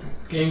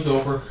 Game's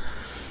over.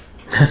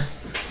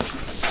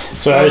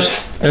 So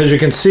as you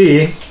can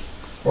see,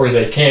 or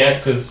they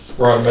can't because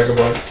we're on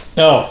megabyte.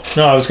 No,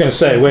 I was going to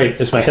say, wait,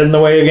 is my head in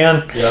the way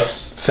again?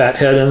 Yes. Fat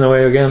head in the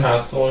way again?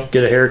 Constantly.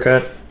 Get a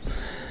haircut.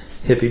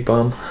 Hippie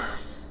bum.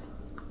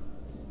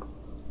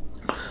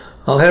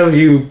 I'll have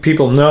you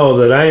people know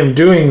that I am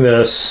doing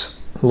this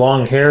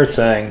long hair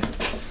thing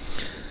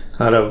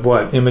out of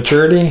what?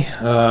 Immaturity?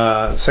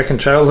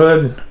 Second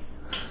childhood?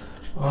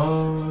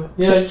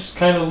 Yeah, just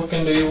kind of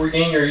looking to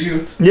regain your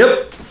youth.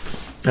 Yep.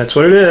 That's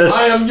what it is.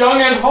 I am young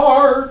at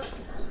heart.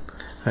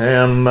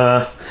 I'm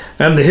the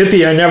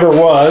hippie I never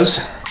was.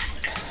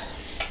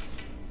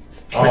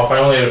 Oh, if I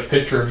only had a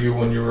picture of you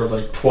when you were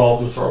like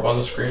 12 to throw up on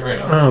the screen right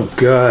now. Oh,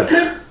 God.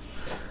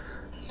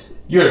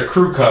 You had a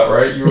crew cut,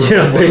 right? You were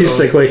Yeah,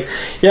 basically.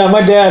 Yeah, my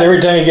dad, every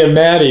time he'd get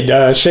mad,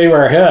 he'd shave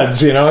our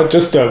heads,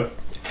 just to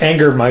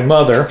anger my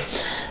mother.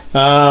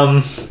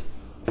 But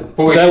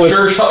wait,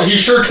 he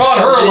sure taught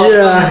her a lesson.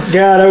 Yeah,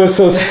 God, I was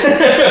so...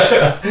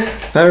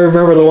 I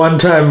remember the one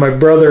time my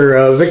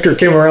brother, Victor,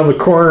 came around the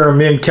corner, and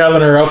me and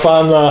Kevin are up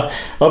on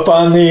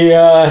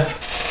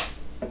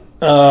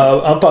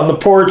the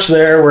porch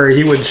there where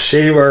he would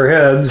shave our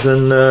heads,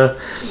 and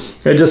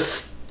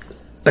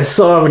I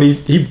saw him, and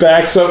he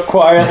backs up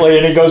quietly,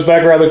 and he goes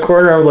back around the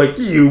corner. I'm like,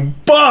 you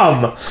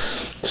bum!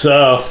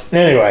 So,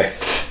 anyway,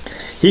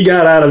 he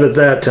got out of it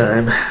that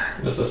time.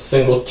 Just a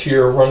single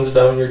tear runs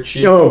down your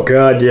cheek. Oh,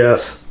 God,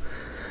 yes.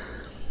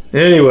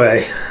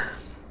 Anyway,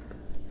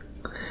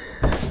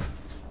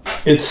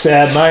 it's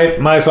sad.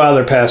 My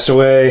father passed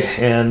away,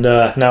 and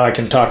now I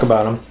can talk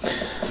about him.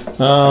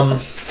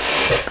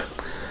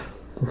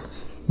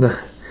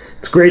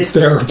 It's great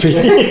therapy.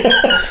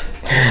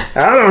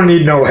 I don't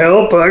need no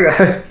help.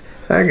 I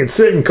can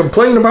sit and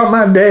complain about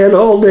my dad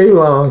all day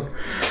long.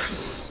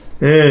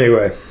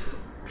 Anyway.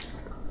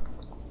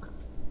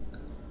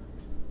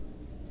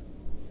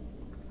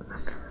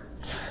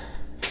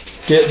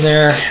 Getting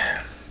there.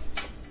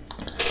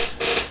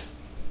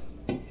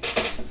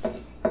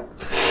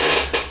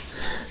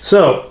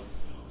 So,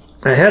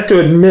 I have to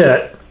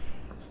admit...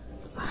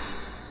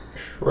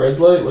 Tread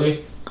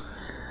lightly.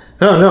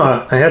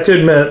 No, I have to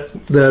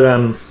admit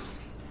that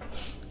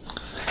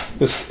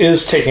this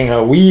is taking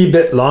a wee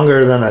bit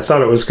longer than I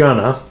thought it was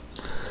gonna.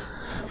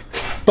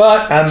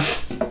 But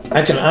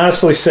I can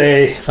honestly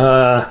say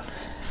I'm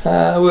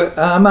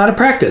out of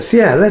practice.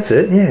 Yeah, that's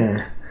it.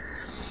 Yeah.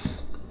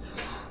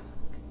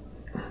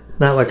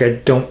 Not like I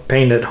don't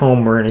paint at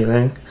home or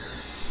anything.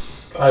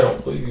 I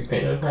don't believe you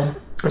paint at home.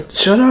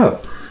 Shut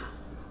up.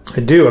 I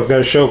do. I've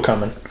got a show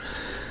coming.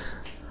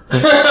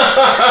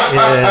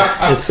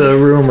 Yeah, it's a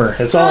rumor.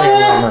 It's only a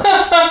rumor.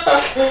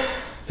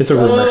 It's a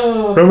rumor.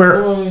 Oh,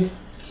 rumor. Boy.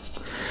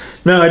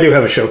 No, I do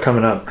have a show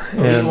coming up.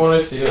 I want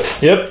to see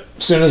it. Yep.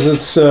 As soon as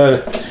it's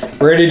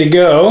ready to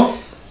go.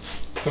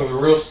 It was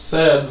real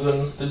sad.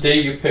 Then the day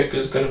you pick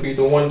is going to be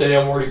the one day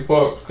I'm already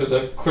booked because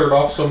I've cleared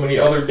off so many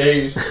other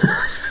days.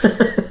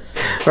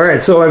 All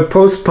right, so I've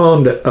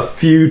postponed a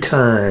few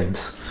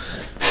times.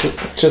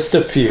 Just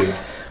a few.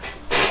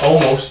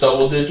 Almost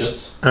double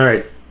digits. All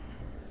right.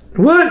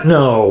 What?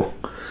 No.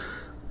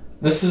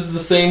 This is the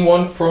same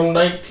one from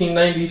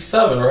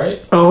 1997,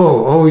 right?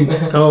 Oh,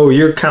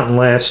 you're counting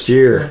last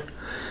year.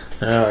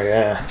 Oh,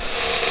 yeah.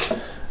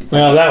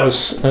 Well, that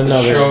was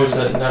another... The shows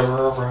that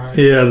never arrive.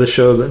 Yeah, the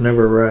show that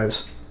never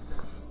arrives.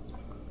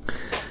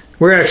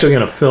 We're actually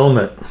going to film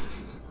it.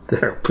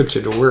 There, put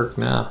you to work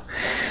now.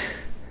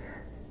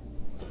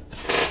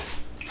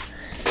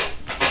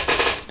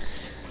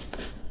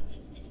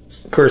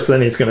 Of course,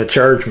 then he's going to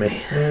charge me.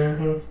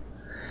 Mm-hmm.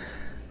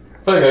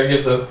 But I gotta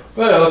give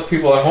let the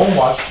people at home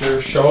watch their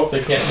show if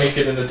they can't make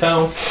it into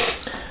town.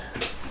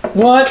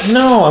 What?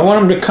 No, I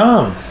want them to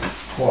come.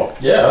 Well,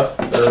 yeah,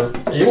 if they're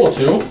able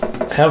to.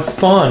 Have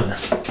fun.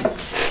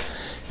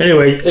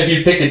 Anyway. If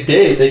you pick a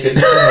date, they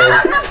could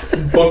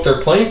book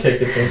their plane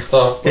tickets and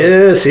stuff.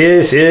 Yes.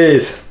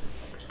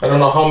 I don't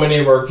know how many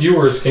of our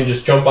viewers can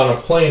just jump on a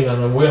plane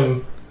on a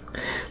whim.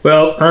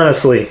 Well,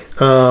 honestly,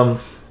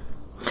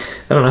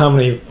 I don't know how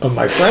many of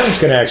my friends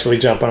can actually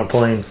jump on a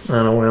plane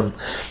on a whim.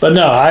 But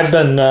no, I've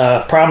been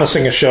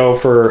promising a show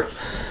for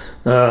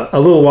a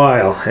little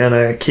while, and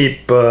I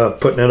keep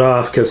putting it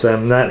off because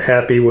I'm not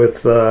happy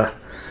with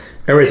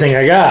everything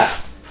I got.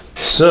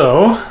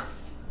 So,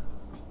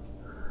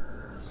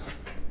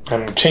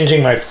 I'm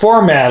changing my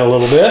format a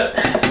little bit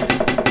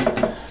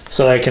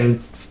so I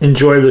can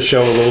enjoy the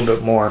show a little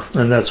bit more,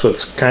 and that's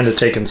what's kind of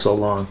taken so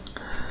long,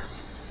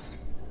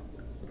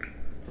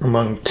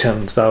 among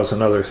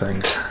 10,000 other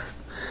things.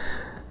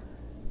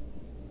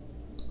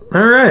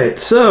 All right,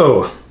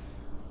 so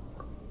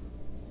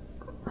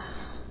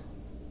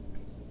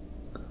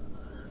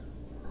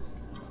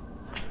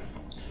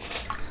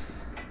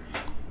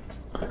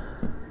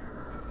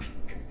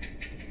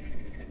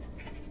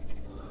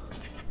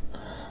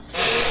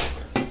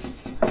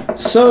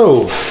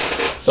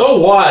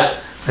what?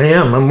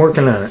 I'm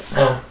working on it.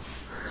 Oh.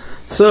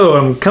 So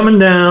I'm coming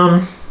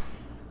down.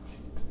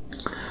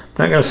 I'm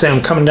not going to say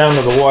I'm coming down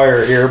to the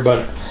wire here,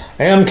 but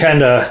I am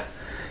kind of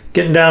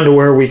getting down to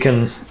where we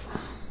can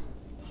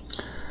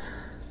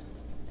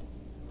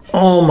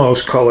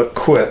almost call it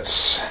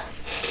quits.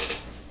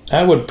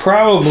 I would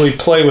probably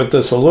play with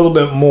this a little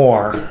bit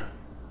more,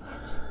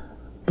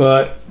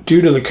 but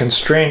due to the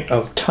constraint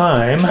of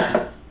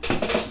time,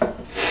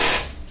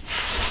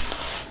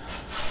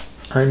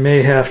 I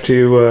may have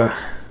to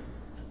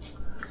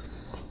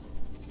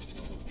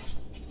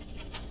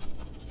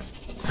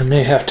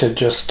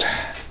just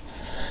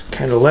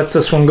kind of let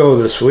this one go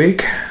this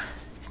week.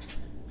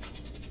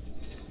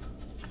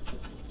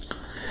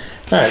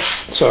 Alright,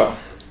 so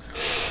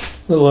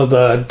a little of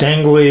the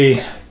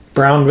dangly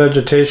brown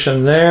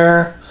vegetation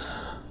there.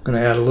 I'm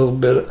going to add a little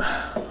bit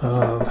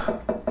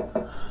of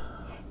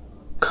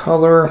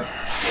color.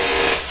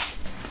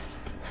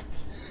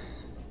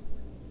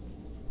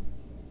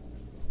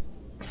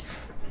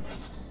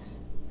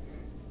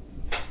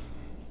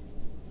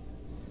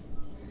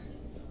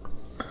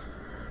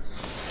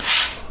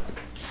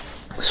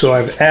 So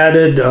I've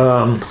added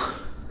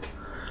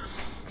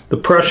the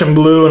Prussian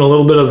blue and a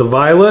little bit of the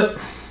violet.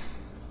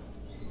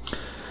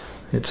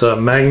 It's a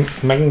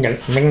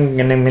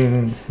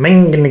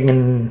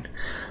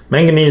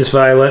manganese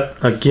violet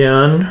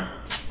again,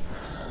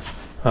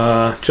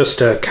 just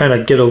to kind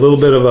of get a little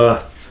bit of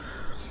a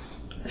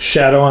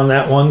shadow on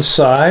that one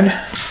side,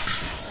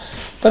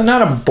 but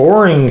not a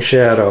boring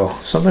shadow.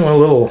 Something with a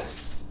little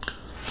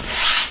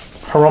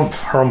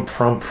harumph,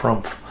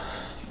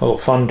 a little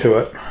fun to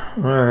it.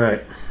 All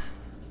right.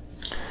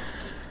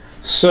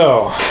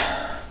 So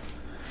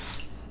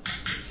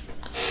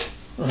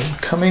I'm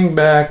coming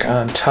back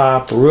on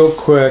top real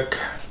quick.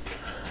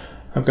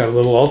 I've got a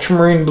little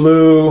ultramarine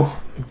blue, a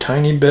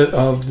tiny bit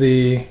of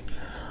the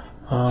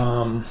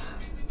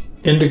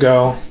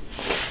indigo.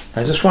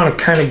 I just want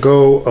to kind of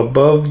go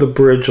above the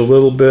bridge a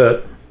little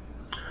bit.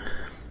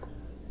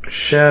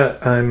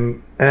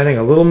 I'm adding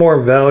a little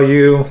more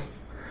value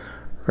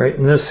right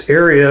in this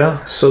area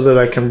so that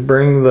I can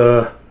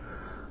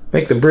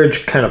make the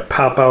bridge kind of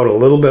pop out a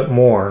little bit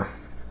more.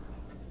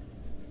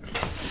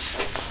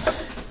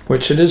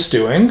 which it is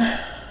doing.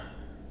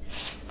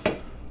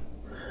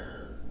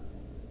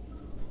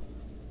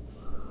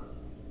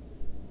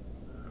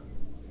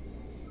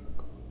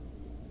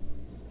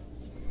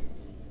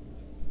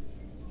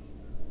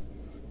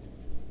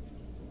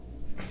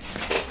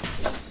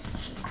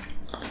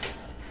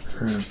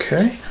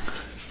 Okay,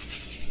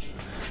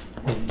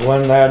 we'll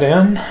blend that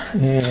in,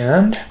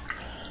 and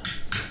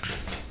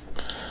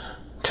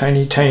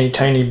tiny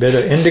bit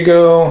of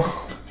indigo,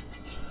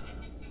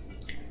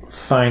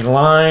 fine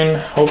line,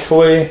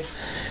 hopefully.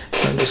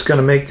 I'm just going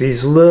to make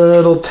these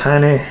little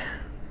tiny,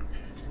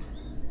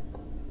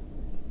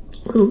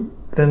 little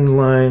thin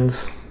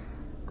lines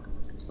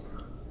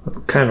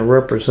that kind of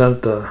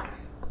represent the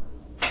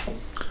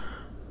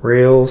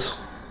rails.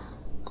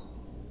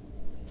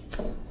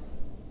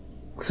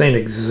 This ain't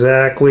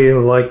exactly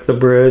like the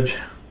bridge,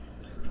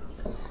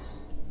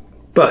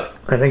 but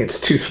I think it's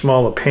too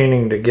small a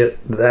painting to get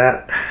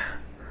that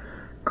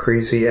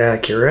crazy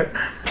accurate.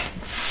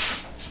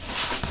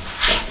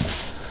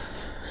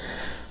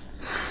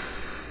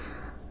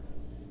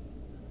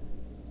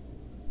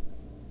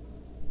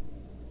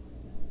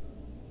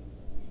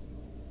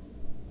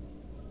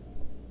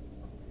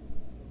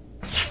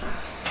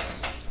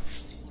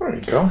 There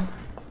you go.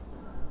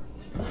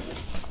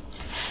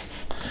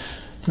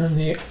 And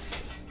the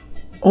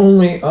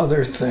only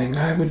other thing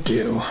I would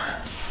do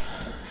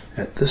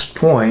at this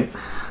point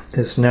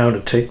is now to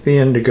take the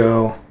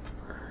indigo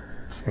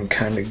and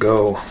kind of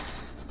go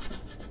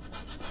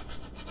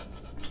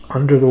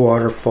under the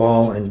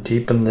waterfall and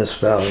deepen this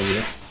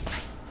value.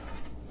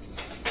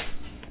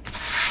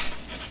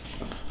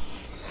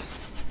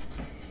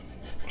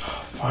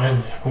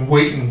 Finally, I'm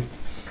waiting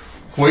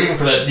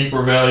for that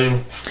deeper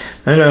value.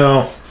 I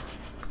know.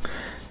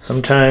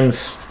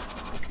 Sometimes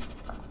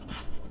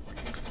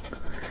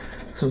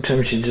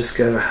you just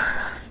gotta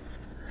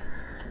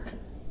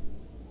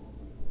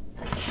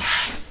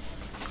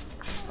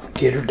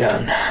get her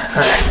done.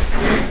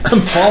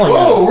 I'm falling.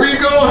 Whoa, where are you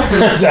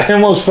going? I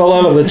almost fell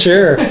out of the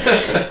chair.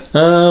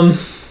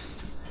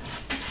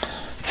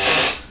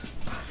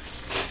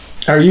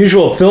 Our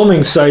usual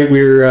filming site,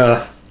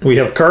 we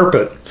have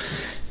carpet,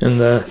 and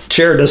the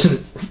chair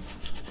doesn't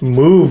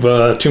move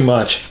too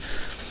much.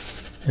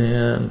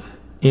 And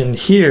in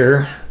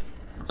here,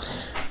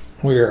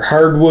 we are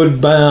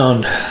hardwood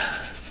bound.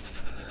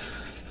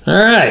 All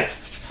right.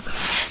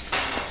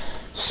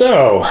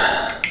 So,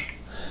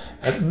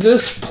 at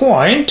this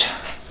point,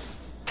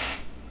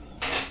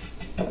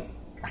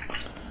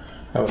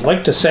 I would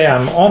like to say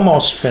I'm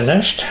almost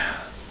finished.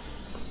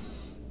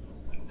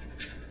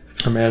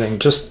 I'm adding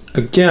just,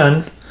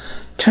 again,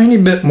 tiny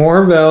bit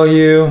more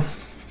value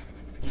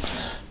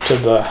to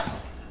the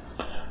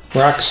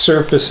rock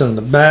surface in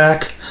the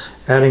back,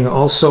 adding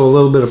also a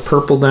little bit of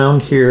purple down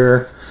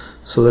here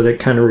so that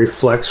it kind of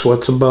reflects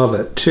what's above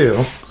it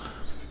too,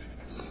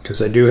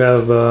 because I do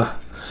have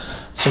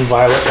some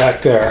violet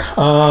back there.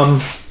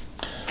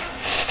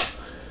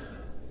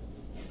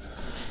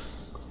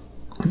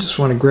 I just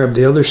want to grab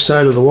the other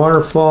side of the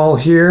waterfall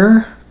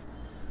here.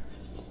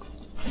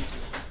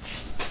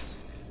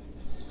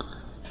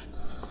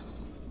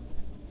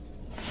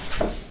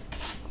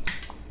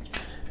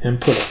 And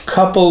put a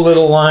couple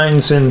little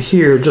lines in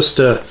here just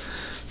to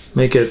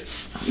make it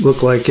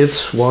look like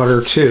it's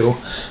water too.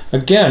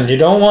 Again, you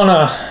don't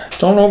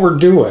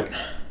overdo it.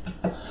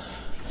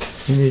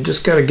 And you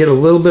just got to get a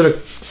little bit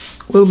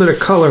of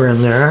color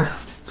in there.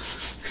 A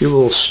few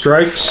little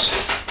stripes.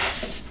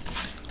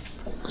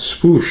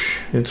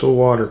 Swoosh! It's a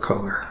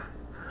watercolor.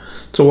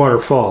 It's a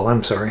waterfall.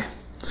 I'm sorry.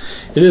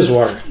 It is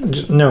water.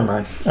 Never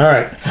mind. All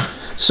right.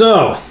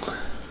 So,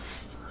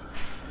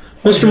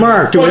 Mr.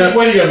 Mark,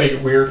 why do you gotta make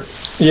it weird?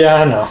 Yeah,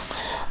 I know.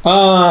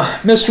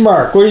 Mr.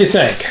 Mark, what do you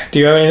think? Do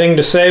you have anything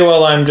to say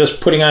while I'm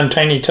just putting on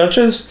tiny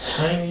touches?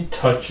 Tiny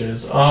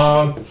touches.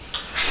 Well,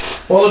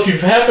 if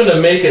you've happened to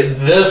make it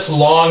this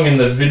long in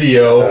the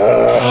video,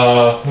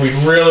 we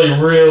really...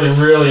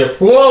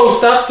 Whoa,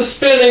 stop the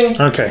spinning!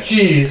 Okay.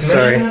 Jeez,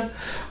 sorry. Man.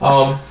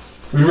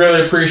 We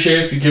really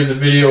appreciate if you give the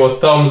video a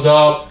thumbs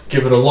up,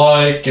 give it a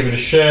like, give it a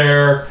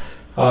share,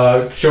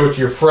 show it to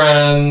your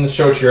friends,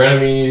 show it to your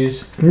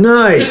enemies.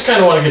 Nice. Just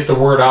kind of want to get the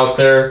word out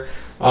there.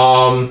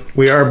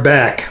 We are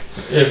back.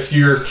 If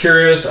you're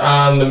curious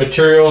on the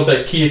materials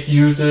that Keith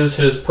uses,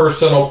 his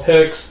personal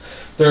picks,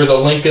 there's a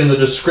link in the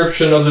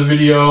description of the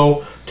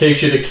video.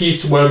 Takes you to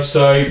Keith's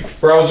website.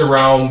 Browse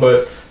around,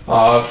 but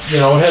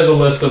it has a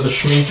list of the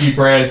Schminke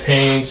brand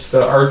paints,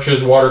 the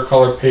Arches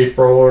watercolor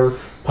paper.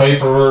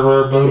 Yep.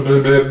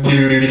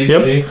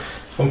 See?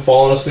 I'm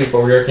falling asleep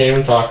over here. I can't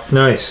even talk.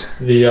 Nice.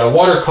 The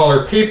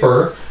watercolor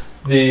paper,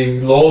 the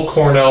Lowell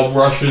Cornell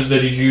brushes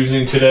that he's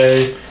using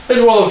today, as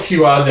well as a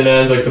few odds and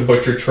ends like the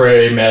butcher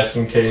tray,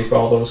 masking tape,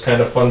 all those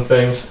kind of fun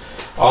things.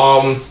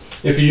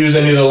 If you use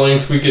any of the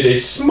links, we get a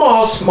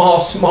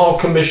small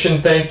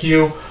commission. Thank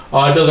you.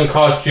 It doesn't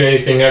cost you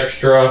anything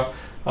extra,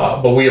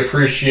 but we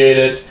appreciate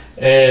it,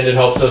 and it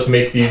helps us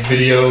make these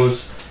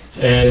videos.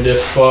 And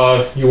if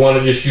you want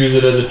to just use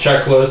it as a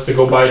checklist to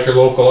go buy at your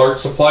local art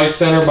supply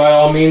center, by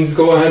all means,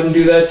 go ahead and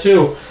do that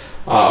too.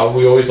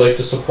 We always like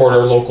to support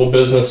our local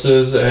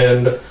businesses,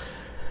 and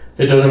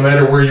it doesn't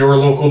matter where your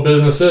local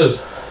business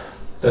is.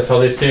 That's how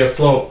they stay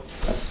afloat.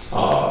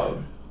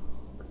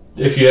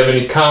 If you have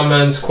any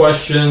comments,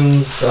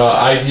 questions,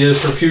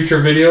 ideas for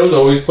future videos,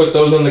 always put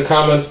those in the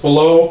comments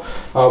below.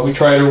 We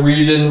try to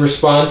read and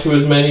respond to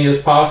as many as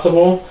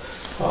possible.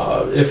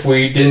 If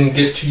we didn't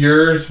get to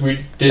yours,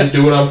 we didn't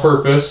do it on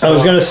purpose. So. I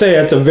was going to say,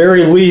 at the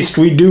very least,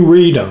 we do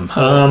read them.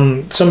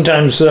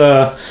 Sometimes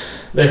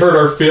they hurt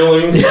our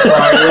feelings,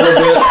 cry a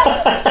little bit.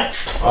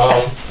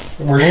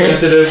 We're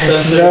sensitive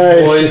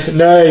boys.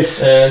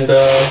 Nice. And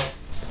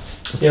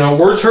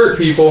words hurt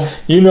people.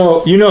 You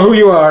know who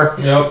you are.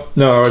 Yep.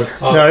 No,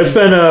 it's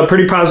been a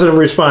pretty positive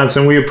response,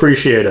 and we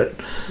appreciate it.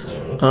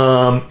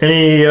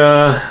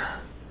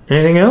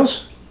 Anything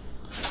else?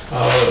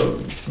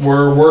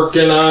 We're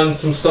working on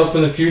some stuff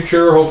in the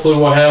future. Hopefully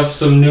we'll have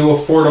some new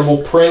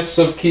affordable prints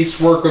of Keith's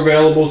work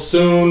available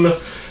soon.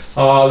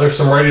 There's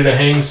some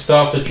ready-to-hang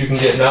stuff that you can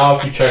get now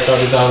if you check out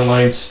his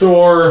online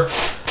store.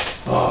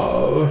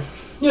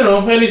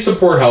 Any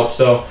support helps,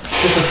 though.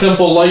 Just a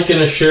simple like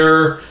and a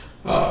share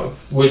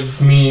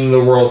would mean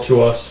the world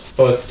to us.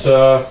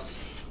 But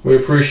we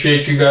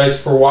appreciate you guys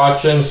for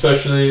watching,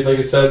 especially, like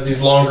I said, these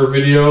longer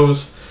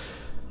videos.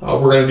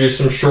 We're going to do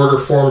some shorter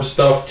form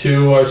stuff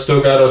too. I've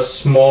still got a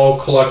small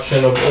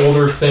collection of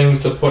older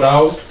things to put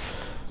out.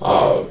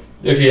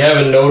 If you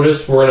haven't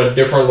noticed, we're in a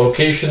different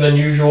location than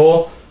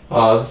usual.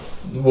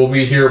 We'll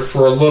be here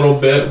for a little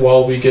bit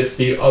while we get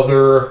the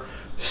other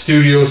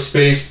studio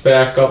space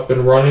back up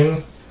and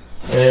running.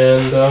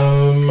 And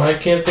I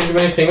can't think of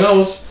anything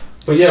else.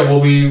 But yeah,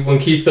 when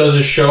Keith does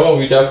his show, I'll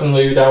be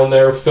definitely down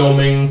there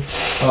filming.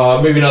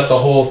 Maybe not the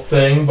whole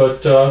thing,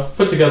 but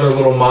put together a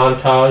little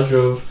montage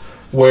of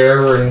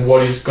where and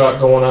what he's got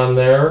going on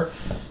there,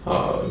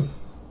 and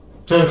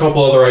a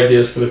couple other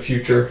ideas for the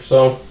future.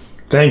 So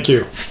thank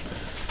you.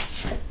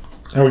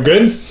 Are we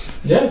good?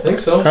 Yeah, I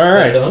think so. All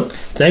right, done.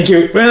 Thank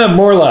you. Well,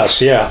 more or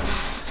less, yeah.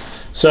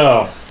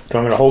 So do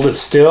I'm going to hold it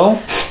still.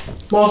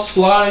 Well,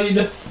 slide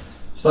your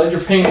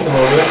paints a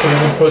little bit so we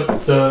can put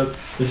the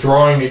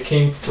drawing it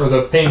came for,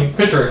 the painting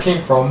picture it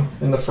came from,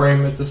 in the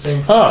frame at the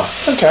same time. Oh,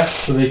 okay.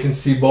 So they can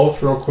see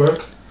both real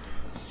quick.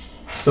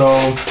 So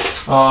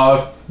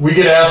we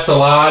get asked a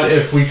lot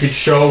if we could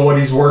show what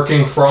he's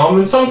working from,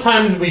 and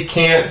sometimes we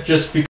can't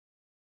just because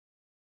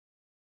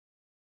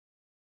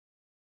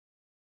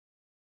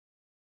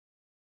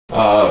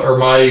or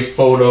my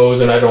photos,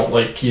 and I don't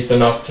like Keith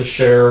enough to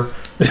share.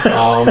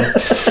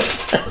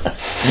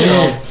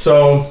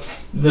 So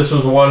this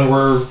was one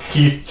where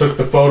Keith took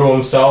the photo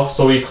himself,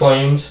 so he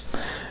claims.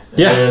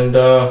 Yeah. And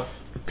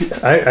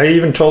I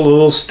even told a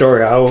little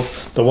story how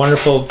the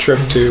wonderful trip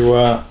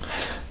to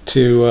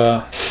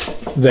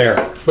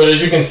there. But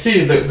as you can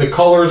see, the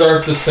colors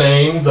aren't the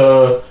same.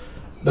 The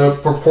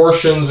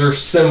proportions are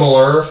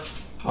similar.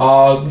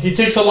 He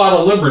takes a lot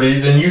of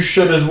liberties, and you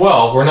should as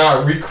well. We're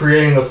not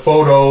recreating the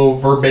photo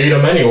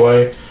verbatim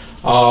anyway.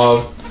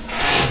 The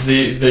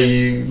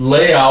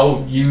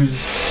layout used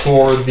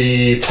for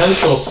the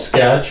pencil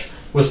sketch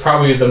was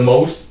probably the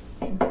most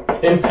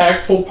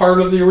impactful part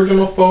of the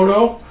original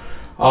photo.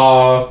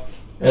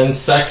 And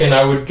second,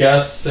 I would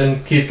guess,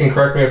 and Keith can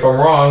correct me if I'm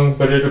wrong,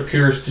 but it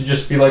appears to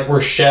just be like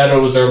where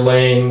shadows are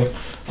laying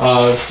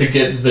to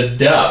get the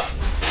depth.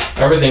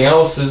 Everything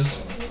else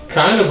is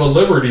kind of a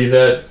liberty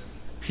that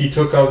he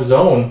took of his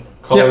own,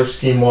 color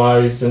scheme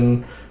wise,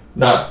 and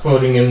not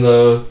putting in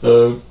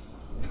the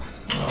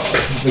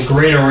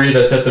greenery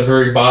that's at the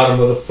very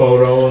bottom of the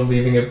photo and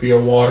leaving it be a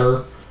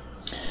water.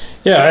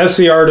 Yeah, as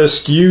the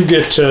artist, you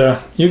get to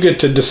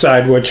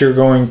decide what you're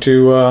going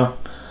to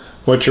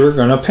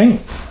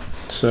paint.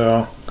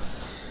 So,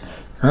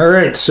 all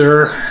right,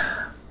 sir.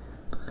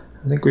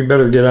 I think we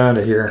better get out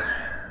of here.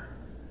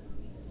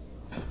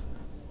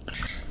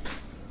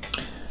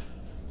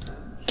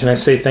 Can I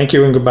say thank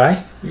you and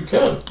goodbye? You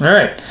can. All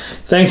right.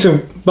 Thanks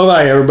and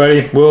bye-bye,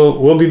 everybody.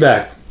 We'll be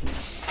back.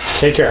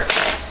 Take care.